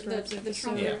 seen the Scrubs the episode?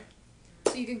 Trumper. Yeah.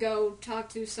 So you could go talk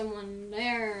to someone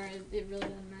there. It really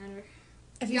doesn't matter.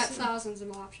 You got thousands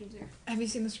of options here. Have you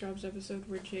seen the Scrubs episode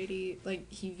where JD,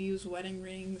 like, he views wedding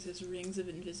rings as rings of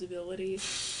invisibility?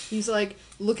 He's, like,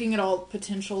 looking at all the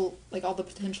potential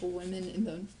women in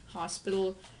the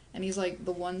hospital, and he's like,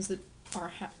 the ones that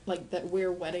are, that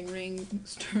wear wedding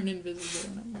rings turn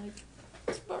invisible, and I'm like,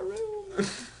 it's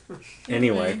Baroom.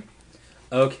 Anyway.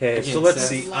 Okay, Again, so let's Seth,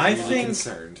 see. I'm I think,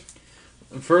 concerned.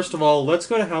 first of all, let's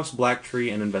go to House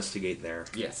Blacktree and investigate there.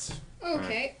 Yes.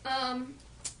 Okay,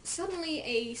 suddenly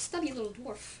a stubby little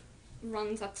dwarf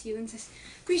runs up to you and says,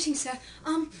 "Greetings, sir.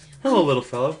 Hello, little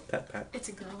fellow. Pat, pat. It's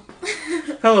a girl.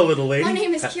 Hello, little lady. My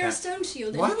name is Pat, Kira pat.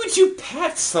 Stoneshield. Why would you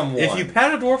pat someone? If you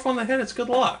pat a dwarf on the head, it's good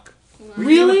luck.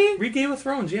 Really? Read Game of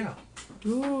Thrones, yeah.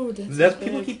 Ooh, That's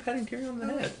people keep patting Tyrion on the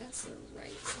head. That's the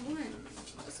right one.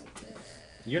 Wasn't it?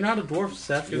 You're not a dwarf,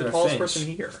 Seth. You're You're the a tallest finch. person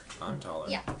here. I'm taller.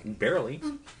 Yeah. Barely.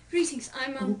 Greetings.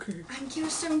 I'm Okay. I'm Kira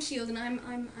Stoneshield, and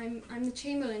I'm the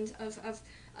Chamberlain of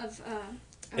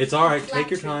It's alright. Take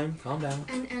your Blacktree. time. Calm down.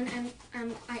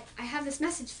 And I have this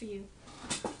message for you.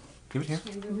 Give it here.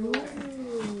 And the ruler.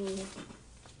 Ooh.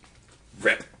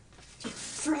 Rip.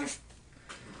 Fruff.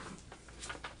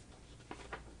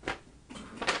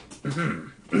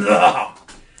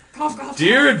 Cough, cough.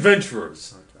 Dear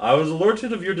adventurers, I was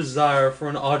alerted of your desire for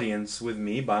an audience with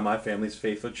me by my family's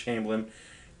faithful chamberlain,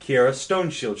 Kiara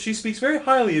Stoneshield. She speaks very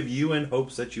highly of you and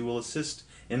hopes that you will assist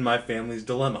in my family's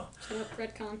dilemma. Shut up,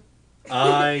 Redcon.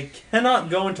 I cannot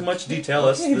go into much detail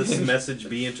lest this message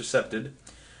be intercepted.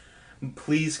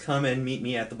 Please come and meet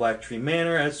me at the Blacktree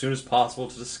Manor as soon as possible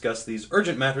to discuss these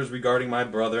urgent matters regarding my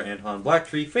brother Anton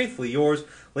Blacktree. Faithfully yours,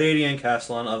 Lady Anne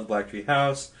Castellan of the Blacktree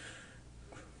House,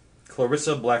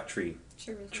 Clarissa Blacktree.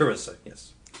 Charissa,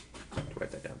 yes.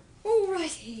 Write that down.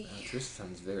 Alrighty. This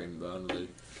sounds very manly.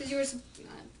 Because you were, I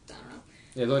don't know.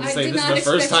 Yeah, let me I say did this is not the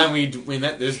first expect time we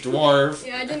met this dwarf.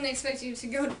 Yeah, I didn't expect you to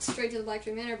go straight to the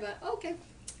Blacktree Manor, but okay.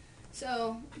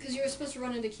 So, because you were supposed to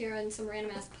run into Kira in some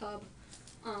random ass pub.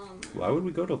 Why would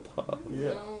we go to a pub?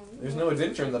 Yeah. There's no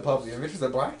adventure in the pub. The adventure's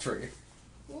at Blacktree.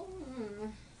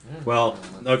 Well,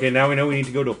 okay, now we know we need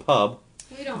to go to a pub.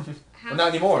 We don't have well, not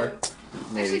anymore. to.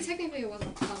 Actually, technically it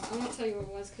wasn't a pub. I won't tell you what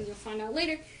it was because you'll find out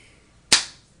later.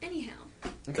 Anyhow.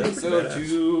 Okay, so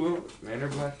to Manor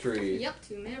Blacktree. Yep,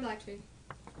 to Manor Blacktree.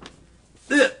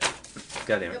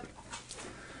 God damn it.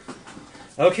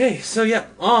 Okay, so yeah,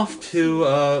 off to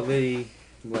Lady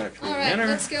Blacktree Alright, Manor.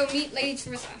 let's go meet Lady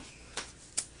Teresa.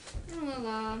 I'm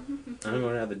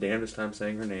going to have the damnedest time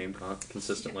saying her name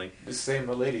consistently. Just say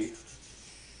my lady.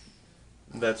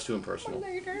 That's too impersonal.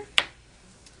 Later.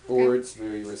 Or it's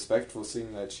very respectful,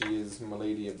 seeing that she is my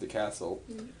lady of the castle.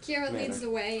 Kira leads the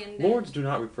way, and Lords do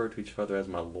not refer to each other as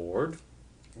my lord.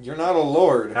 You're not a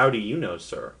lord. How do you know,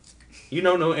 sir? You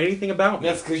don't know anything about me.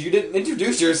 That's because you didn't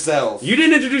introduce yourself. You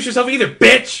didn't introduce yourself either,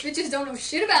 bitch! bitches don't know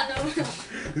shit about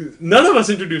no. None of us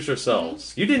introduced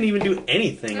ourselves. You didn't even do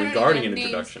anything I don't regarding even an have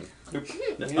introduction. Nope.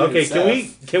 Okay,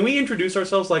 can we introduce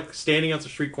ourselves like standing at the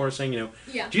street corner saying,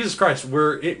 Yeah. Jesus Christ,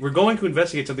 we're going to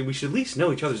investigate something. We should at least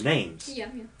know each other's names. Yeah.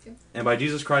 And by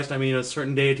Jesus Christ, I mean a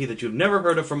certain deity that you've never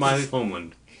heard of from my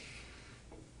homeland.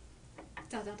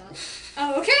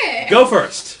 Oh, okay. Go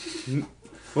first,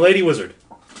 Lady Wizard.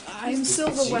 I'm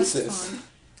Silva Jesus.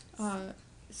 Westfont.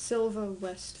 Silva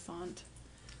Westfont.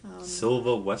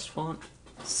 Silva Westfont.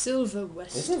 Silva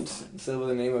Westfont. Isn't Silva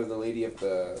the name of the lady of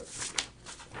the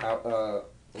Eladrin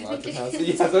house?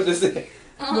 Yeah, I was about to say.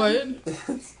 What?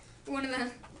 One of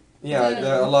the... Yeah, the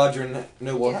Eladrin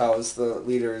noble house, the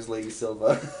leader is Lady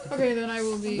Silva. Okay, then I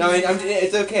will be... No, I mean,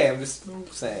 it's okay, I'm just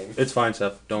saying. It's fine,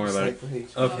 Seth. Don't worry about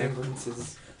it. Okay.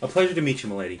 A pleasure to meet you,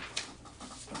 milady.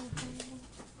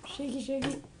 Shaky,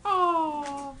 shaky.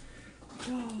 Aww.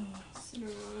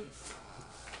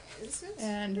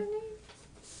 And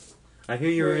I hear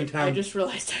you're in town. I just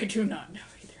realized I do not know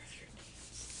either of your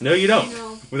names. No, you don't.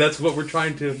 Well, that's what we're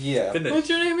trying to finish. What's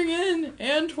your name again?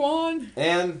 Anton.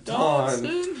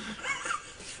 Anton.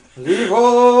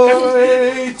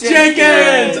 Leroy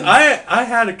Jenkins! I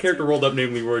had a character rolled up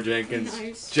named Leroy Jenkins.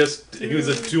 Nice. He was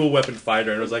a dual weapon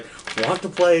fighter, and I was like, want to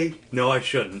play? No, I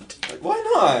shouldn't. Why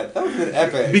not? That would have been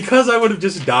epic. Because I would have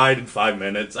just died in 5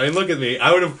 minutes. I mean, look at me.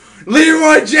 I would have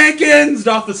Leroy Jenkins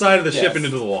off the side of the ship and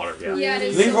into the water. Yeah. It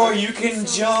is Leroy, you can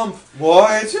jump.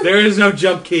 What? There is no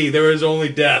jump key. There is only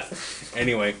death.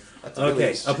 Anyway. That's really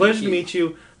Okay. A pleasure to meet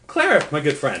you. Cleric, my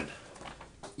good friend.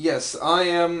 Yes, I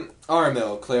am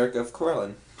Aramil, Cleric of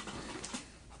Corellin.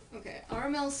 Okay,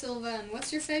 Aramil, Silva, and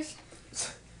what's your face?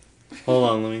 Hold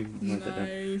on, let me write that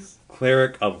down.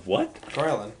 Cleric of what?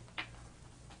 Corellin.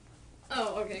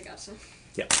 Oh, okay, gotcha.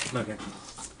 Yeah, okay.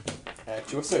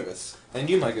 At your service. And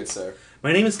you, my good sir.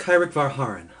 My name is Cleric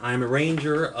Varharryn. I am a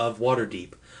ranger of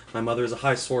Waterdeep. My mother is a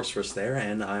high sorceress there,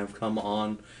 and I have come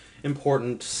on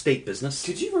important state business.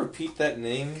 Could you repeat that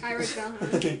name? Cleric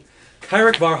Varharryn.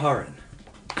 Cleric Varharryn.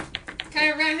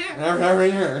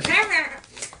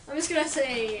 I'm just gonna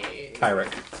say... Cleric.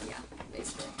 Yeah,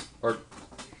 basically. Or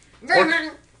Come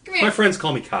here. my friends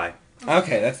call me Kai.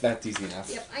 Okay, that's easy enough.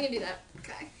 Yep, I can do that.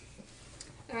 Kai.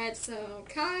 Alright, so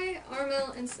Kai,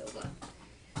 Aramil, and Silva.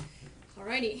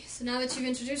 Alrighty, so now that you've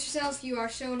introduced yourself, you are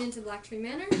shown into Blacktree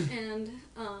Manor, and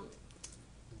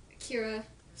Kira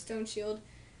Stoneshield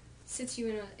sits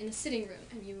you in a sitting room,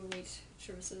 and you await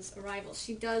Teresa's arrival.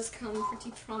 She does come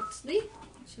pretty promptly.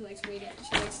 She likes waiting.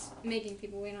 She likes making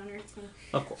people wait on her. So.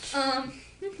 Of course.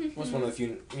 What's one of the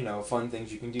few, fun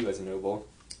things you can do as a noble?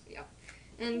 Yeah,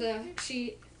 and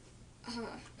she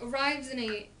arrives in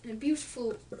a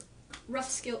beautiful rough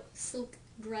silk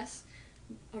dress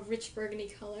of rich burgundy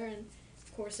color, and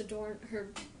of course adorn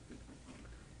her.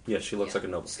 Yes, she looks like a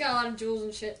noble. She's got a lot of jewels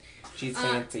and shit. She's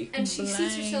fancy. And she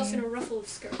seats herself in a ruffle of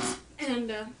skirts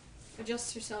and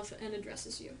adjusts herself and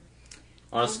addresses you.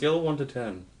 On a scale of 1 to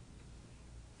 10.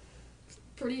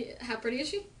 How pretty is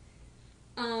she?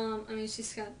 I mean,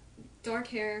 she's got dark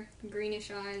hair, greenish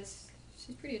eyes.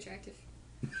 She's pretty attractive.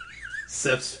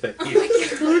 Seth's face. Oh my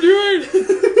God. Don't do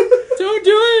it! Don't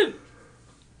do it!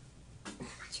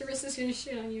 Teresa's gonna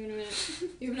shit on you in a minute.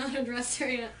 You've not addressed her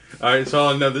yet. Alright,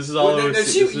 so no, this is all over. It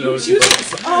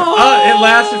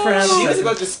lasted for half a She was second.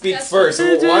 about to speak That's first,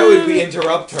 so why would we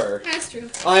interrupt her? That's true.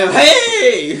 I am.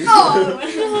 Hey! Oh!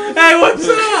 Hey, what's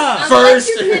up?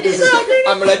 First,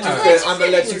 I'm I'm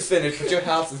gonna let you finish, but your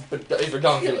house is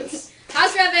redonkulous.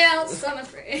 House Ravel, summer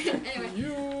free.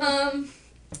 Anyway,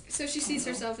 so she sees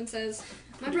herself and says,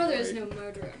 "My brother is no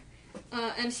murderer,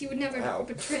 and he would never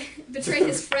betray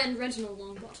his friend Reginald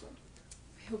Longbottom.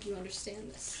 I hope you understand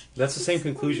this." That's the same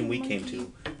conclusion we came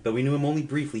to. Though we knew him only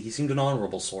briefly, he seemed an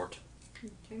honorable sort.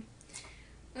 Okay.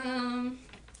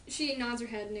 She nods her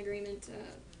head in agreement.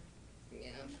 Yeah.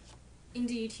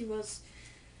 Indeed, he was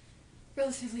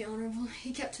relatively honorable.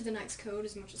 He kept to the knight's code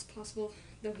as much as possible,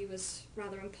 though he was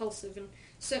rather impulsive and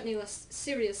certainly less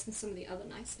serious than some of the other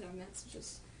knights that I've met, such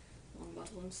as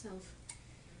Longbottle himself.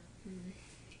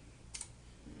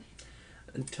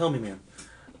 Tell me, ma'am,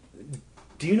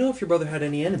 do you know if your brother had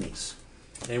any enemies?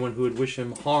 Anyone who would wish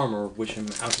him harm or wish him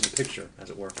out of the picture, as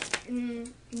it were?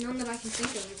 None that I can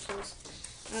think of course.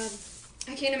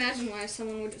 I can't imagine why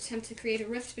someone would attempt to create a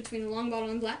rift between the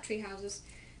Longbottle and Blacktree houses.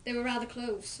 They were rather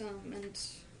close, and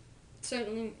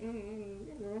certainly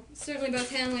both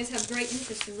families have great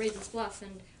interest in Ravens Bluff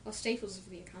and are staples of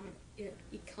the economy here.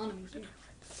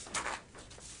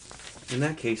 In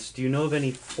that case, do you know of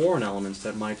any foreign elements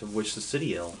that might have wished the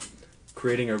city ill?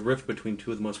 Creating a rift between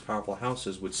two of the most powerful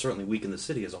houses would certainly weaken the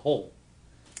city as a whole.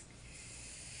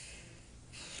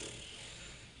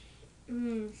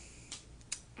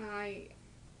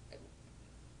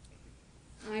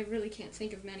 I really can't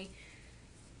think of many.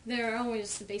 There are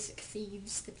always the basic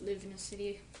thieves that live in a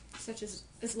city such as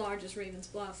large as Ravens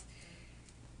Bluff.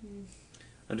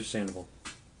 Understandable.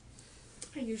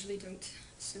 I usually don't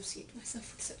associate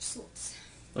myself with such sorts.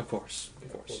 Of course.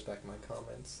 I'll hold back my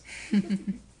comments.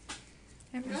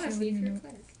 Not a thief, you're a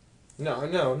cleric.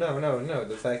 No.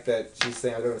 The fact that she's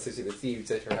saying I don't associate with thieves,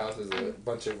 that her house is a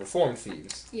bunch of reformed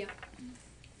thieves. Yeah.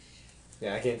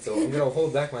 Yeah, I can't. So I'm gonna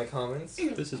hold back my comments.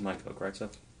 This is my coke, right,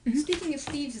 Seth? Speaking of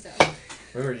thieves, though.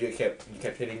 Remember, you kept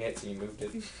hitting it, so you moved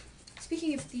it.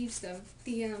 Speaking of thieves, though,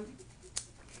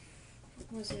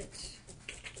 what was it?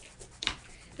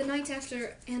 The night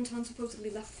after Anton supposedly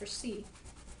left for sea,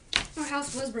 our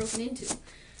house was broken into,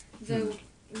 though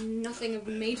nothing of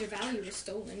major value was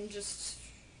stolen, just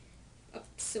a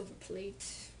silver plate,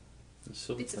 bits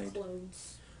of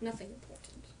clothes, nothing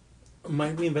important.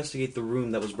 Might we investigate the room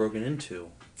that was broken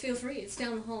into? Feel free, it's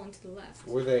down the hall and to the left.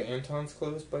 Were they Anton's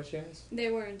clothes by chance?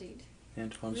 They were indeed.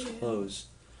 Anton's clothes.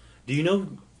 Do you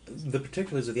know the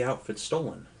particulars of the outfit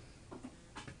stolen?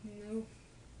 No.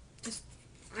 Just,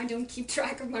 I don't keep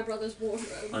track of my brother's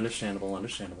wardrobe. Understandable.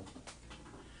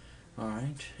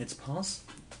 Alright, it's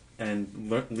possible.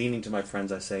 And leaning to my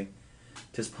friends, I say,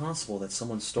 'tis possible that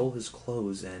someone stole his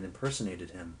clothes and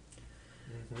impersonated him.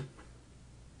 Mm-hmm.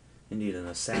 Indeed, an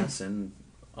assassin.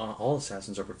 All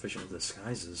assassins are proficient with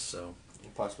disguises, so...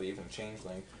 Possibly even a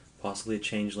changeling. Possibly a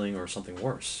changeling or something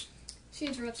worse. She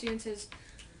interrupts you and says,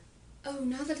 "Oh,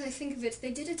 now that I think of it,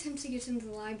 they did attempt to get into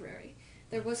the library.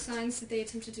 There was signs that they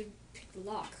attempted to pick the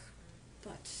lock,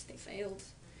 but they failed.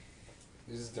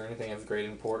 Is there anything of great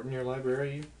import in your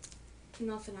library?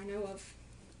 Not that I know of.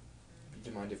 Do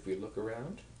you mind if we look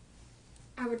around?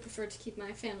 I would prefer to keep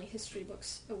my family history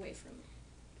books away from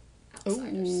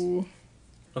outsiders." Ooh.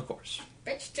 Of course.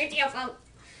 Bitch, treat your fault.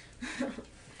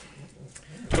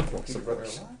 Of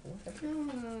course.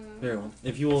 Very well.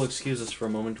 If you will excuse us for a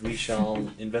moment, we shall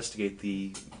investigate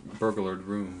the burglared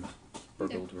room.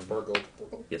 Burgled room. Burgled.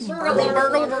 Yes.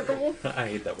 Burgle. I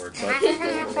hate that word.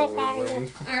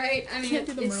 Alright, I mean, Can't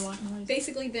do the it's Murloc noise.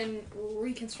 basically been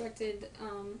reconstructed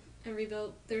and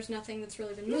rebuilt. There's nothing that's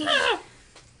really been moved.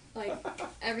 Like,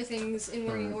 everything's in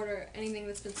working order. Anything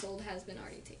that's been sold has been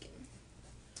already taken.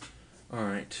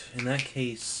 Alright. In that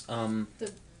case,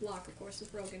 The lock, of course, is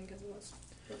broken because it was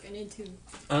broken into.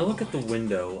 I look at the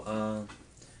window.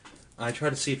 I try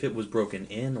to see if it was broken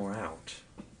in or out.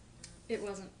 It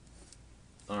wasn't.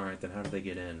 Alright, then how did they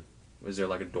get in? Was there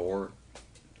like a door?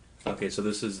 Okay, so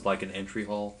this is like an entry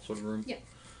hall sort of room? Yeah.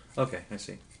 Okay, I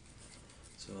see.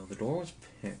 So the door was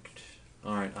picked.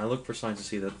 Alright, I look for signs to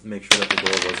see that, make sure that the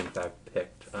door was in fact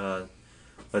picked.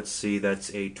 Let's see,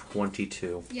 that's a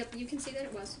 22. Yep, you can see that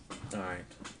it was. Alright,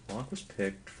 lock was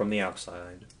picked from the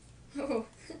outside. Oh,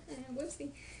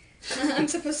 whoopsie. I'm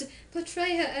supposed to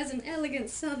portray her as an elegant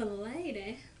southern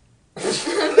lady. You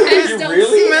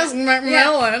really? Miss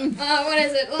McMillan. What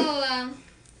is it? Well,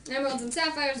 emeralds and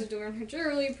sapphires adorn her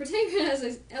jewelry, portraying her as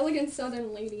an elegant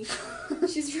southern lady.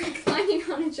 She's reclining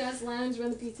on a chest lounge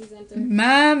when the PCs enter.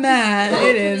 My man,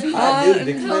 it is hot. I do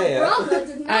declare. Her brother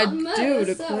did I not do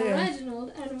murder Sir declare.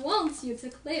 Reginald and wants you to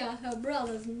clear her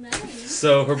brother's name.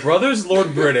 So her brother's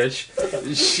Lord British.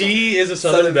 She is a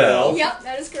Southern Belle. Yep,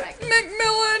 that is correct.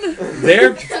 McMillan.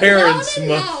 Their parents Louder,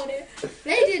 must. louder.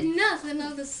 They did nothing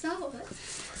of the sort.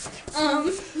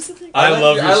 I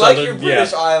love your I like your Southern.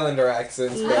 British Yeah. Islander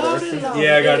accents better.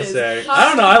 Yeah, I gotta say. I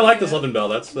don't know. I like the Southern Belle.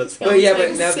 That's fine. But yeah, but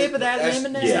Take a now sip of that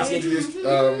lemonade. Yeah. since you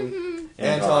introduced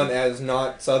Anton as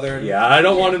not Southern. Yeah, I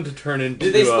don't want him to turn into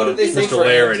What did they say Mr. for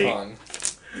Larity. Anton?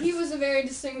 He was a very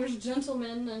distinguished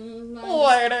gentleman, and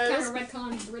kind of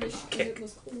retconned British because it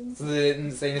was cool. So they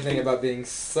didn't say anything about being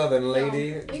Southern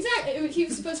lady? No. Exactly. He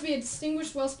was supposed to be a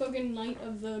distinguished, well-spoken knight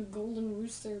of the Golden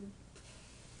Rooster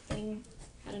thing.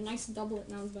 Had a nice doublet,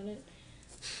 and that was about it.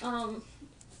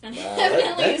 And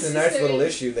evidently that's a nice little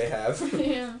issue they have.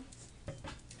 Yeah.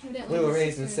 We were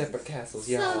raised in separate castles,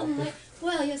 y'all.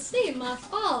 Well, you see, my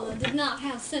father did not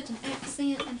have such an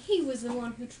accent, and he was the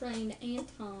one who trained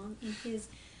Anton in his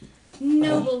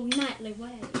noble knightly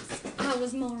ways. I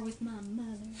was more with my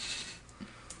mother.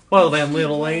 Well, then,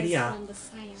 little lady, I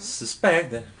suspect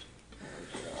that...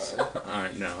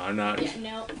 Alright, no, I'm not... Yeah,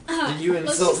 no. Did you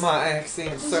insult my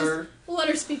accent, sir? We'll let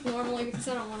her speak normally, because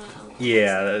I don't want to...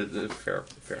 Yeah, fair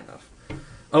enough.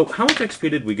 Oh, how much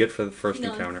XP did we get for the first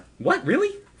encounter? What,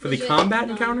 really? For the combat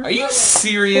encounter? Are you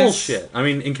serious? Bullshit. I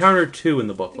mean, encounter 2 in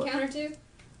the booklet. Encounter 2?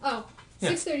 Oh, yeah.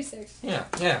 636.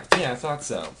 Yeah, I thought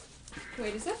so.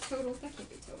 Wait, is that total? That can't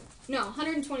be total. No,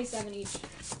 127 each.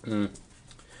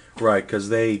 Right, because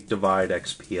they divide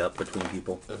XP up between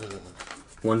people.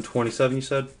 127, you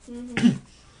said? Mm-hmm.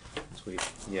 Sweet,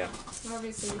 yeah.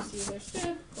 Obviously, you see their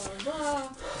ship, blah, blah, blah.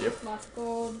 Yep. Lots of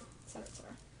gold, etc.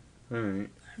 Alright.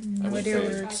 No idea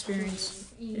what her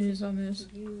experience is on this.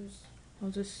 I'll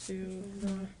just do...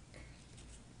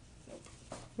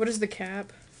 what is the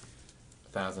cap?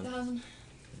 1,000.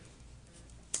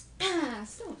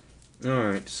 Still.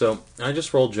 Alright, so I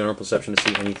just rolled general perception to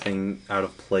see anything out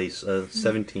of place.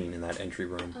 17 in that entry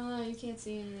room. You can't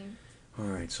see anything.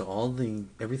 Alright, so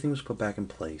everything was put back in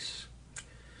place.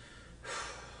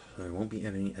 There won't be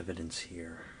any evidence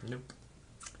here. Nope.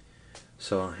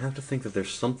 So I have to think that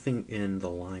there's something in the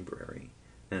library.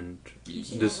 And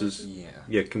this is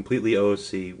completely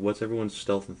OOC. What's everyone's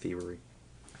stealth and thievery?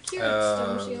 Cleric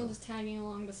Stone Shield is tagging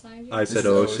along beside you. I said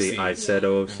OOC. I said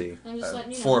OOC. I'm just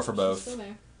letting you know. 4 for both. Still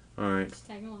there. Alright. Just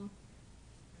tagging along.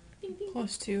 Bing, bing.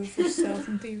 +2 for stealth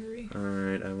and thievery.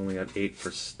 Alright, I've only got 8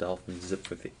 for stealth and zip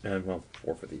for 4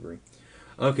 for thievery.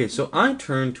 Okay, so I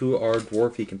turn to our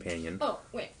dwarfy companion. Oh,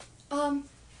 wait.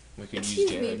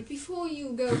 Excuse me, before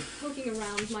you go poking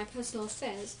around my personal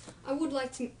affairs, I would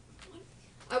like to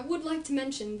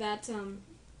mention that,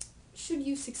 should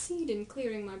you succeed in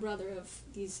clearing my brother of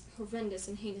these horrendous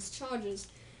and heinous charges,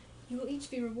 you will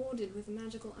each be rewarded with a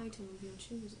magical item of your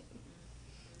choosing.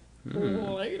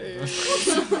 Ladies.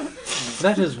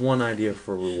 That is one idea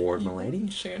for reward, milady.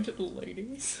 Enchanted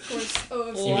ladies. Of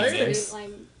course, Ladies. like,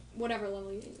 whatever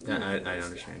level you... I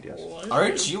understand, yes.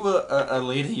 Aren't you a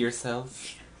lady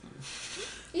yourself?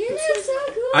 You know so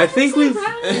cool. I think we've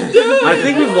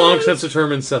long since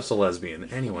determined Seth's a lesbian.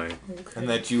 Anyway. And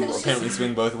that you apparently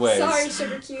swing both ways. Sorry,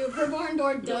 Sugar Cube. Her barn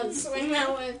door does swing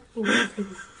that way.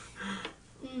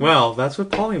 Well, that's what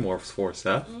polymorph's for,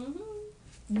 Seth.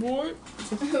 What?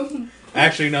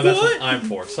 Actually, no, that's what I'm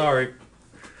for. Sorry.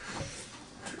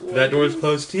 That door's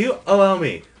closed to you. Allow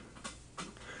me.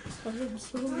 I'm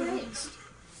so Alright.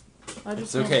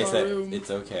 It's okay, Seth.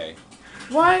 It's okay.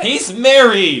 What? He's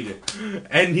married!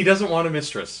 And he doesn't want a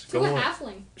mistress. To Go a on.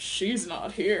 halfling. She's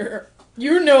not here.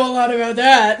 You know a lot about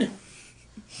that.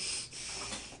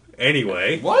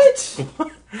 Anyway. What?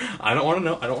 I don't want to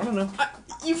know.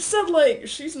 You've said, like,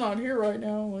 she's not here right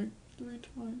now, like, 3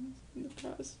 times in the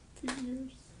past few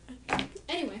years.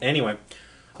 Anyway.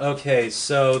 Okay,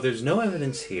 so there's no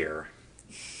evidence here.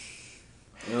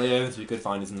 The only evidence we could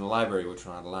find is in the library, which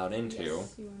we're not allowed into.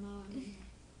 Yes, you are not.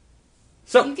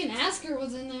 So, You can ask her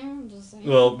what's in there. I'm just saying.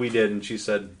 well, we did, and she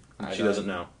said she doesn't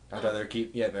know. I'd rather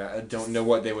keep... Yeah, but I don't know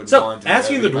what they would So, want.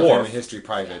 asking the keep my dwarf. family history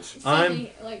private.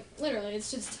 Family, like, literally,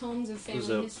 it's just tomes of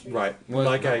family history. Right.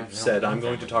 Like I said, I'm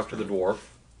going to talk to the dwarf.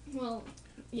 Well,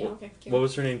 yeah, okay. Kira. What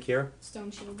was her name, Kiera?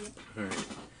 Stone Shield, yep. Alright.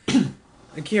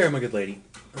 Kiera, my good lady.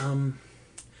 Come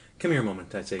here a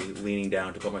moment, I'd say, leaning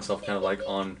down to put myself kind of like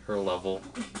on her level.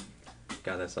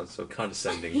 God, that sounds so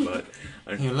condescending, but...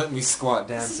 Here, let me squat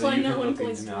down This is so why you no can one look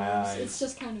plays into my dwarves. eyes. It's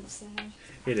just kind of sad.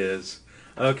 It is.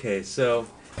 Okay, so,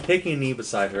 taking a knee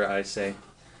beside her, I say,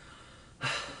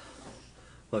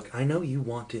 look, I know you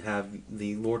want to have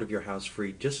the lord of your house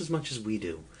free just as much as we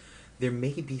do. There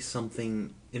may be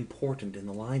something important in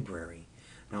the library.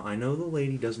 Now, I know the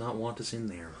lady does not want us in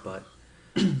there, but...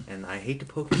 and I hate to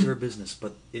poke into her business,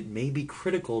 but it may be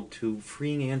critical to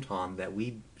freeing Anton that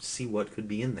we see what could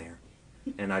be in there.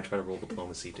 And I try to roll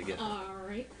diplomacy to get her.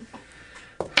 Alright.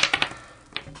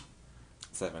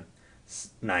 7.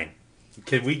 9.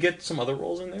 Can we get some other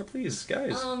roles in there, please,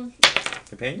 guys?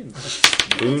 Companions,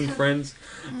 boon friends.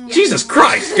 Yeah. Jesus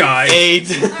Christ, guys!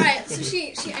 AIDS. All right, so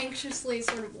she anxiously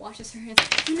sort of washes her hands.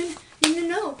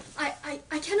 No.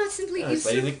 I cannot simply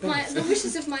usurp the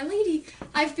wishes of my lady.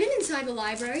 I've been inside the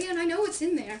library and I know what's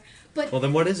in there. But Well,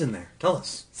 then what is in there? Tell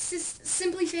us.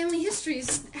 simply family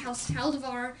histories, House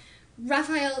Haldivar,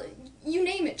 Raphael, you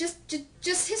name it.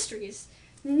 Just histories.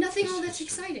 Nothing all that's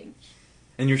exciting.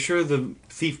 And you're sure the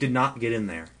thief did not get in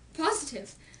there?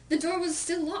 Positive. The door was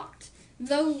still locked.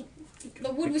 Though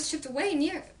the wood was chipped away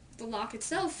near the lock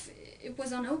itself, it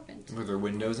was unopened. Were there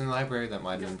windows in the library that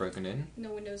might have been broken in?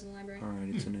 No windows in the library.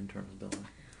 Alright, it's an internal building.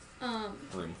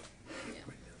 Room. Yeah.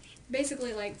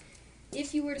 Basically, like,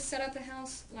 if you were to set up the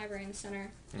house, library in the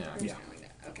center, Yeah. rooms kind of like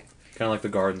that. Okay. Kind of like the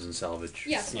gardens in Salvage.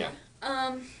 Yes. Yeah.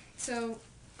 So,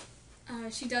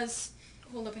 she does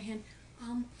hold up a hand.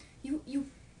 You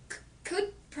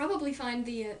could probably find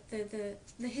the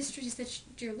histories that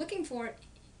you're looking for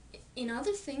in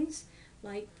other things,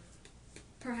 like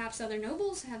perhaps other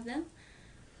nobles have them.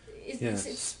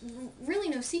 It's really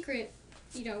no secret,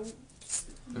 you know.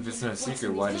 If it's no secret,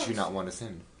 in why these does she books. not want us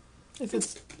in? If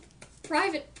it's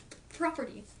Private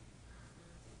property.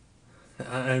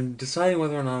 I'm deciding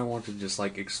whether or not I want to just,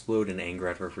 like, explode in anger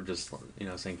at her for just, you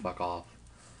know, saying fuck off.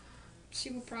 She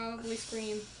will probably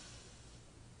scream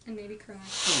and maybe cry.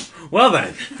 Well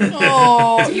then!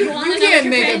 oh, Do you want you another can't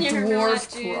make a companion or dwarf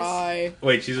not, Juice? cry.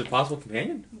 Wait, she's a possible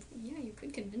companion? Yeah, you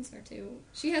could convince her to.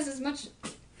 She has as much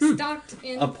stocked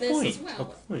in A this as point, well. a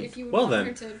point. If you would Well want then.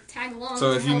 her to tag along.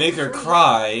 So to if you help make her free-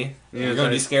 cry, Yeah, you're going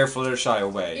to be that- scared for her to shy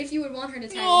away. If you would want her to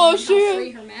tag Oh, along to she- help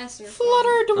free her master from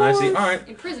Flutter dwarf. I see, alright.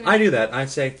 imprisonment. I do that. I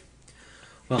say,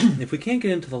 well, if we can't get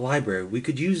into the library, we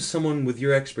could use someone with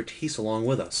your expertise along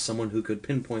with us. Someone who could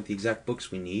pinpoint the exact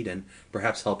books we need and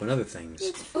perhaps help in other things.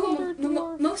 It's Oh, Flutter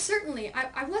dwarf. most certainly.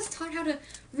 I was taught how to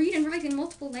read and write in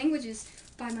multiple languages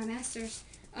by my masters,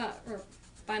 or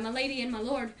by my lady and my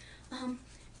lord,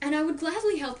 and I would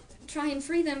gladly help try and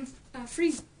free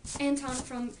Anton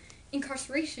from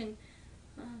incarceration.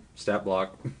 Stat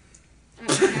block. I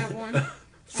don't have one.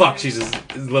 Fuck, she's a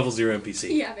level 0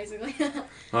 NPC. Yeah, basically.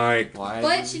 Alright. Why?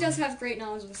 But she does have great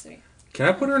knowledge of the city. Can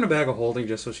I put her in a bag of holding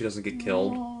just so she doesn't get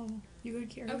killed? Oh, you could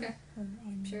carry Okay. her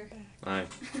on Sure. your back. Alright.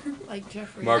 Like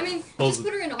Jeffrey. Mark- I mean, pulls- just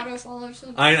put her in auto follow.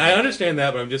 She'll I understand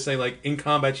that, but I'm just saying, like, in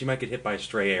combat she might get hit by a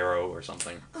stray arrow or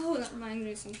something. Oh, that reminds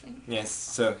me of something. Yes,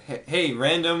 so, hey,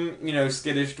 random,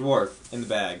 skittish dwarf in the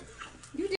bag.